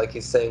sound like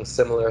he's saying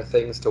similar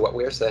things to what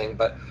we're saying,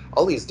 but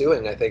all he's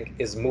doing, I think,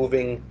 is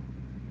moving.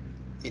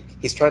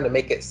 He's trying to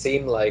make it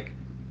seem like,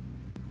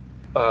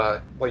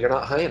 well, you're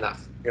not high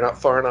enough. You're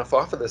not far enough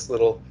off of this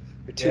little.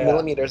 You're two Yeah.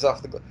 millimeters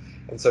off the.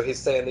 And so he's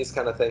saying these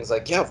kind of things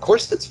like, yeah, of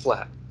course it's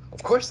flat.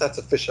 Of course that's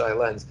a fisheye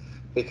lens,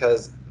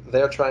 because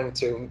they're trying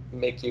to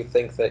make you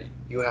think that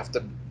you have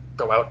to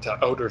go out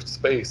to outer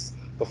space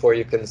before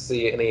you can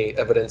see any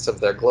evidence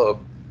of their globe,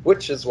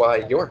 which is why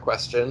your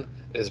question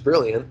is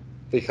brilliant,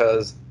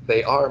 because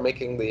they are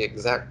making the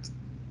exact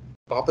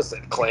opposite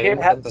You can't claim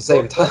have at the it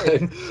same both ways.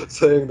 time,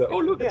 saying that, You oh,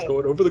 look, it's can't.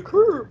 going over the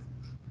curve.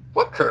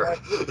 What curve?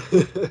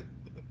 Right.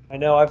 I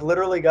know. I've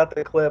literally got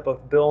the clip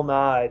of Bill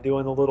Nye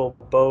doing the little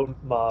boat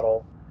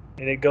model,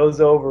 and it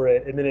goes over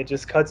it, and then it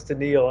just cuts to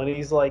Neil, and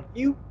he's like,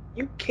 "You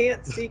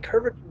can't see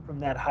curvature from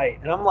that height."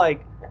 And I'm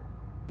like,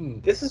 Hmm.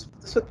 this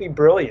would be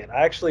brilliant.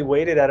 I actually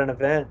waited at an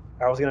event.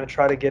 I was gonna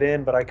try to get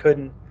in, but I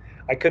couldn't.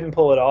 I couldn't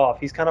pull it off.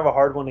 He's kind of a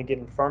hard one to get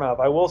in front of.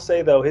 I will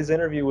say though, his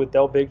interview with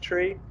Del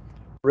Bigtree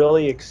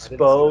really I didn't see that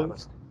one.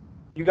 exposed.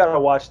 You got to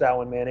watch that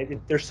one,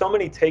 man. There's so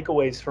many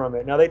takeaways from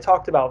it. Now they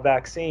talked about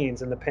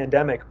vaccines and the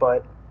pandemic,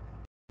 but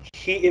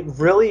it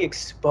really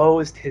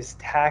exposed his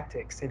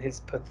tactics and his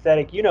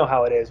pathetic. You know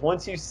how it is.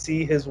 Once you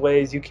see his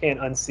ways, you can't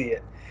unsee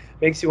it.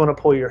 Makes you want to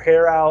pull your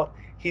hair out.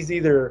 He's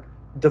either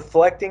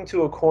deflecting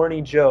to a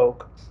corny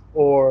joke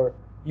or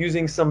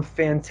using some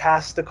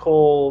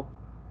fantastical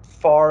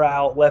far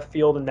out left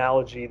field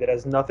analogy that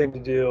has nothing to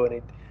do,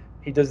 and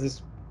he does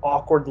this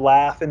awkward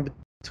laugh in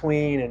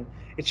between, and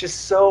it's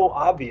just so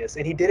obvious.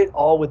 And he did it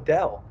all with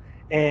Dell.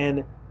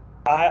 And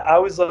I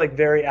was like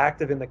very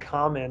active in the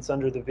comments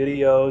under the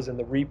videos and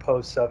the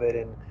reposts of it,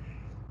 and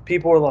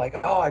people were like,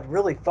 "Oh, I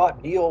really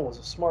thought Neil was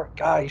a smart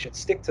guy. He should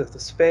stick to the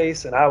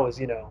space." And I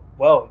was,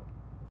 well,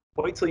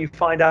 wait till you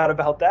find out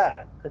about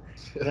that. And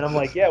then I'm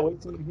like, "Yeah, wait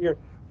till you hear.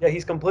 Yeah,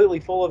 he's completely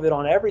full of it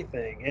on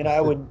everything."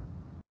 And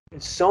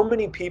so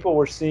many people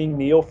were seeing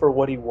Neil for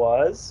what he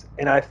was,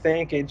 and I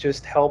think it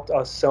just helped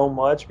us so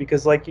much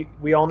because, like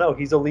we all know,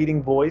 he's a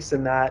leading voice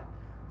in that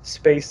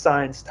space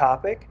science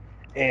topic,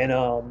 and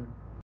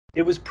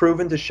it was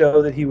proven to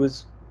show that he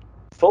was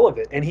full of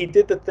it. And he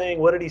did the thing.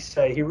 What did he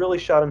say? He really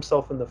shot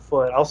himself in the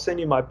foot. I'll send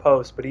you my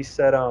post, but he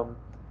said,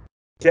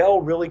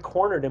 Dell really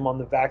cornered him on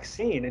the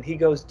vaccine, and he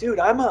goes, "Dude,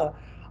 I'm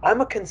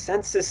a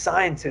consensus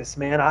scientist,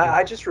 man.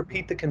 I just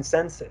repeat the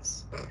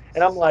consensus."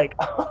 And I'm like,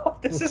 "Oh,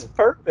 this is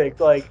perfect.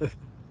 Like,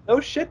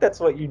 no shit, that's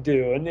what you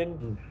do." And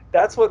then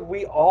that's what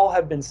we all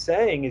have been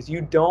saying is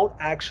you don't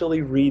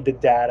actually read the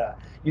data.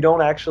 You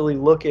don't actually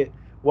look at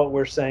what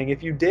we're saying.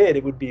 If you did,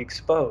 it would be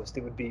exposed.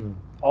 It would be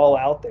all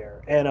out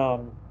there. And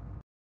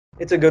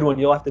it's a good one.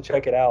 You'll have to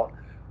check it out.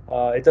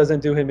 It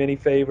doesn't do him any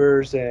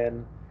favors,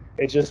 and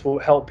it just will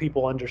help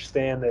people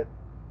understand that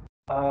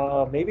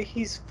maybe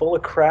he's full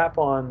of crap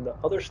on the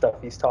other stuff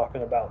he's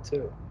talking about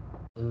too.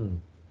 Mm,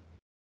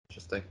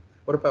 interesting.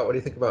 What do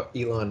you think about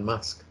Elon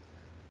Musk?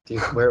 Do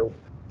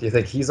you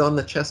think he's on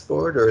the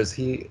chessboard, or does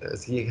he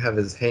have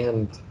his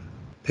hand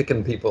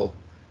picking people?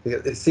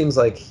 Because it seems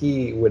like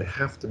he would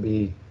have to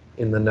be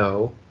in the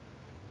know.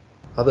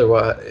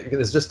 Otherwise,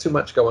 there's just too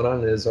much going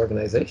on in his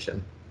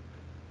organization.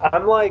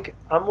 I'm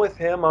with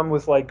him. I'm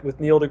with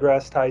Neil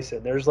deGrasse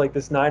Tyson. There's like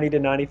this 90 to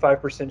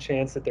 95%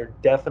 chance that they're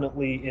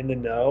definitely in the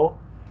know,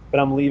 but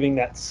I'm leaving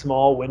that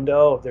small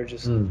window of they're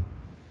just Mm,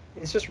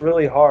 it's just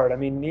really hard. I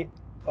mean,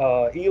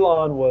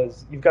 Elon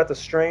was, you've got the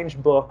strange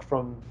book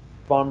from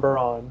von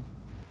Braun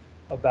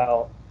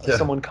about Yeah.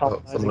 someone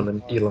Oh, someone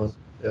colonizing in Elon. Mars.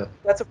 Yeah.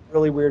 That's a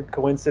really weird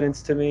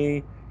coincidence to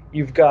me.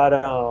 You've got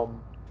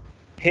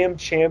him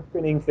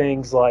championing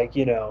things like,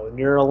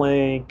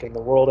 Neuralink and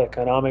the World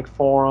Economic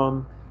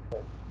Forum.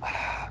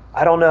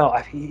 I don't know.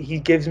 He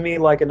gives me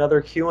like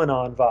another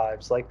QAnon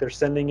vibes. Like they're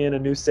sending in a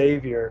new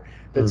savior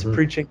that's Hmm.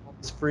 preaching all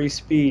this free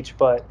speech.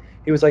 But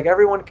he was like,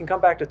 everyone can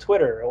come back to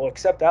Twitter, well,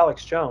 except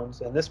Alex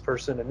Jones and this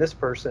person and this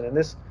person and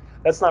this.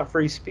 That's not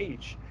free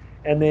speech.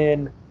 And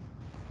then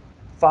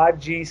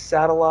 5G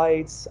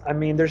satellites. I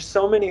mean, there's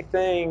so many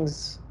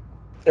things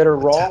that are A,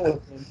 te wrong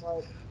with him.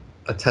 But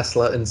a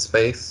Tesla in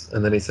space,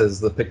 and then he says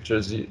the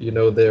pictures, you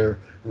know they're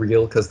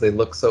real because they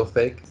look so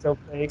fake. so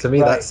fake, To me,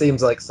 that right?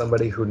 seems like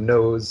somebody who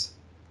knows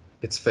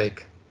it's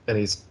fake and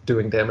he's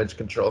doing damage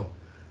control.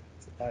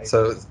 Right.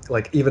 So,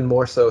 like, even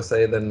more so,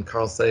 say, than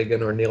Carl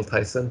Sagan or Neil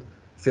Tyson,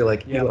 I feel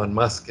like Yeah. Elon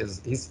Musk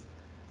he's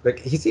like,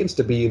 he seems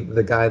to be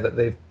the guy that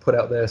they've put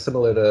out there,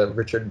 similar to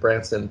Richard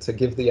Branson, to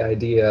give the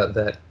idea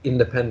that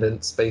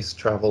independent space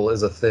travel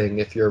is a thing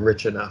if you're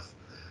rich enough.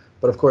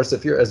 But of course,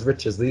 if you're as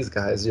rich as these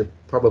guys, you're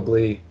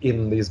probably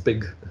in these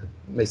big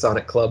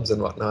Masonic clubs and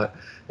whatnot,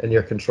 and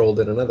you're controlled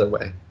in another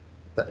way,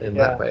 in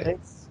that Yeah, way.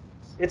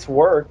 it's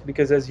worked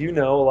because, as you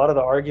know, a lot of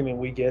the argument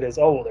we get is,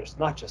 oh, well, there's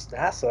not just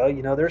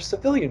NASA. There's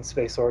civilian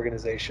space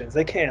organizations.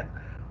 They can't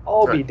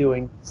all be Right.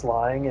 doing this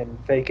lying and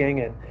faking,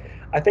 and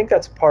I think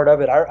that's part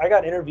of it. I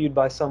got interviewed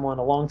by someone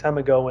a long time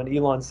ago when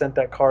Elon sent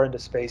that car into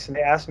space, and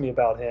they asked me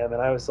about him,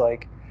 and I was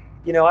like,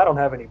 I don't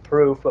have any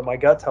proof, but my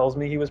gut tells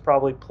me he was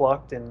probably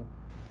plucked and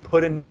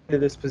put into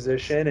this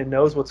position and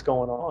knows what's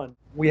going on.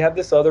 We have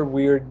this other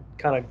weird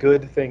kind of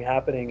good thing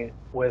happening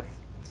with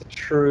the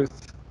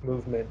truth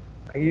movement.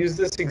 I use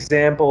this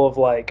example of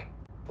like,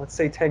 let's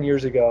say 10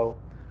 years ago,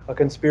 a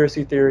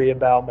conspiracy theory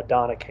about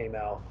Madonna came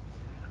out.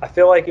 I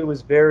feel like it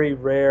was very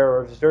rare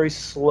or it was very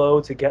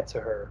slow to get to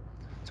her,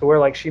 to where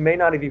like she may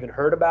not have even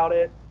heard about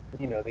it.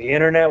 The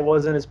internet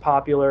wasn't as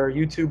popular,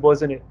 YouTube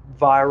wasn't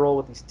viral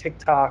with these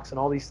TikToks and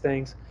all these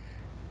things,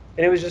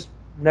 and it was just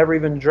never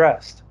even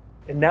addressed.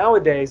 And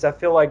nowadays, I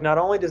feel like not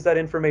only does that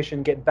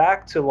information get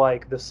back to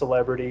like the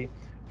celebrity,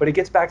 but it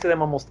gets back to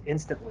them almost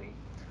instantly.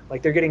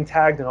 Like they're getting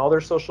tagged in all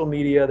their social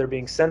media, they're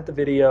being sent the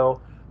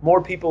video,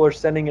 more people are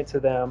sending it to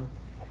them,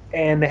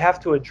 and they have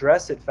to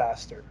address it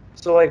faster.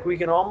 So like we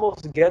can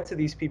almost get to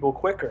these people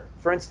quicker.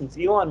 For instance,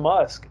 Elon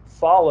Musk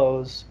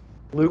follows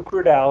Luke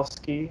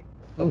Rudowski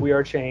of Hmm.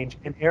 WeAreChange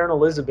and Aaron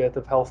Elizabeth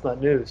of Health Nut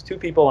News, two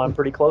people I'm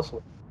pretty close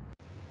with.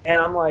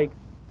 And I'm like,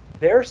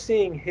 they're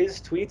seeing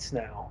his tweets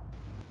now.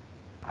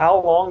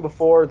 How long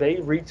before they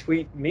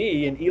retweet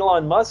me and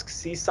Elon Musk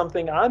sees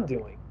something I'm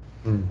doing?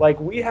 Hmm. Like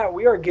we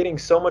are getting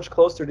so much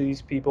closer to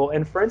these people.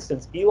 And for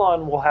instance,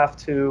 Elon will have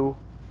to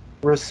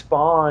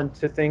respond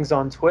to things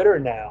on Twitter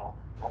now.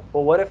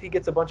 Well, what if he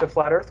gets a bunch of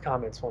flat Earth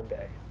comments one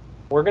day?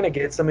 We're gonna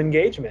get some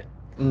engagement.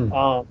 Hmm.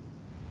 Um,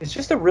 it's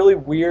just a really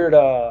weird,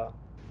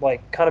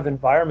 like, kind of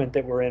environment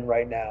that we're in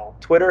right now.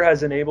 Twitter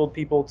has enabled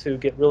people to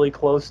get really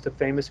close to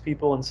famous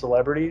people and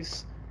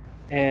celebrities,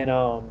 and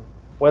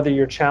whether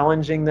you're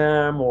challenging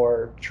them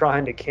or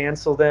trying to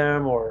cancel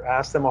them or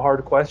ask them a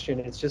hard question,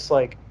 it's just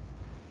like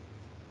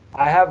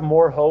I have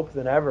more hope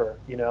than ever,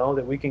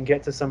 that we can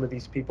get to some of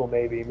these people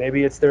maybe.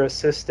 Maybe it's their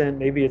assistant,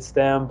 maybe it's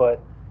them, but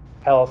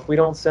hell, if we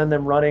don't send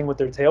them running with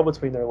their tail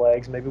between their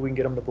legs, maybe we can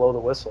get them to blow the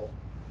whistle.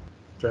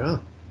 Yeah.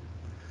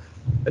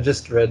 I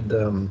just read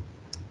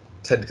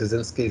Ted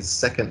Kaczynski's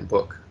second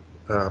book.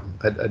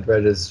 I'd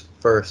read his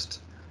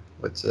first,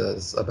 which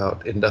is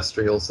about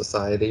industrial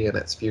society and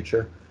its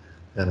future,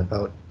 and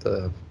about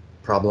the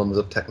problems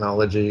of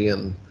technology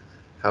and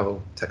how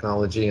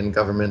technology and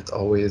government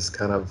always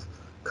kind of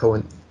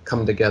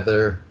come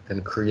together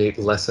and create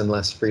less and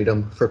less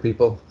freedom for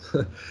people.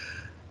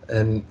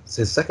 And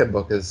his second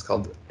book is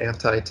called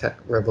Anti-Tech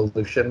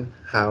Revolution: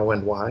 How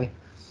and Why.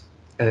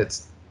 And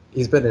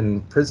he's been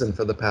in prison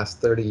for the past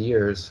 30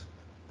 years,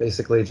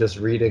 basically just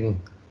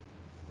reading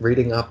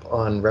up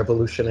on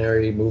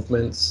revolutionary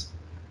movements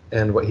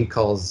and what he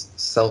calls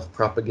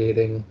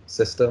self-propagating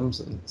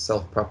systems and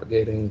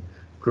self-propagating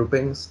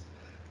groupings,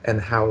 and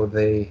how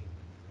they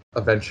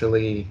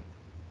eventually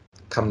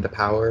come to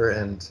power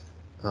and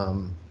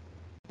um,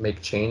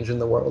 make change in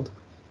the world.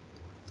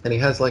 And he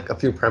has like a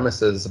few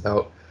premises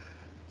about,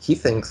 he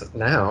thinks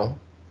now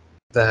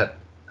that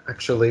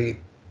actually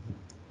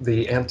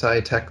the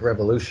anti-tech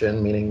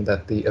revolution, meaning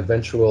that the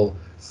eventual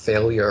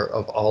failure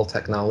of all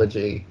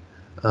technology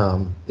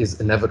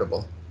is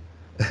inevitable.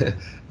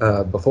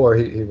 Before,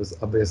 he was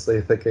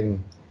obviously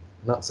thinking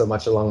not so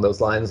much along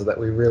those lines, that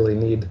we really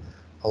need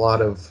a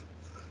lot of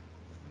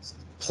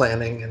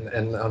planning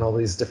and all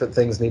these different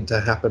things need to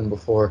happen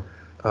before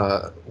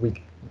we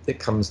it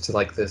comes to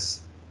like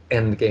this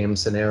end game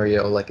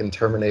scenario like in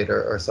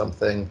Terminator or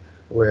something,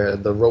 where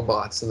the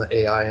robots and the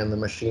AI and the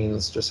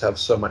machines just have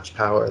so much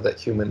power that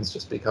humans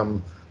just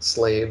become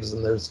slaves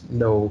and there's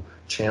no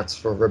chance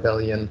for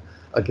rebellion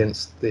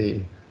against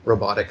the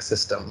robotic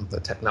system, the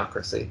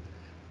technocracy.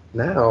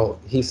 Now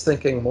he's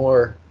thinking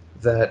more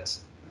that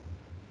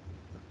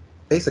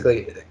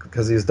basically,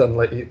 because he's done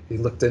like he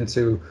looked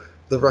into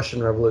the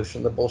Russian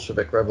Revolution, the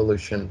Bolshevik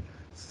Revolution,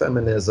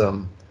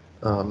 feminism,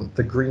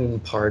 the Green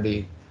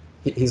Party.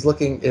 He's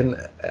looking in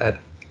at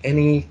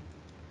any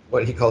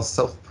what he calls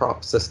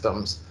self-prop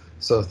systems.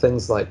 So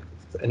things like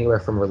anywhere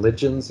from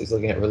religions, he's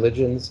looking at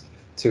religions,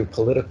 to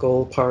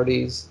political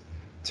parties,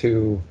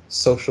 to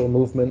social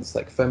movements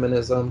like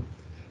feminism,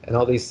 and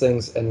all these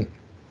things, and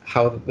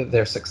how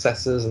their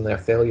successes and their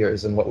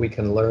failures, and what we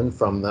can learn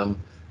from them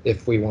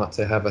if we want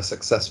to have a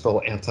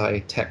successful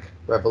anti-tech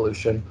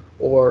revolution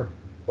or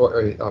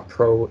a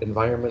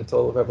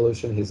pro-environmental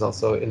revolution. He's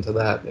also into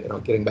that,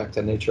 getting back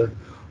to nature.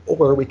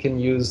 Or we can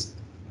use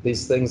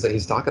these things that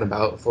he's talking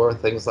about for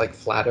things like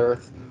flat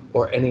Earth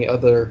or any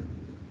other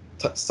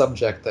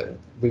subject that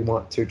we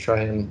want to try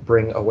and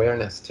bring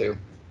awareness to.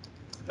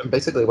 And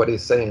basically, what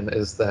he's saying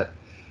is that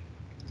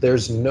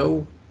there's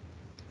no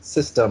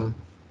system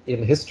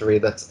in history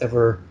that's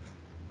ever,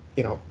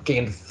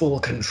 gained full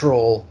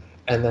control,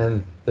 and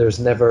then there's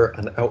never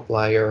an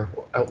outlier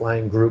or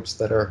outlying groups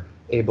that are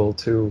able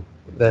to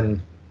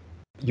then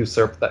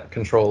usurp that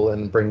control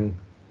and bring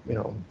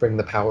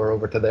the power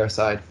over to their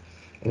side.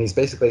 And he's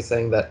basically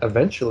saying that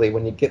eventually,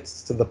 when it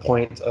gets to the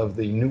point of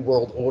the New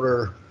World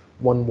Order,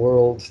 one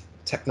world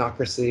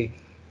technocracy,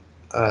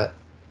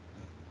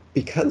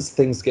 because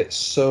things get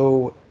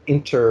so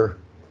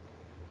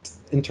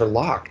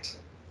interlocked,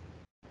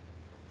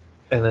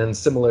 and then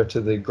similar to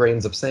the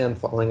grains of sand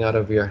falling out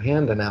of your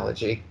hand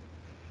analogy,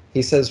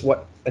 he says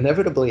what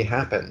inevitably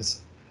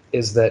happens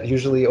is that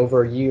usually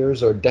over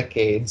years or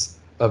decades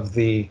of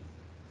the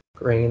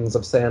grains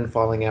of sand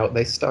falling out,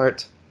 they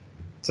start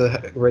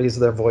to raise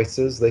their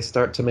voices. They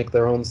start to make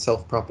their own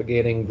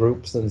self-propagating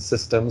groups and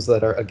systems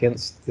that are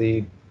against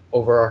the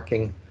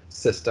overarching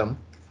system.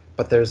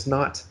 But there's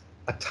not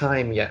a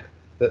time yet.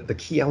 The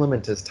key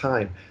element is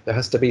time. There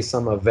has to be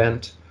some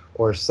event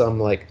or some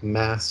like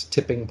mass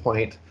tipping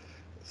point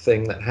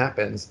thing that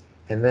happens.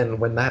 And then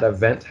when that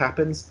event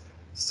happens,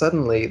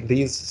 suddenly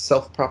these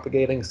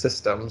self-propagating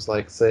systems,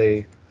 like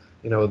say,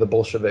 the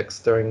Bolsheviks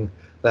during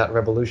that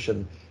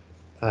revolution,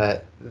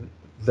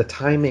 the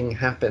timing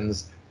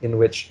happens in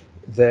which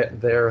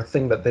their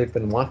thing that they've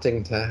been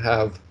wanting to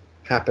have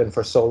happen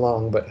for so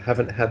long but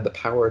haven't had the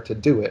power to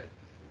do it,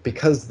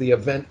 because the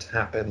event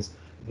happens,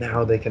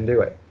 now they can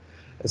do it.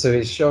 And so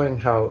he's showing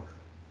how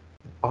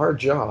our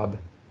job,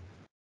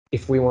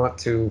 if we want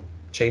to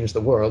change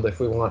the world, if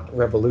we want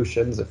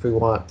revolutions, if we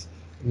want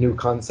new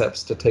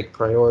concepts to take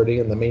priority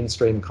in the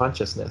mainstream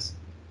consciousness,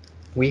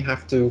 we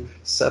have to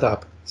set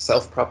up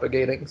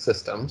self-propagating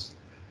systems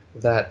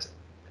that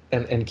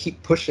and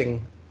keep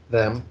pushing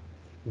them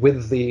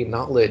with the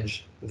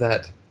knowledge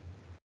that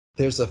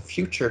there's a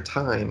future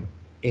time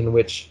in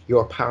which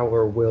your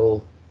power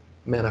will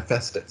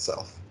manifest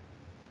itself,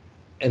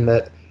 and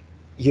that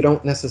you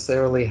don't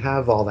necessarily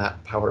have all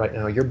that power right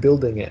now. You're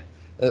building it.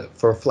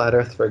 For Flat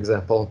Earth, for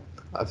example,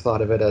 I've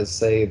thought of it as,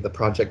 say, the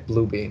Project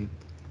Bluebeam.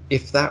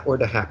 If that were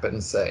to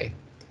happen, say,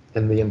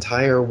 and the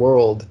entire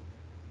world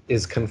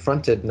is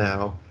confronted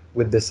now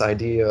with this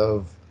idea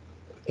of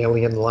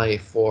alien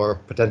life or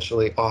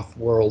potentially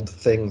off-world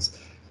things.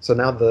 So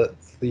now the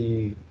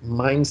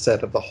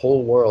mindset of the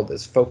whole world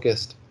is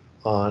focused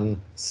on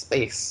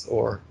space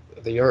or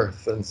the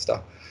Earth and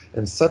stuff.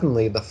 And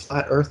suddenly the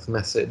flat Earth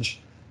message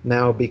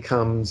now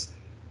becomes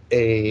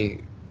a,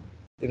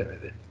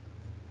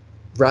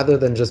 rather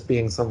than just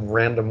being some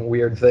random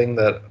weird thing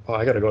that, oh,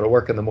 I got to go to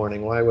work in the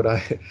morning. Why would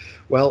I?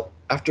 Well,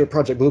 after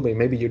Project Bluebeam,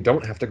 maybe you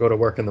don't have to go to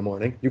work in the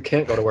morning. You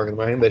can't go to work in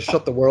the morning. They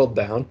shut the world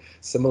down,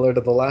 similar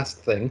to the last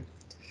thing.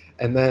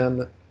 And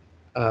then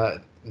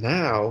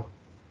now,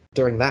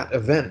 during that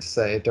event,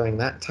 say, during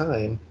that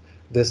time,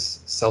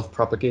 this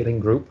self-propagating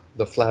group,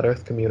 the Flat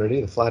Earth community,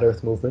 the Flat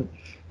Earth movement,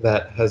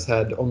 that has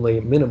had only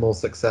minimal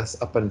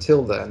success up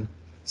until then,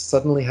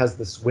 suddenly has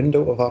this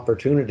window of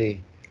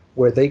opportunity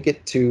where they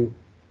get to,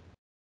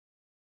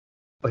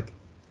 like,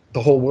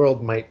 the whole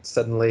world might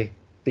suddenly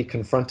be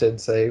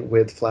confronted, say,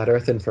 with Flat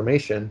Earth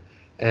information,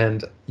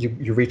 and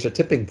you reach a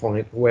tipping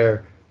point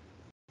where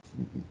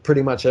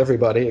pretty much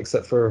everybody,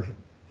 except for,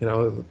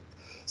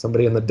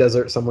 somebody in the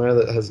desert somewhere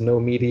that has no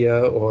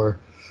media, or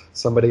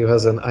somebody who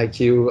has an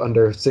IQ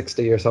under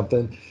 60 or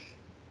something,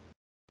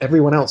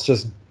 everyone else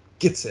just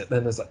gets it.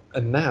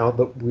 And now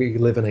that we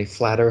live in a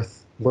flat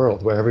Earth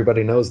world where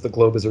everybody knows the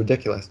globe is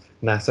ridiculous,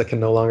 NASA can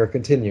no longer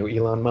continue.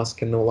 Elon Musk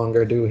can no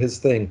longer do his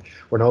thing.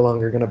 We're no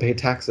longer going to pay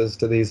taxes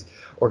to these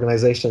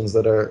organizations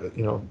that are,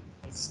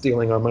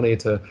 stealing our money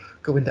to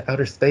go into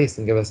outer space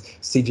and give us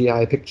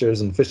CGI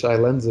pictures and fisheye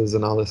lenses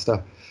and all this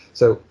stuff.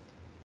 So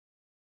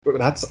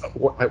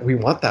we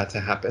want that to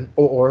happen.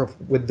 Or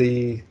with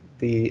the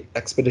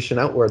expedition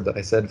outward that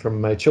I said from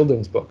my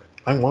children's book,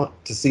 I want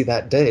to see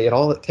that day. And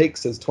all it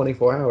takes is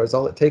 24 hours.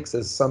 All it takes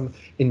is some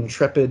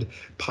intrepid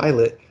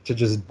pilot to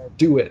just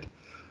do it.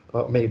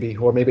 Maybe,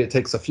 or maybe it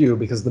takes a few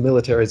because the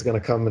military is going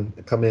to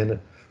come in.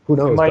 Who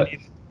We knows? might But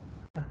need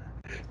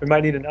we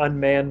might need an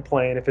unmanned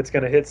plane if it's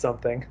going to hit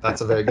something.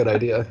 that's a very good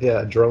idea.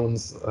 Yeah,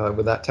 drones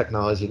with that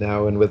technology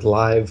now, and with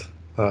live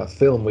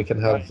film, we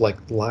can have Right. like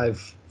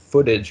live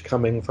footage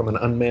coming from an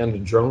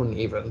unmanned drone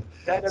even.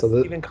 That So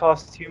doesn't even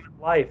cost human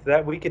life.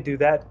 That we could do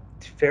that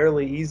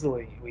fairly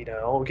easily. We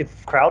could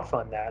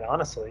crowdfund that,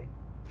 honestly.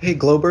 hey,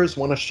 Globers,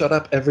 want to shut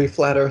up every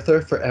flat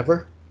earther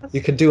forever?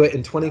 You That's, could do it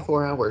in you know,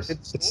 24 hours.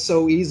 good It's story.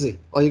 so easy.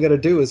 All you got to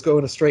do is go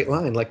in a straight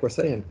line, like we're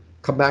saying.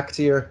 Come back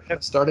to your And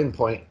starting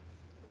point,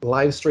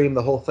 live stream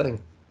the whole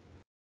thing.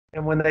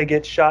 and when they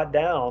get shot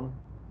down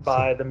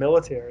by the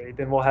military,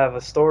 then we'll have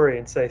a story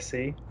and say,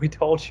 "See, we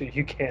told you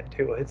you can't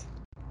do it."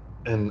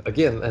 And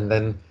again, and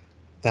then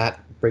that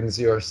brings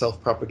your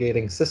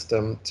self-propagating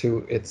system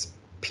to its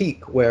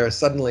peak where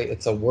suddenly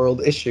it's a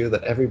world issue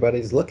that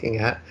everybody's looking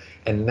at,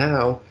 and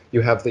now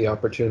you have the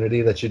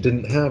opportunity that you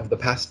didn't have the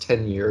past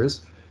 10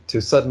 years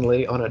to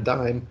suddenly on a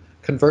dime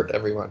convert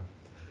everyone.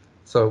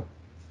 So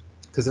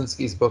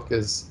Kaczynski's book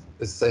is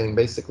saying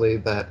basically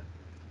that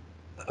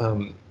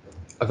um,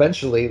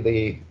 eventually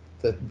the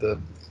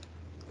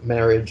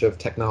marriage of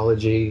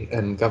technology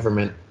and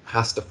government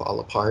has to fall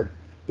apart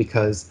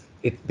because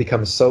it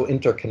becomes so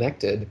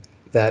interconnected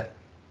that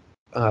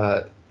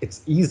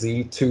it's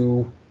easy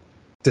to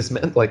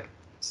dismantle, like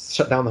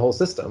shut down the whole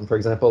system. For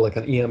example, like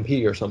an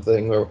EMP or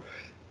something, or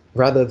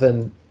rather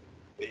than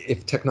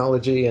if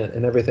technology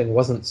and everything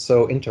wasn't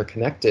so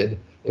interconnected,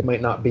 it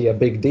might not be a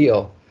big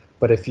deal.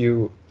 But if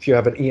you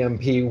have an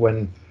EMP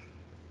when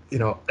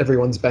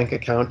everyone's bank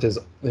account is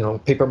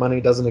paper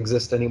money doesn't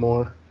exist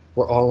anymore,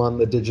 we're all on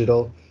the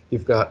digital.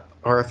 You've got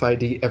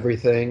RFID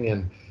everything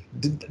and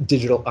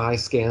digital eye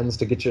scans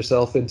to get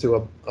yourself into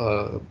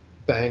a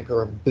bank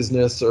or a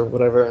business or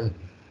whatever,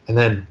 and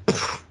then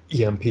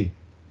EMP.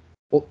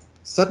 Well,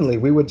 suddenly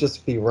we would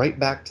just be right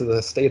back to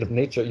the state of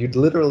nature. You'd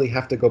literally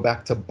have to go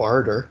back to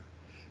barter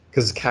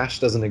because cash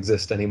doesn't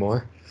exist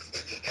anymore.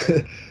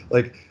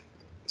 Like,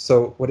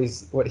 so what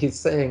he's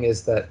saying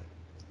is that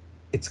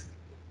it's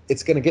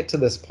it's going to get to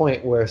this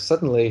point where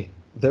suddenly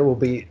there will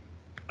be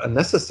a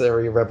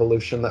necessary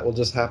revolution that will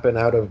just happen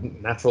out of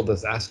natural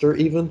disaster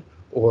even,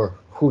 or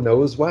who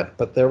knows what,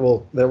 but there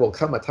will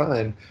come a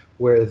time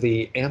where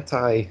the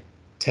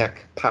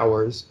anti-tech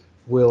powers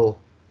will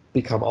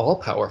become all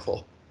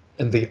powerful,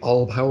 and the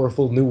all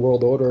powerful new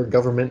world order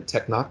government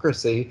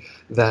technocracy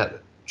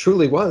that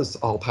truly was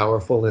all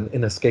powerful and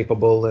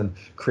inescapable and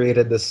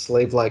created this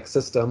slave like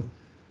system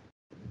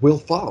will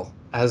fall,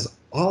 as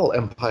all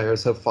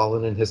empires have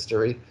fallen in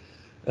history.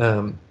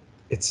 um,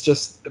 it's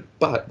just,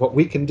 but what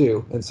we can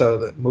do, and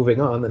so moving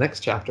on, the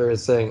next chapter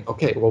is saying,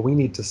 okay, well, we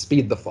need to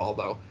speed the fall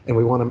though, and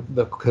we want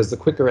to, because the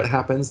quicker it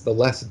happens, the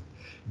less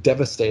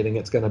devastating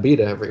it's going to be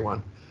to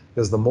everyone,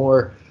 because the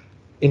more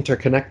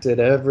interconnected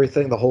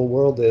everything, the whole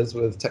world is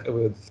with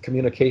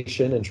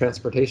communication and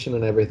transportation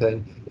and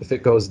everything. If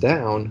it goes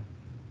down,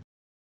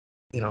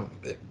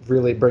 it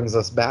really brings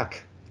us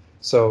back.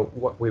 So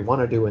what we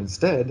want to do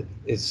instead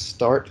is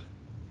start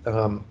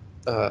um,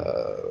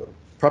 uh,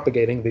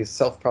 propagating these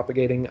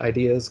self-propagating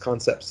ideas,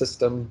 concept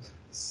systems,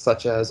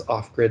 such as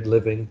off-grid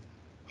living,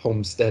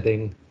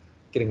 homesteading,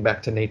 getting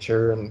back to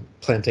nature and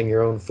planting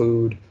your own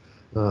food,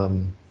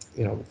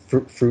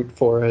 fruit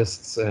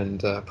forests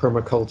and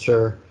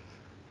permaculture.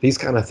 These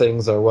kind of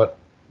things are what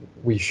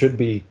we should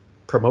be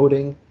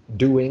promoting,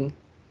 doing,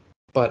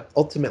 but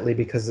ultimately,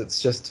 because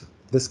it's just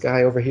this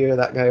guy over here,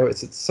 that guy over,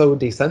 it's so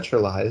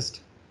decentralized,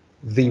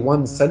 the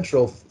one Mm-hmm.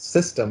 central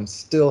system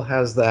still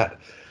has that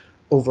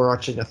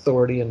overarching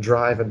authority and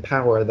drive and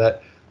power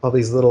that all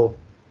these little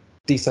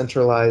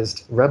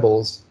decentralized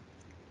rebels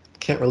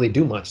can't really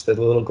do much. They're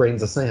little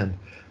grains of sand.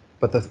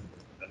 But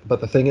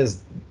the thing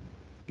is,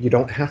 you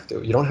don't have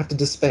to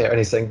despair. And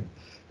he's saying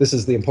this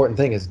is the important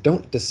thing: is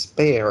don't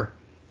despair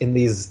in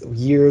these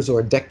years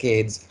or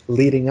decades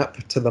leading up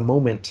to the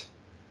moment,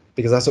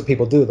 because that's what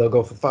people do. They'll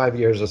go for 5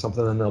 years or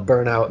something and they'll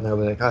burn out and they'll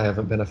be like, I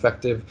haven't been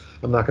effective.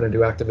 I'm not going to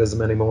do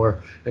activism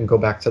anymore, and go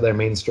back to their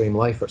mainstream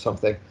life or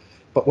something.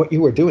 But what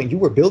you were doing, you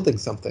were building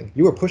something.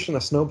 You were pushing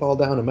a snowball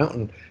down a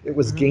mountain. It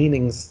was Mm-hmm.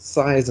 gaining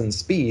size and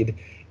speed.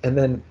 And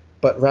then,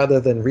 but rather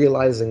than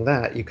realizing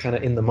that, you kind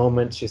of in the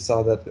moment, you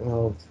saw that,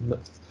 well,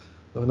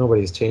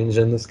 nobody's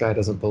changing. This guy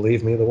doesn't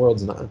believe me. The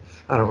world's not,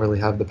 I don't really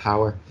have the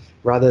power.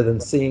 Rather than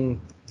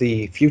seeing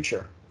the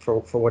future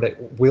for what it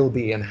will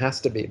be and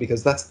has to be,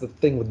 because that's the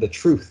thing with the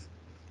truth.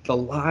 The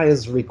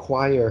lies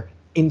require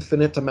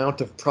infinite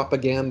amount of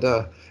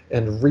propaganda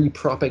and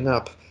re-propping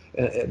up,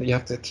 and you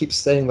have to keep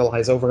saying the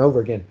lies over and over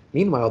again.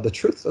 Meanwhile, the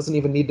truth doesn't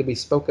even need to be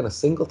spoken a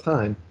single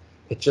time.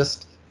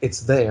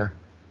 It's there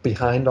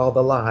behind all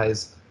the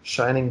lies,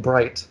 shining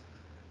bright.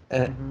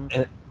 And, Mm-hmm.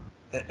 and,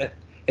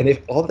 and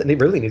if all that it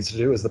really needs to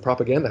do is the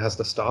propaganda has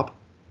to stop,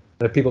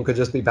 and if people could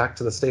just be back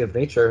to the state of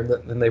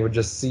nature, then they would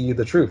just see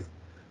the truth,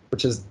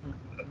 which is,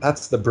 Mm-hmm.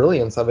 that's the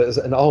brilliance of it.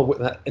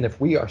 And if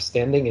we are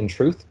standing in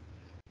truth,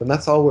 then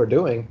that's all we're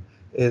doing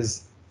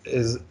is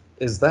is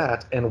is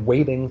that, and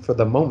waiting for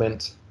the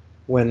moment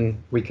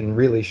when we can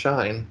really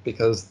shine,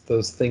 because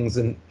those things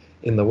in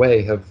the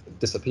way have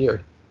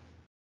disappeared.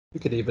 You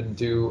could even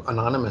do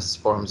anonymous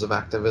forms of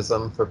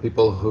activism for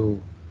people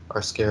who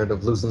are scared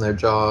of losing their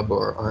job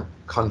or aren't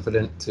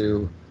confident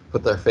to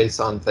put their face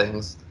on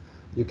things.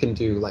 You can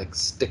do like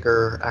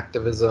sticker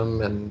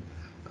activism and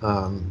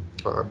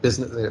or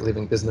business,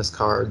 leaving business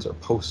cards or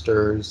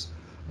posters.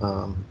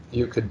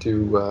 You could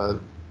do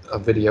a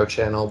video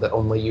channel that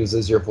only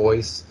uses your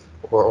voice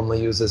or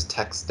only uses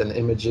text and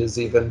images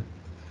even.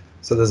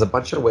 So there's a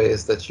bunch of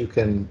ways that you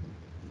can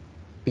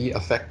be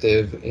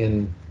effective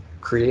in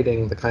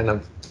creating the kind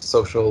of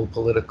social,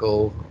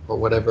 political, or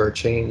whatever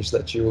change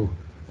that you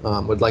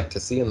would like to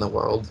see in the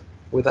world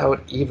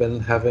without even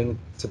having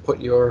to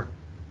put your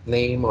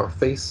name or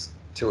face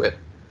to it.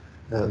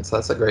 And so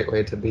that's a great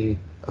way to be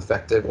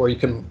effective. Or you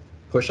can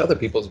push other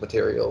people's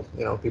material.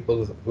 You know,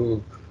 people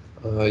who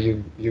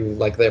you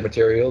like their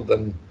material,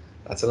 then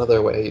that's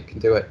another way you can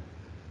do it.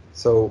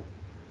 So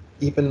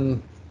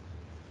even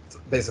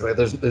basically,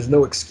 there's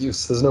no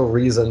excuse. There's no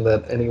reason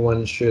that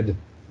anyone should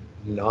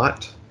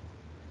not,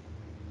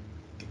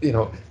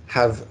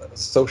 have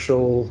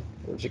social,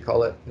 what would you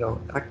call it,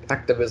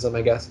 activism,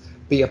 I guess,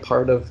 be a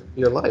part of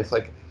your life.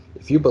 Like,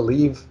 if you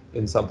believe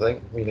in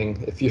something,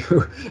 meaning if you,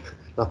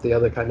 not the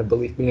other kind of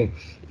belief, meaning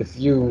if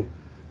you,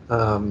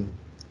 um,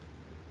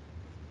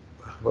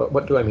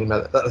 what do I mean by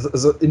that?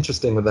 That's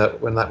interesting with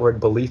that when that word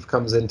belief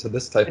comes into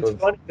this type It's of,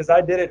 funny because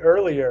I did it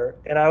earlier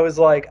and I was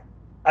like,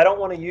 I don't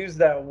want to use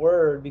that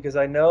word because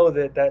I know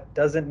that that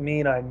doesn't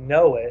mean I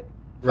know it,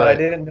 but I right,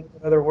 didn't know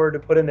another word to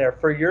put in there.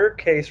 For your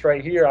case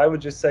right here, I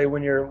would just say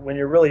when you're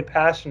really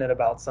passionate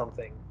about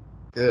something.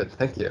 good,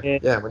 thank you.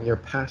 And Yeah, when you're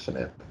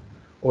passionate,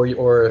 or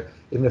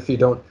even if you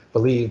don't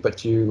believe,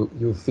 but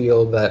you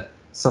feel that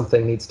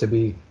something needs to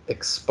be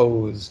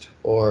exposed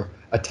or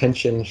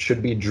attention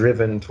should be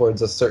driven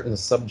towards a certain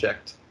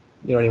subject.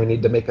 You don't even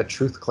need to make a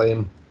truth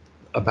claim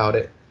about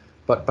it,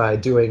 but by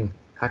doing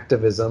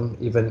activism,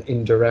 even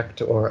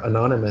indirect or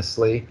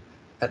anonymously,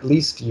 at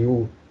least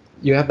you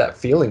have that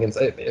feeling, and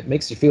it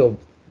makes you feel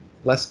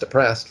less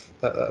depressed.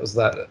 That was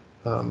that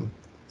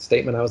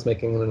statement I was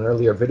making in an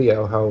earlier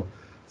video. How,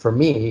 for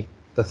me,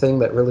 the thing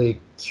that really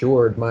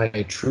cured my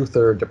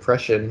truther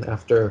depression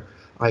after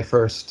I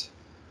first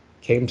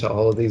came to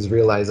all of these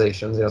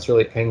realizations, it's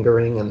really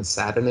angering and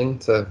saddening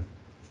to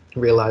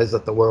realize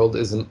that the world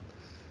isn't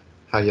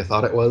how you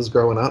thought it was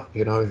growing up.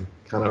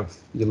 Kind of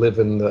you live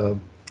in the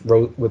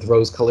with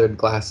rose-colored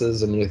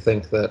glasses, and you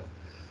think that,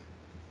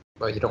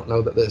 well, you don't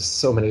know that there's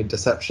so many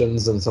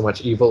deceptions and so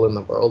much evil in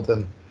the world.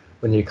 And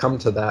when you come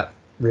to that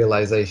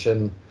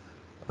realization,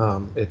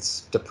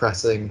 it's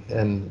depressing,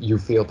 and you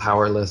feel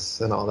powerless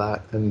and all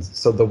that. And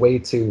so the way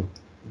to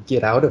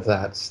get out of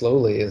that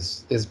slowly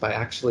is by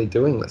actually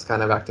doing this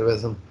kind of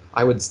activism.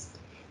 I would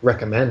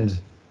recommend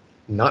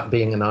not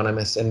being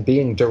anonymous and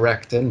being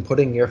direct and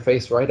putting your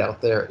face right out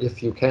there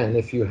if you can.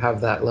 If you have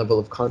that level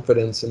of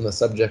confidence in the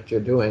subject you're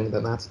doing,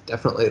 then that's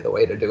definitely the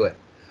way to do it.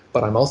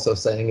 But I'm also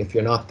saying, if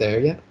you're not there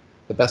yet,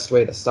 the best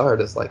way to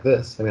start is like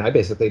this. I mean, I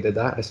basically did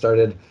that. I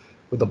started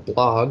with a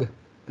blog,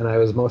 and I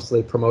was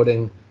mostly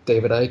promoting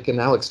David Icke and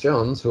Alex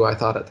Jones, who I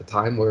thought at the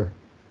time were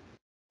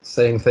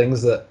saying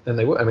things that, and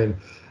they were, I mean,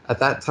 at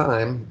that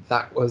time,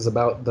 that was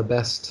about the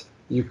best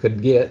you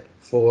could get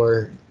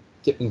for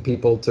getting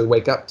people to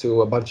wake up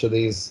to a bunch of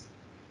these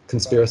right,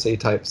 conspiracy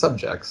type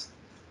subjects.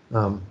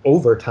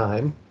 Over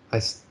time, I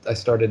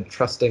started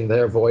trusting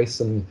their voice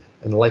and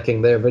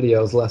liking their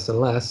videos less and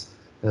less,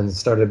 and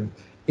started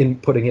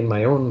putting in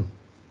my own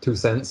 2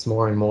 cents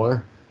more and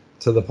more,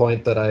 to the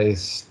point that I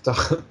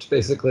stopped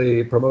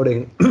basically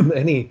promoting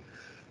any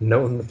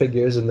known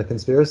figures in the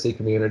conspiracy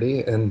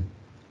community, and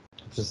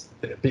just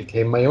it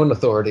became my own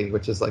authority,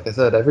 which is, like I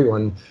said,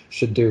 everyone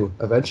should do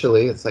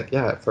eventually. It's like,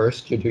 yeah, at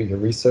first you do your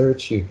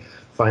research, you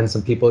find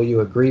some people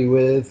you agree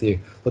with, you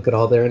look at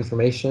all their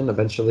information.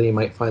 Eventually you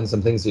might find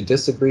some things you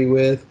disagree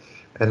with,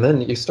 and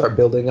then you start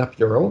building up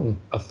your own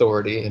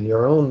authority and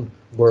your own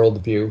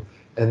worldview,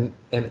 and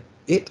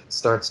it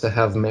starts to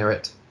have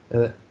merit.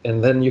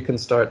 And then you can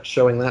start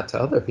showing that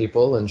to other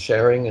people and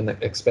sharing and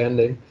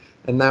expanding.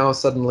 And now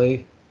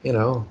suddenly,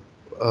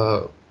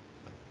 uh,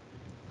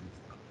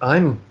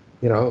 I'm,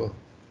 you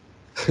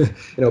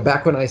know,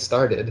 back when I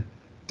started,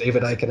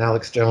 David Icke and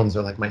Alex Jones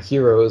are like my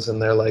heroes,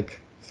 and they're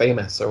like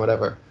famous or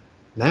whatever.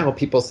 Now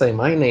people say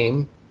my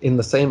name in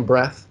the same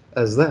breath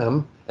as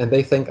them, and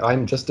they think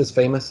I'm just as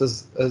famous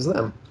as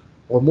them,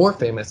 or more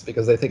famous,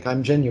 because they think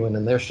I'm genuine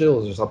and they're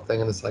shills or something.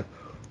 And it's like,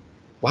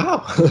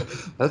 wow,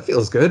 that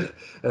feels good,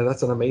 and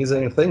that's an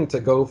amazing right. thing to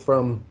go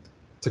from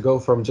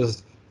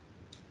just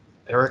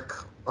Eric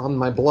on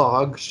my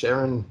blog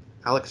sharing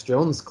Alex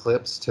Jones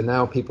clips to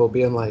now people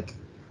being like,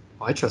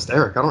 I trust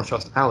Eric, I don't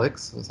trust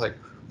Alex. And it's like,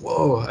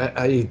 whoa,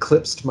 I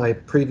eclipsed my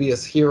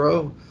previous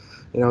hero.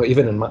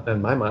 Even in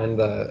my mind,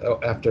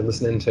 after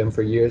listening to him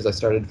for years, I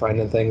started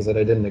finding things that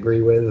I didn't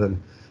agree with,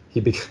 and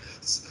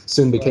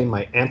soon became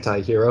Right, my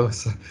anti-hero.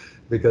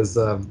 Because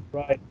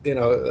right.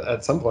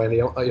 at some point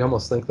you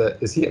almost think that,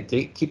 is he a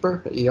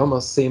gatekeeper? He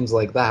almost seems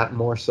like that,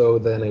 more so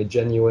than a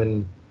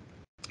genuine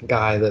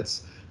guy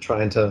that's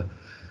trying to,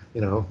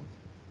 you know,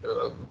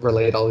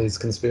 relate all these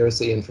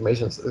conspiracy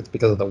information. It's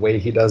because of the way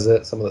he does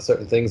it, some of the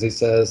certain things he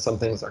says. Some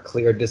things are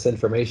clear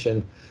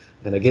disinformation,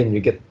 and again, you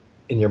get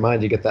in your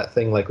mind, you get that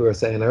thing like we were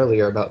saying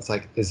earlier about, it's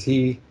like, is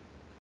he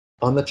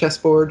on the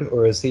chessboard,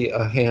 or is he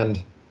a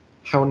hand?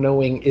 How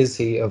knowing is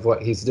he of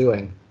what he's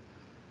doing?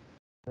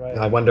 And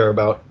I Right. wonder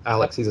about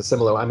Alex. He's a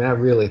similar. I mean, I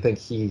really think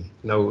he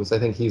knows. I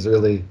think he's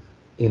really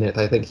in it.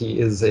 I think he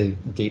is a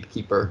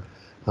gatekeeper.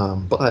 I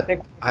But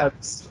think I,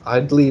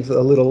 I'd leave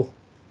a little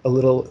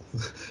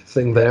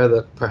thing yeah. there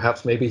that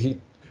perhaps maybe he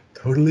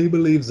totally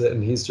believes it,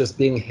 and he's just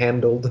being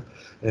handled,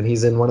 and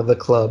he's in one of the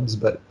clubs,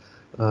 but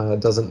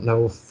doesn't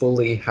know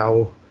fully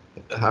how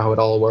it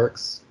all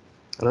works.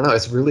 I don't know.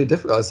 It's really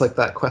difficult. It's like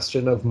that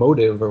question of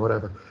motive or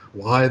whatever.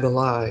 Why the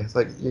lie? It's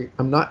like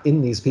I'm not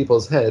in these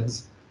people's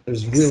heads.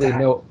 There's really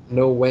Exactly.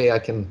 no way I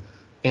can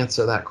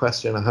answer that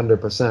question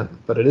 100%.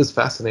 But it is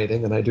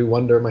fascinating, and I do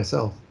wonder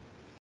myself.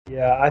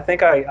 Yeah, I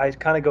think I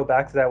kind of go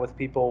back to that with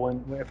people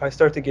when if I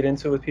start to get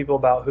into it with people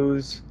about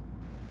who's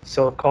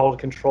so-called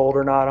controlled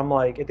or not. I'm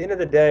like, at the end of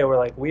the day,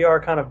 we are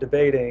kind of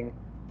debating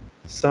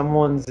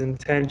someone's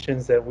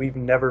intentions that we've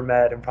never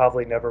met and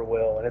probably never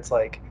will. And it's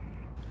like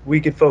we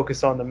could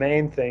focus on the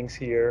main things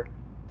here.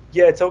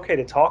 Yeah, it's okay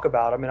to talk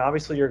about. I mean,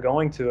 obviously you're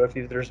going to if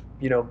there's,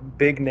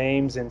 big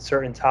names in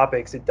certain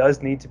topics, it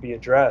does need to be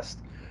addressed.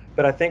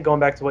 But I think going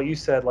back to what you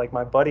said, like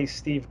my buddy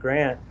Steve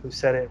Grant, who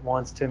said it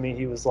once to me,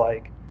 he was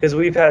like, because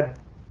we've had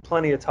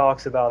plenty of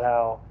talks about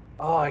how,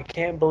 oh, I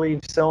can't believe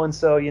so and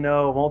so,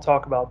 won't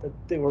talk about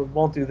that or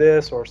won't do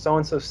this, or so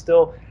and so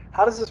still.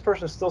 How does this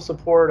person still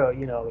support,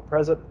 the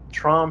President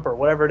Trump or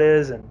whatever it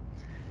is?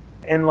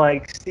 And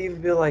like Steve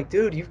would be like,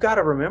 dude, you've got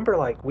to remember,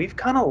 like, we've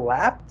kind of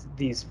lapped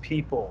these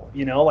people,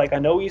 like I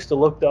know we used to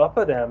look up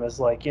at them as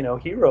like,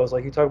 heroes.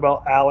 Like you talk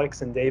about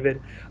Alex and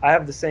David. I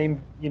have the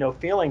same,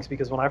 feelings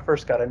because when I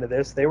first got into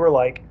this, they were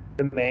like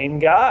the main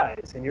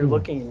guys. And you're Mm.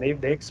 looking,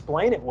 they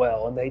explain it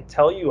well and they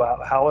tell you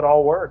how it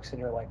all works. And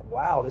you're like,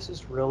 wow, this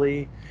is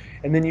really,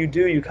 and then you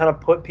kind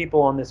of put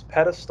people on this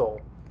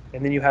pedestal.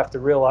 And then you have to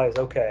realize,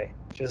 okay,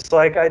 just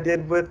like I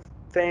did with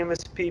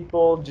famous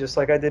people, just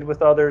like I did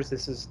with others.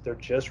 They're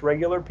just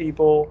regular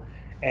people,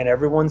 and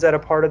everyone's at a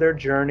part of their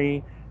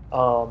journey.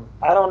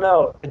 I don't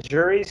know. The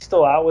jury's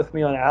still out with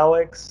me on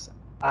Alex.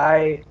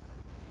 I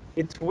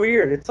It's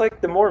weird. It's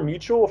like the more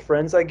mutual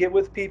friends I get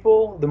with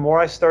people, the more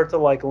I start to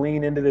like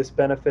lean into this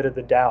benefit of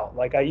the doubt.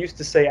 Like I used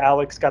to say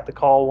Alex got the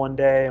call one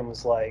day and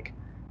was like,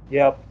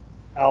 "Yep,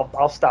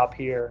 I'll stop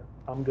here.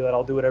 I'm good.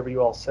 I'll do whatever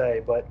you all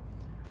say." But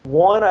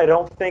one, I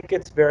don't think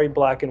it's very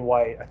black and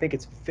white. I think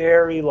it's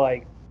very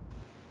like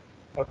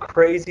a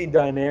crazy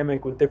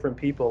dynamic with different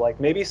people. Like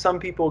maybe some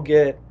people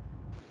get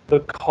the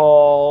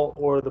call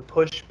or the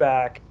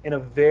pushback in a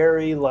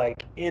very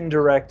like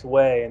indirect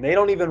way and they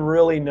don't even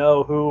really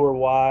know who or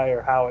why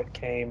or how it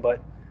came,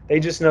 but they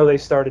just know they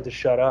started to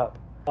shut up.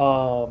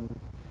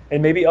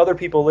 And maybe other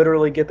people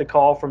literally get the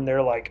call from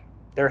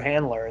their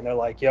handler and they're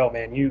like, yo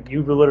man, you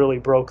literally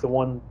broke the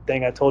one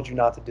thing I told you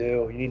not to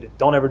do. You need to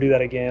don't ever do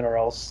that again or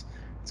else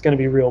it's going to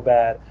be real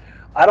bad.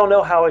 I don't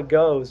know how it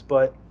goes,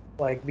 but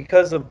like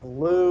because of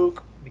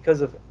Luke,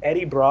 because of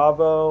Eddie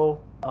Bravo,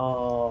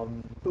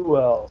 who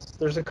else?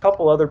 There's a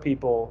couple other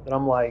people that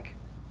I'm like,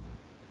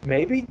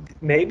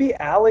 maybe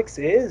Alex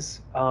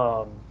is,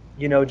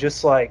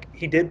 just like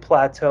he did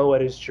plateau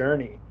at his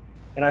journey.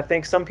 And I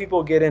think some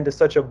people get into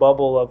such a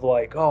bubble of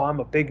like, oh, I'm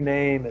a big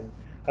name and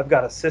I've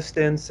got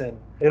assistants, and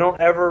they don't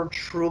ever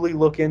truly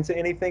look into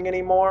anything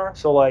anymore.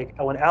 So like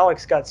when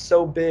Alex got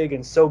so big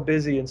and so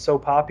busy and so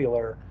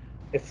popular,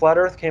 if Flat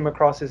Earth came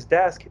across his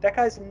desk, that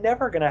guy's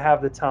never going to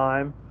have the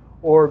time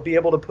or be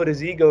able to put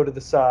his ego to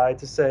the side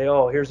to say,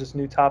 oh, here's this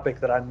new topic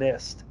that I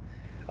missed.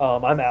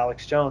 I'm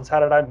Alex Jones. How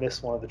did I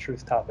miss one of the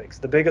truth topics?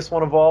 The biggest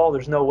one of all?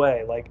 There's no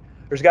way. Like,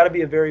 there's got to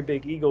be a very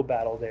big ego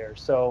battle there.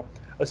 So,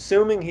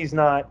 assuming he's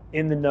not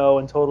in the know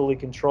and totally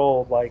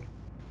controlled, like,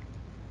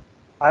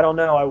 I don't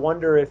know. I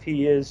wonder if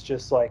he is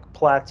just like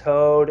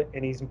plateaued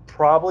and he's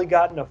probably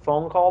gotten a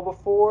phone call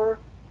before,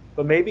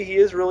 but maybe he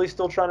is really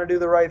still trying to do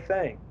the right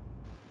thing.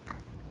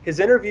 His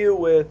interview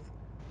with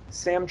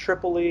Sam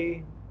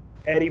Tripoli,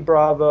 Eddie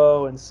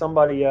Bravo, and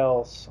somebody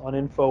else on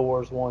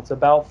InfoWars once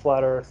about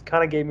Flat Earth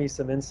kind of gave me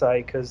some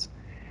insight because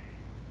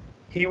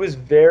he was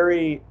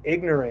very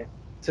ignorant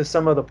to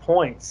some of the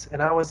points.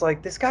 And I was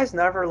like, this guy's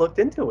never looked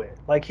into it.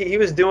 Like he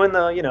was doing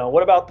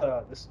what about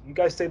you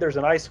guys say there's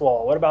an ice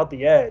wall. What about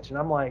the edge? And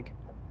I'm like,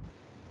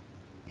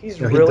 he's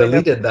You know, he really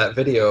never, deleted that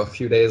video a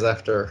few days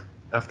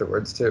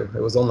afterwards too.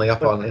 It was only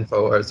up what, on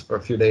Infowars for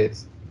a few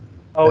days.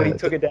 oh, he Uh,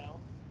 took it down.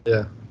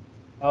 yeah,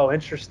 Oh,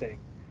 interesting.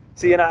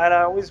 See, and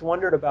I always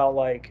wondered about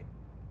like,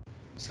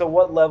 so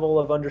what level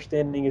of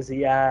understanding is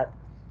he at?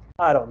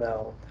 I don't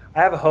know.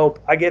 I have hope.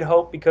 I get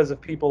hope because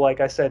of people like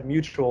I said,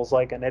 mutuals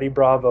like an Eddie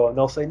Bravo, and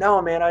they'll say,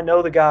 "No, man, I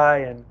know the guy,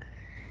 and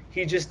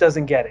he just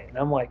doesn't get it." And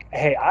I'm like,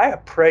 "Hey, I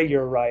pray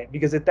you're right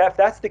because if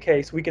that's the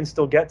case, we can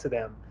still get to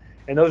them,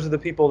 and those are the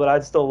people that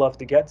I'd still love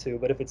to get to.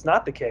 But if it's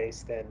not the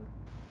case, then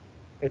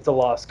it's a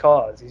lost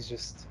cause.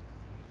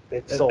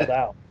 They've sold and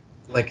out."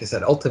 like I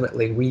said,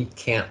 ultimately we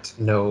can't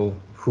know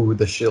who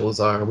the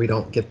shills are. We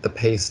don't get the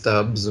pay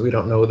stubs. We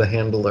don't know the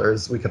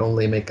handlers. We can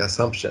only make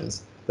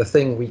assumptions. The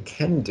thing we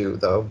can do,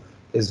 though,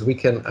 is we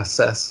can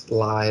assess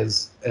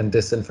lies and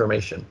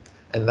disinformation.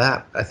 And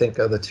that, I think,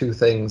 are the two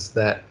things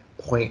that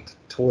point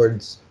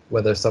towards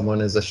whether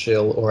someone is a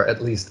shill, or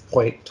at least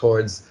point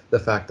towards the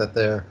fact that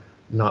they're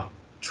not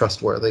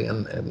trustworthy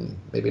and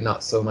maybe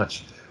not so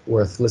much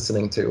worth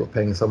listening to or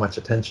paying so much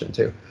attention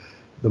to.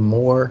 The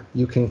more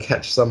you can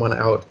catch someone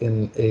out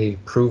in a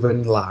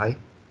proven lie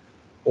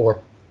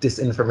or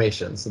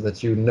disinformation, so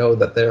that you know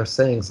that they're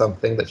saying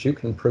something that you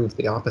can prove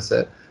the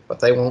opposite, but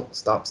they won't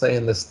stop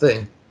saying this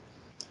thing.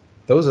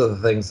 Those are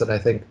the things that I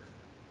think,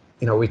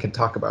 we could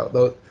talk about.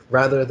 Though,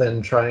 rather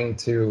than trying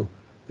to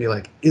be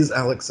like, is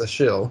Alex a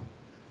shill?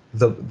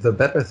 The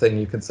better thing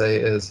you could say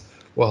is,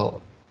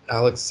 well,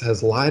 Alex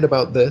has lied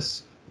about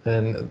this,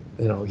 and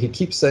he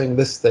keeps saying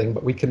this thing,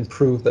 but we can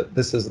prove that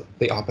this is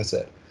the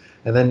opposite.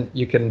 And then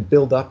you can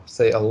build up,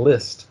 say, a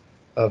list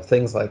of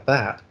things like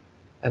that.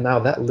 And now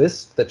that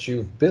list that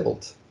you've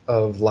built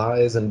of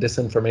lies and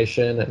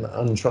disinformation and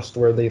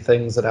untrustworthy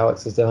things that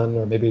Alex has done,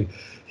 or maybe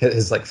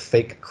his like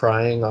fake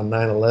crying on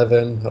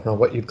 9/11. I don't know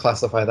what you'd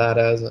classify that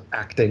as,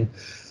 acting.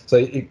 So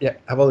you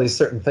have all these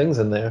certain things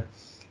in there,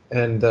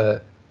 and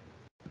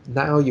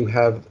now you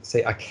have,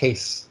 say, a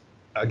case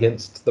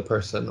against the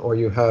person, or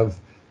you have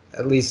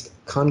at least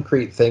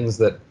concrete things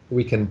that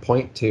we can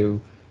point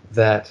to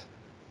that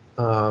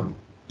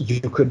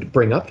you could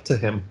bring up to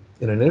him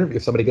in an interview.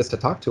 If somebody gets to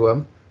talk to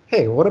him,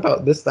 hey, what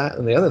about this, that,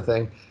 and the other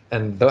thing?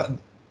 And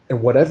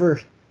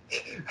whatever,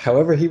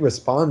 however he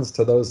responds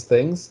to those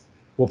things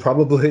will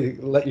probably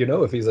let you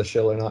know if he's a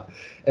shill or not.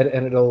 And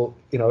it'll,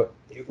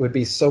 it would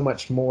be so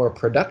much more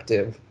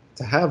productive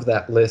to have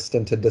that list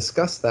and to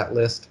discuss that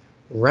list,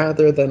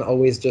 rather than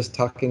always just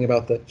talking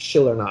about the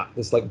shill or not,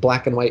 this like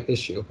black and white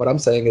issue. What I'm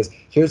saying is,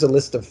 here's a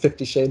list of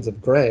 50 shades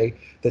of gray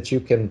that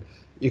you can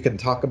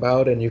talk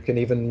about, and you can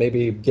even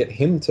maybe get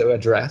him to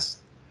address,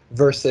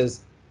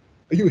 versus,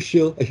 are you a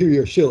shill? I hear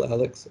you're a shill,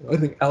 Alex. I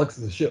think Alex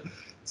is a shill.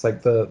 It's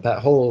like that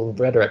whole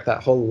rhetoric,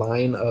 that whole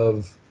line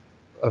of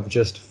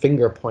just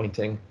finger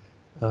pointing,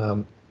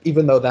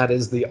 even though that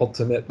is the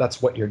ultimate,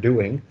 that's what you're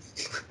doing.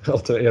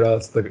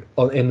 It's the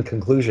end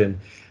conclusion.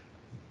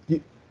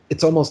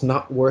 It's almost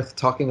not worth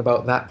talking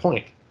about that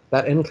point.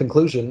 That end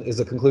conclusion is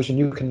a conclusion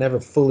you can never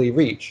fully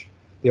reach.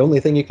 The only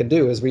thing you can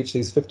do is reach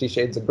these 50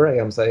 shades of gray,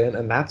 I'm saying,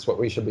 and that's what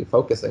we should be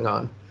focusing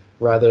on,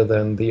 rather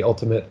than the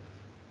ultimate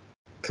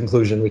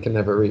conclusion we can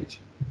never reach.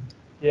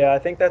 Yeah, I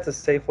think that's a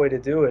safe way to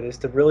do it, is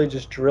to really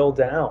just drill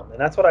down. And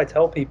that's what I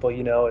tell people,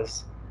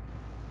 is,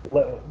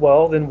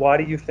 well, then why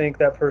do you think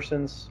that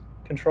person's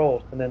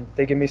controlled? And then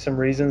they give me some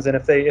reasons. And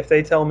if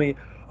they tell me,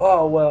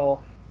 oh,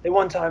 well, they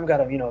one time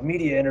got a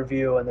media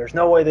interview and there's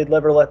no way they'd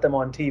ever let them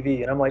on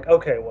TV. And I'm like,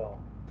 okay, well,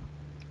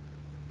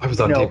 I was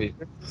on TV.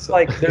 it's So.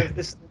 like there's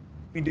this,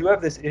 we do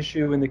have this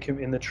issue in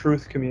the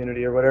truth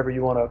community, or whatever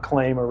you want to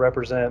claim or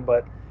represent,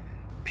 but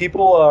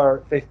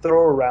they throw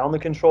around the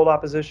controlled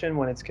opposition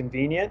when it's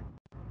convenient,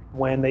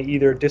 when they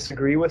either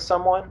disagree with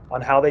someone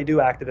on how they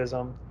do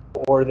activism,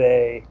 or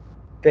they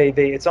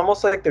it's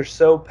almost like they're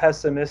so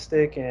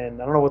pessimistic,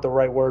 and I don't know what the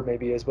right word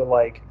maybe is, but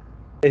like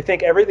they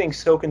think everything's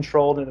so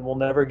controlled and we'll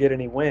never get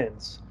any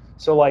wins.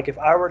 So like if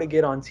I were to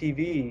get on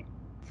TV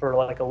for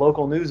like a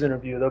local news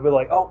interview, they'll be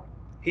like, "Oh,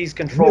 he's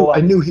I knew controlled."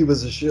 I knew he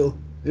was a shill.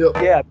 Yep.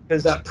 Yeah,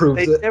 because That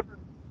proves it.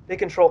 they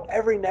control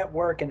every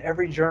network and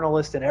every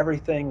journalist and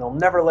everything. They'll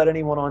never let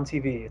anyone on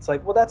TV. It's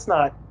like, well, that's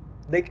not,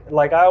 they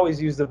like, I always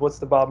use what's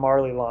the Bob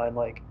Marley line,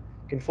 like,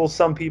 you can fool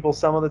some people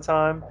some of the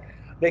time.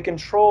 They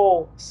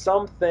control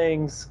some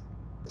things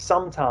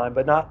sometime,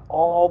 but not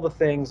all the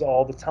things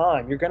all the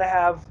time. You're going to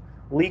have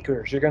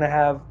leakers. You're going to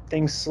have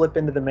things slip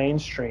into the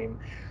mainstream.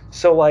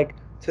 So like,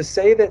 to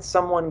say that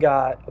someone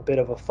got a bit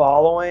of a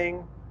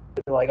following,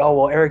 they're like, oh,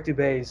 well, Eric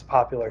Dubay is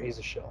popular, he's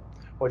a shill.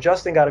 Or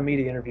Justin got a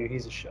media interview,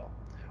 he's a shill.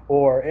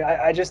 Or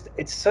I just,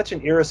 it's such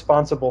an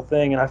irresponsible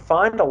thing. And I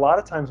find a lot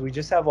of times we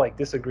just have like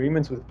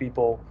disagreements with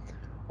people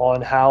on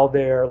how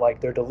their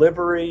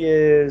delivery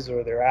is,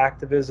 or their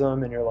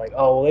activism. And you're like,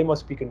 oh, well, they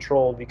must be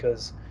controlled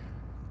because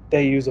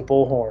they use a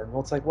bullhorn.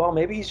 Well, it's like, well,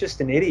 maybe he's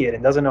just an idiot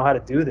and doesn't know how to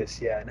do this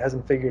yet and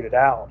hasn't figured it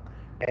out.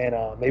 And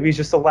maybe he's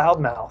just a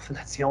loudmouth and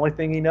that's the only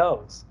thing he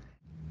knows.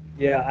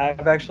 Yeah,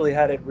 I've actually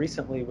had it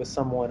recently with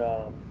someone.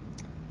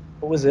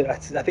 What was it? I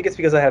think it's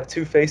because I have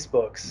two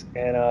Facebooks,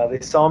 and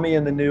they saw me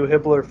in the new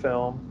Hibbler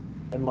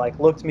film, and like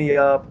looked me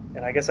up,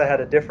 and I guess I had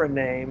a different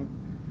name,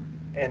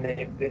 and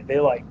they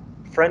like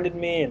friended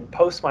me and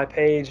post my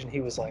page, and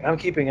he was like, "I'm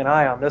keeping an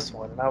eye on this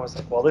one," and I was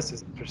like, "Well, this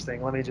is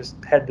interesting. Let me just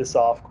head this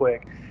off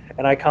quick."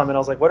 And I comment, I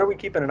was like, "What are we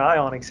keeping an eye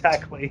on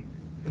exactly?"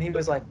 And he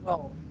was like,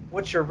 "Well,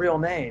 what's your real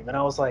name?" And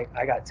I was like,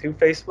 "I got two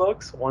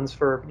Facebooks. One's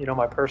for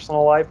my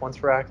personal life. One's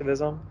for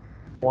activism.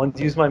 One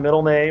uses my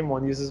middle name.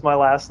 One uses my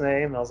last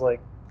name." And I was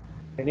like,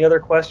 any other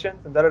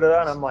questions? And da da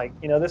da. And I'm like,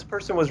 this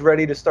person was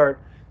ready to start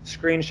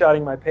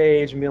screenshotting my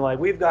page and being like,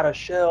 we've got a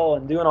shell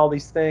and doing all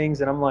these things.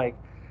 And I'm like,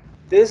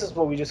 this is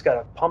what we just got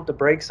to pump the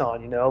brakes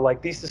on,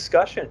 like these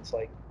discussions.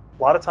 Like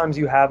a lot of times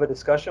you have a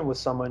discussion with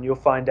someone, you'll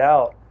find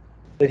out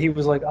that he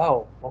was like,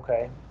 oh,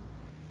 okay.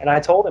 And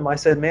I told him, I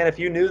said, man, if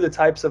you knew the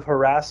types of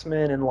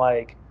harassment and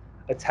like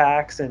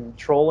attacks and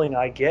trolling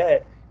I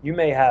get, you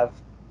may have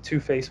two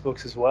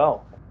Facebooks as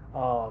well.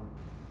 Um,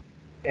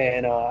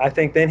 and I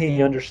think then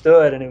he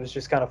understood, and it was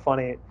just kind of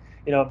funny.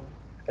 You know,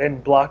 I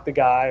didn't block the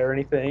guy or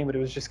anything, but it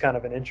was just kind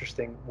of an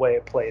interesting way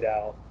it played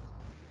out.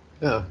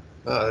 Yeah.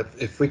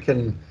 If we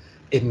can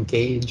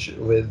engage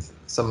with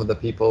some of the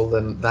people,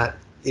 then that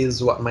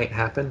is what might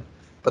happen.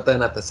 But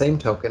then at the same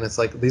token, it's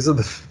like these are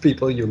the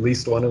people you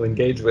least want to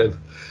engage with.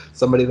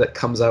 Somebody that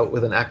comes out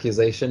with an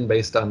accusation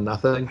based on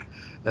nothing,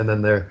 and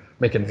then they're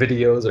making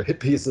videos or hit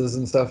pieces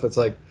and stuff. It's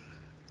like,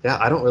 yeah,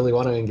 I don't really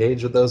want to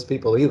engage with those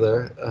people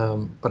either.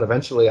 But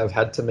eventually, I've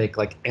had to make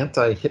like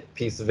anti-hit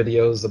piece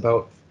videos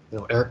about,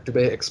 Eric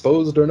Dubay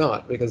exposed or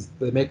not, because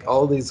they make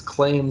all these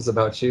claims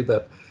about you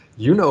that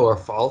are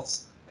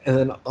false, and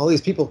then all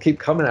these people keep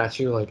coming at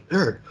you like,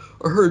 Eric,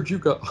 I heard you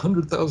got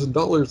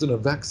 $100,000 in a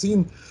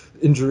vaccine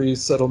injury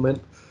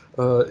settlement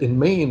in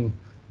Maine.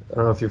 I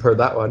don't know if you've heard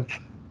that one. I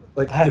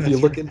Like, if you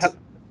haven't look heard into that.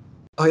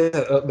 Oh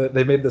yeah,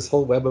 they made this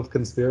whole web of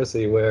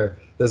conspiracy where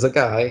there's a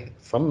guy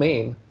from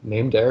Maine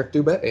named Eric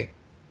Dubay,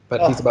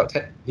 but Oh,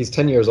 he's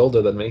 10 years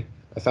older than me.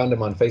 I found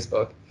him on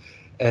Facebook,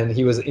 and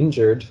he was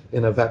injured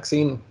in a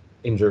vaccine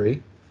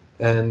injury,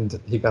 and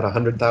he got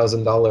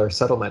 $100,000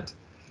 settlement.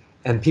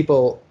 And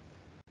people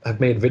have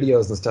made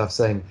videos and stuff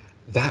saying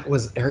that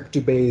was Eric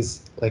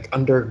Dubay's like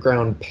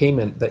underground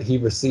payment that he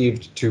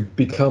received to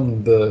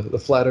become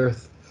the flat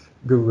Earth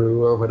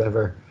guru or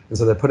whatever. And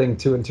so they're putting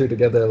two and two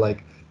together,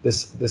 like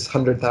this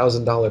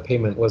 $100,000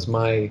 payment was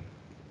my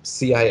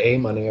CIA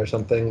money or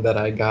something that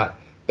I got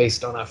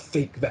based on a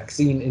fake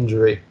vaccine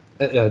injury.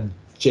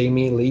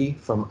 Jamie Lee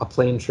from A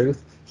Plain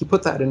Truth, he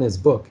put that in his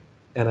book,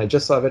 and I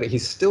just saw it.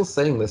 He's still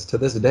saying this to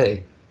this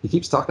day. He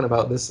keeps talking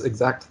about this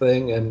exact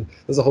thing, and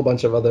there's a whole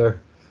bunch of other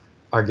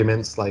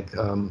arguments like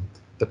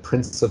the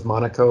Prince of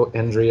Monaco,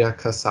 Andrea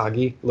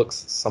Kasagi,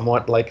 looks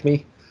somewhat like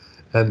me.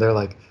 And they're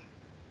like,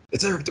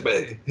 it's Eric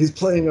Dubay. He's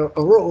playing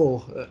a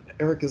role.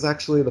 Eric is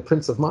actually the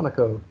Prince of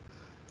Monaco.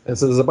 And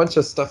so there's a bunch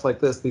of stuff like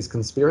this, these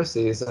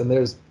conspiracies, and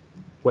there's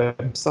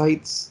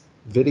websites,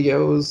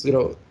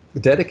 videos,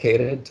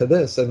 dedicated to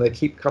this, and they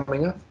keep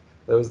coming up.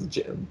 There was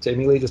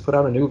Jamie Lee just put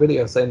out a new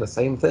video saying the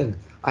same thing.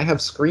 I have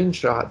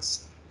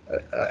screenshots.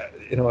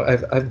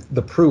 I've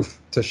the proof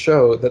to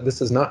show that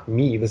this is not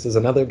me. This is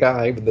another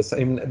guy with the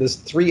same. There's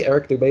three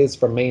Eric Dubays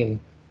from Maine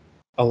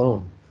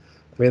alone.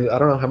 I mean, I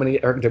don't know how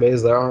many Eric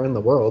Dubays there are in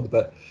the world,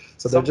 but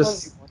so they're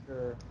sometimes you just.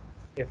 wonder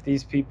if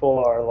these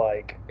people are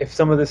like, if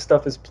some of this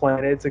stuff is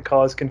planted to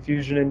cause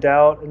confusion and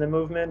doubt in the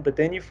movement, but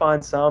then you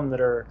find some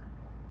that are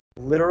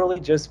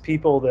literally just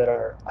people that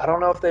are, I don't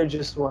know if they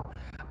just want,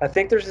 I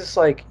think there's this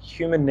like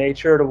human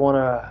nature to want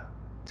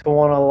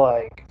to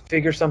like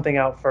figure something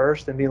out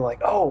first and be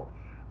like, oh,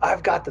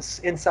 I've got this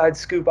inside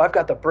scoop, I've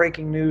got the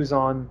breaking news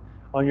on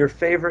your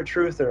favorite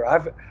truther,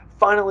 I've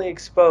finally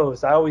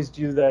exposed. I always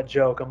do that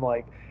joke. I'm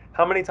like,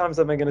 how many times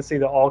am I going to see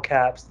the all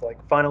caps like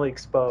finally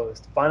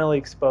exposed,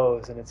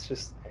 and it's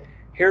just,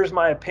 here's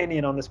my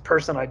opinion on this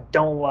person I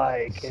don't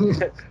like,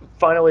 and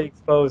finally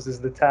exposed is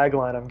the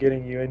tagline I'm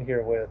getting you in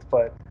here with.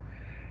 But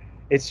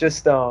it's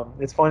just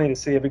it's funny to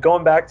see it. But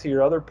going back to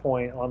your other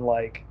point on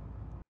like,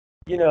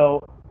 you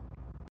know,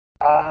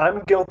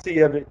 I'm guilty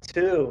of it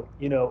too.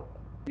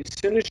 As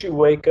soon as you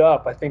wake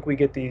up, I think we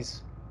get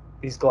these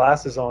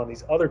glasses on,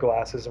 these other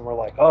glasses, and we're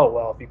like, oh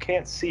well, if you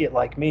can't see it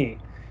like me,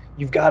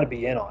 you've got to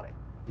be in on it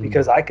Mm.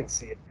 because I can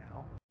see it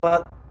now.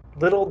 But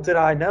little did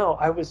I know,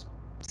 I was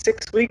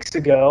 6 weeks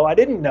ago, I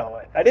didn't know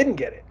it. I didn't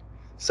get it.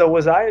 So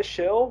was I a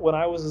shill when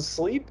I was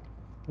asleep?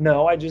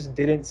 No, I just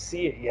didn't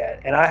see it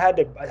yet. And I had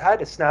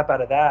to snap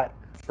out of that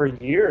for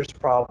years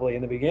probably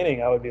in the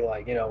beginning. I would be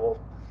like, well,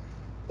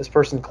 this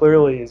person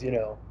clearly is, in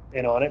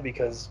on it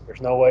because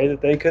there's no way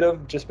that they could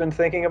have just been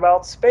thinking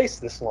about space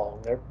this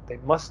long. They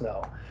must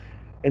know.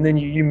 And then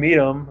you meet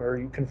them or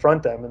you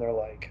confront them and they're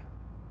like,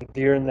 the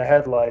deer in the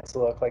headlights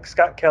look like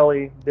Scott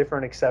Kelly,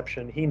 different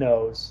exception. He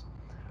knows.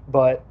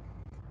 But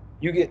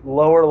you get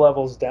lower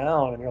levels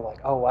down and you're like,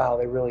 oh, wow,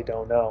 they really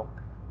don't know.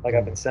 Like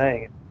I've Mm. been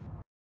saying,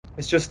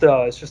 it's just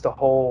a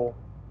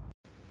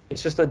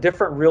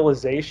different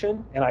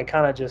realization. And I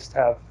kind of just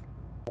have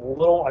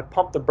I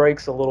pump the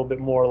brakes a little bit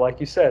more. Like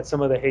you said,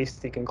 some of the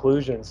hasty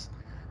conclusions,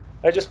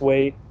 I just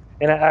wait.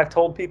 And I've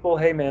told people,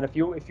 hey man, if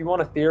you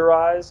want to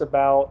theorize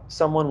about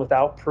someone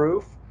without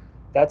proof,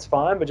 that's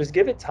fine, but just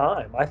give it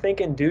time. I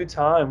think in due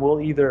time,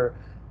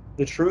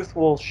 the truth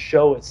will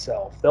show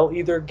itself.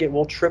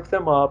 We'll trip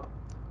them up.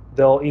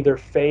 They'll either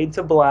fade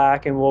to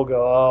black, and we'll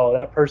go, oh,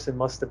 that person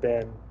must have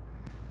been.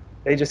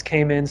 They just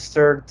came in,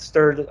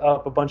 stirred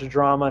up a bunch of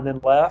drama, and then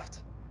left.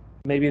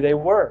 Maybe they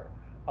were.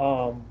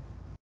 Um,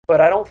 but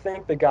I don't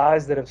think the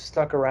guys that have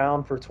stuck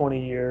around for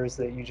 20 years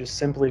that you just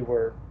simply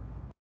were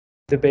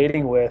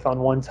debating with on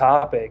one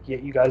topic,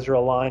 yet you guys are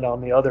aligned on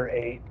the other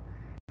eight,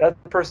 that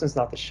person's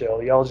not the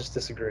shill. Y'all just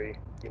disagree,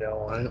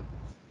 on I,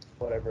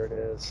 whatever it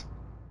is.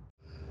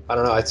 I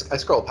don't know. I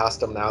scroll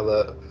past them now.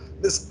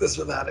 This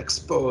or that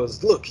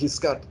exposed. Look, he's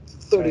got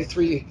Right.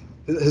 33.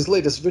 His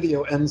latest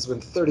video ends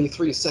with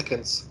 33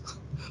 seconds.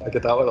 I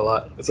get that one a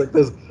lot. It's like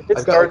this. If it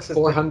I've got like starts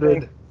as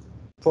anything,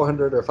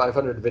 400 or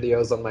 500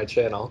 videos on my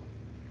channel,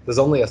 there's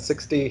only a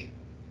 60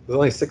 there's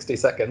only 60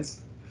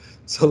 seconds.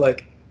 So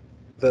like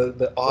the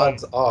Right.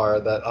 odds are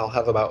that I'll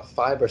have about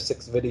 5 or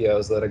 6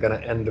 videos that are going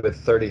to end with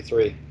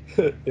 33,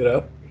 you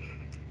know?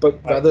 But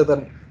Right.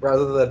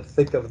 rather than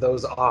think of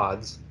those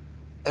odds,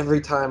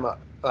 every time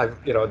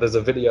there's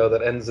a video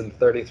that ends in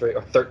 33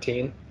 or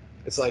 13,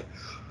 it's like,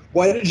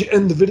 why did you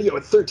end the video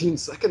at 13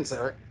 seconds,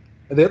 Eric?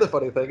 And the other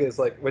funny thing is,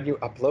 like, when you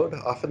upload,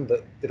 often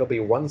it'll be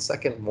 1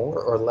 second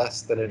more or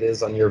less than it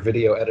is on your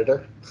video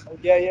editor. Oh,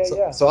 yeah, yeah, So,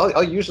 yeah. so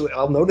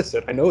I'll notice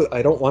it. I know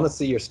I don't want to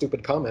see your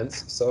stupid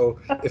comments. So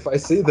if I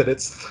see that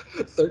it's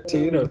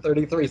 13 or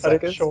Literally 33 cut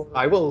it seconds,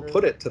 I will short.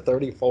 put it to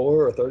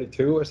 34 or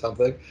 32 or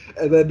something,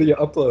 and then you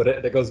upload it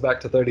and it goes back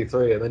to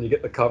 33, and then you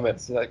get the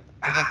comments and you're like,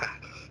 ah.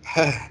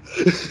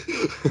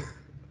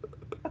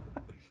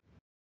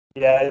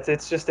 Yeah,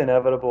 it's just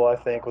inevitable, I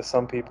think, with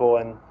some people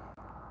and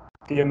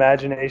the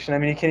imagination. I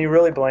mean, can you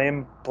really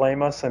blame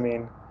us? I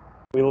mean,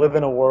 we live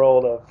in a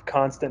world of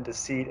constant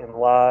deceit and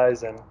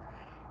lies, and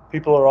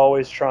people are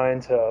always trying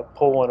to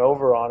pull one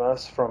over on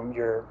us, from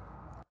your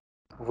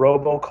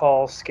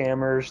robocall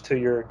scammers to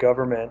your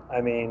government.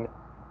 I mean,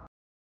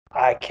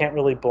 I can't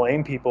really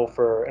blame people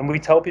for, and we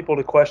tell people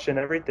to question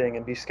everything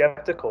and be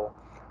skeptical.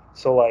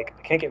 So like,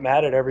 I can't get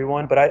mad at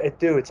everyone, but I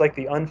do. It's like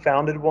the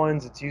unfounded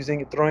ones. It's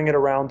throwing it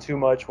around too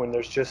much when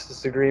there's just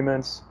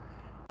disagreements.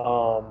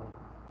 Um,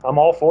 I'm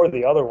all for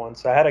the other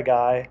ones. I had a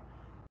guy,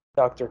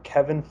 Dr.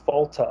 Kevin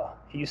Folta.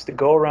 He used to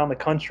go around the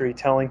country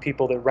telling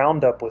people that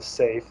Roundup was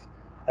safe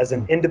as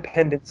an Mm,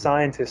 independent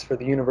scientist for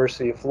the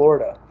University of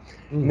Florida.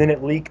 And mm, then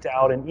it leaked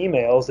out in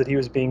emails that he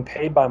was being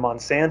paid by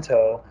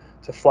Monsanto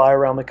to fly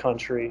around the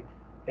country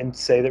and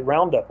say that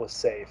Roundup was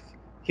safe.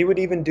 He would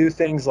even do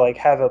things like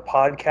have a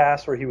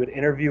podcast where he would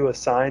interview a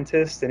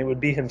scientist, and it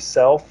would be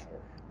himself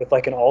with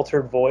like an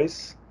altered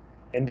voice,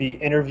 and be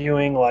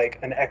interviewing like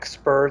an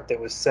expert that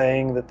was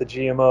saying that the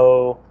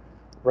GMO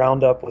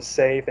Roundup was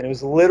safe. And it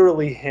was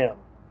literally him.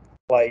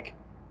 Like,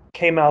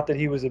 came out that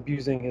he was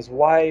abusing his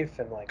wife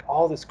and like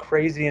all this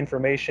crazy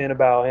information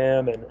about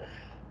him. And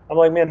I'm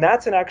like, man,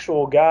 that's an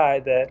actual guy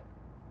that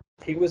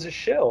he was a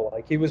shill.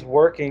 Like, he was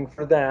working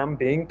for them,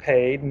 being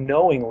paid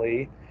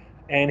knowingly,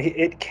 and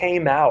it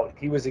came out.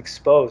 He was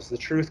exposed. The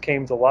truth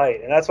came to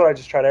light, and that's what I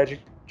just try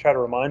to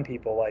remind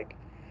people. Like,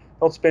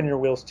 don't spin your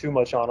wheels too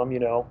much on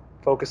them.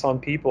 Focus on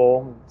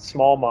people,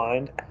 small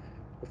mind.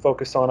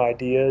 Focus on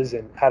ideas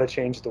and how to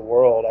change the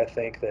world. I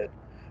think that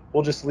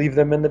we'll just leave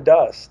them in the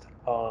dust.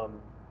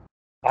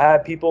 I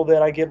have people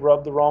that I get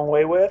rubbed the wrong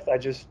way with. I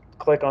just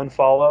click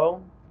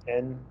unfollow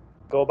and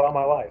go about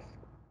my life.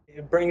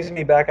 It brings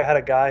me back. I had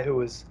a guy who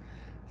was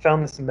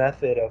found this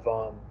method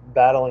of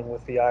battling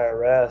with the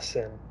IRS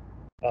and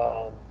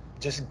um,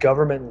 just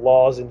government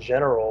laws in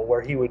general, where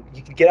he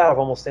could get out of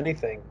almost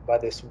anything by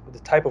the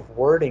type of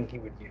wording he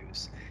would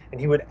use. And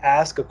he would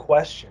ask a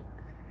question,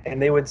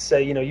 and they would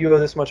say, you owe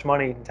this much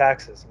money in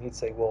taxes, and he'd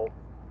say, well,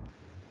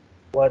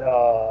 what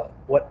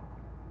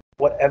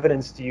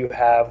evidence do you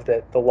have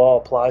that the law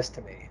applies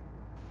to me?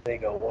 They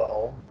go,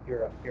 well,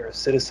 you're a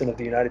citizen of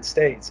the United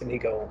States. And he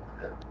go,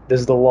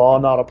 does the law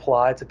not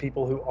apply to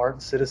people who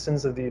aren't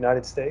citizens of the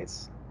United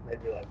States? And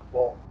they'd be like,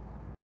 well,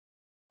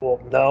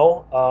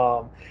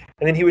 no.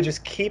 And then he would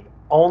just keep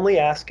only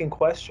asking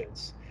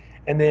questions.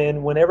 And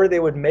then whenever they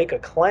would make a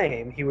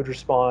claim, he would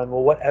respond,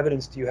 well, what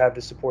evidence do you have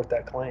to support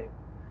that claim?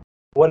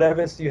 What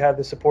evidence do you have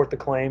to support the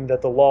claim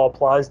that the law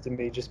applies to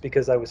me just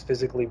because I was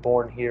physically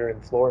born here in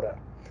Florida?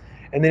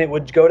 And then it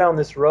would go down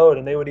this road,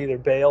 and they would either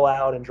bail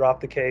out and drop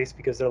the case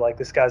because they're like,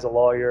 this guy's a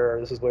lawyer, or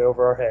this is way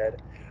over our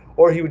head,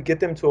 or he would get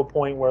them to a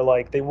point where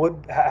like they would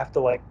have to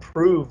like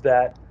prove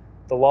that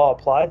the law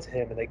applied to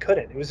him, and they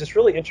couldn't. It was this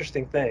really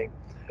interesting thing.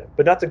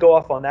 But not to go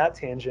off on that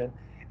tangent,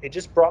 it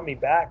just brought me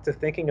back to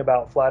thinking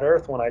about flat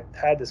earth when I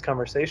had this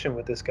conversation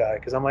with this guy,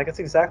 because I'm like, that's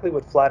exactly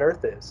what flat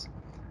earth is.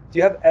 Do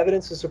you have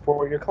evidence to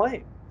support your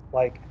claim?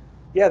 Like,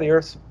 yeah, the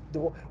earth's,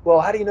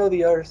 well, how do you know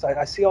the earth?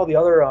 I see all the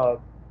other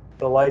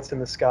the lights in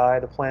the sky,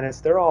 the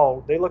planets, they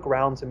look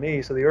round to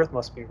me, so the earth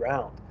must be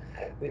round.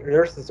 The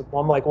earth is,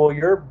 I'm like, well,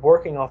 you're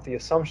working off the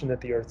assumption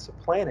that the earth's a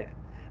planet.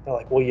 They're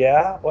like, well,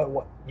 yeah,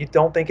 what, you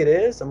don't think it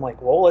is? I'm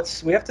like, well,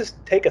 we have to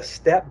take a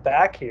step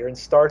back here and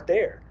start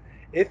there.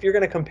 If you're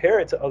going to compare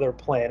it to other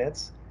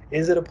planets,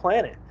 is it a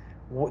planet?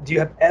 Do you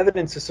have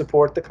evidence to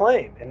support the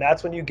claim? And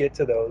that's when you get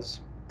to those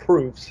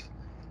proofs.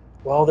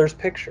 Well, there's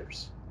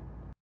pictures.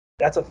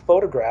 That's a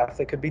photograph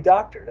that could be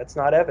doctored. That's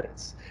not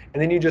evidence.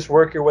 And then you just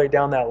work your way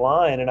down that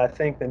line, and I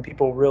think then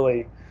people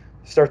really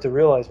start to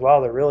realize,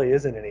 wow, there really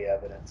isn't any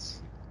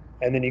evidence.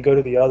 And then you go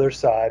to the other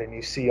side and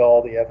you see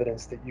all the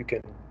evidence that you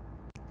can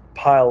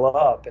pile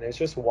up, and it's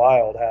just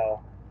wild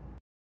how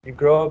you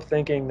grow up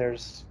thinking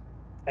there's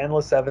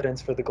endless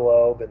evidence for the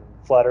globe and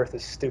flat earth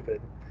is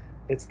stupid.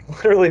 It's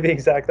literally the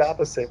exact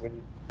opposite when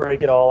you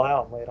break it all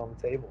out and lay it on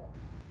the table.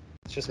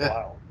 It's just yeah.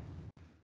 wild.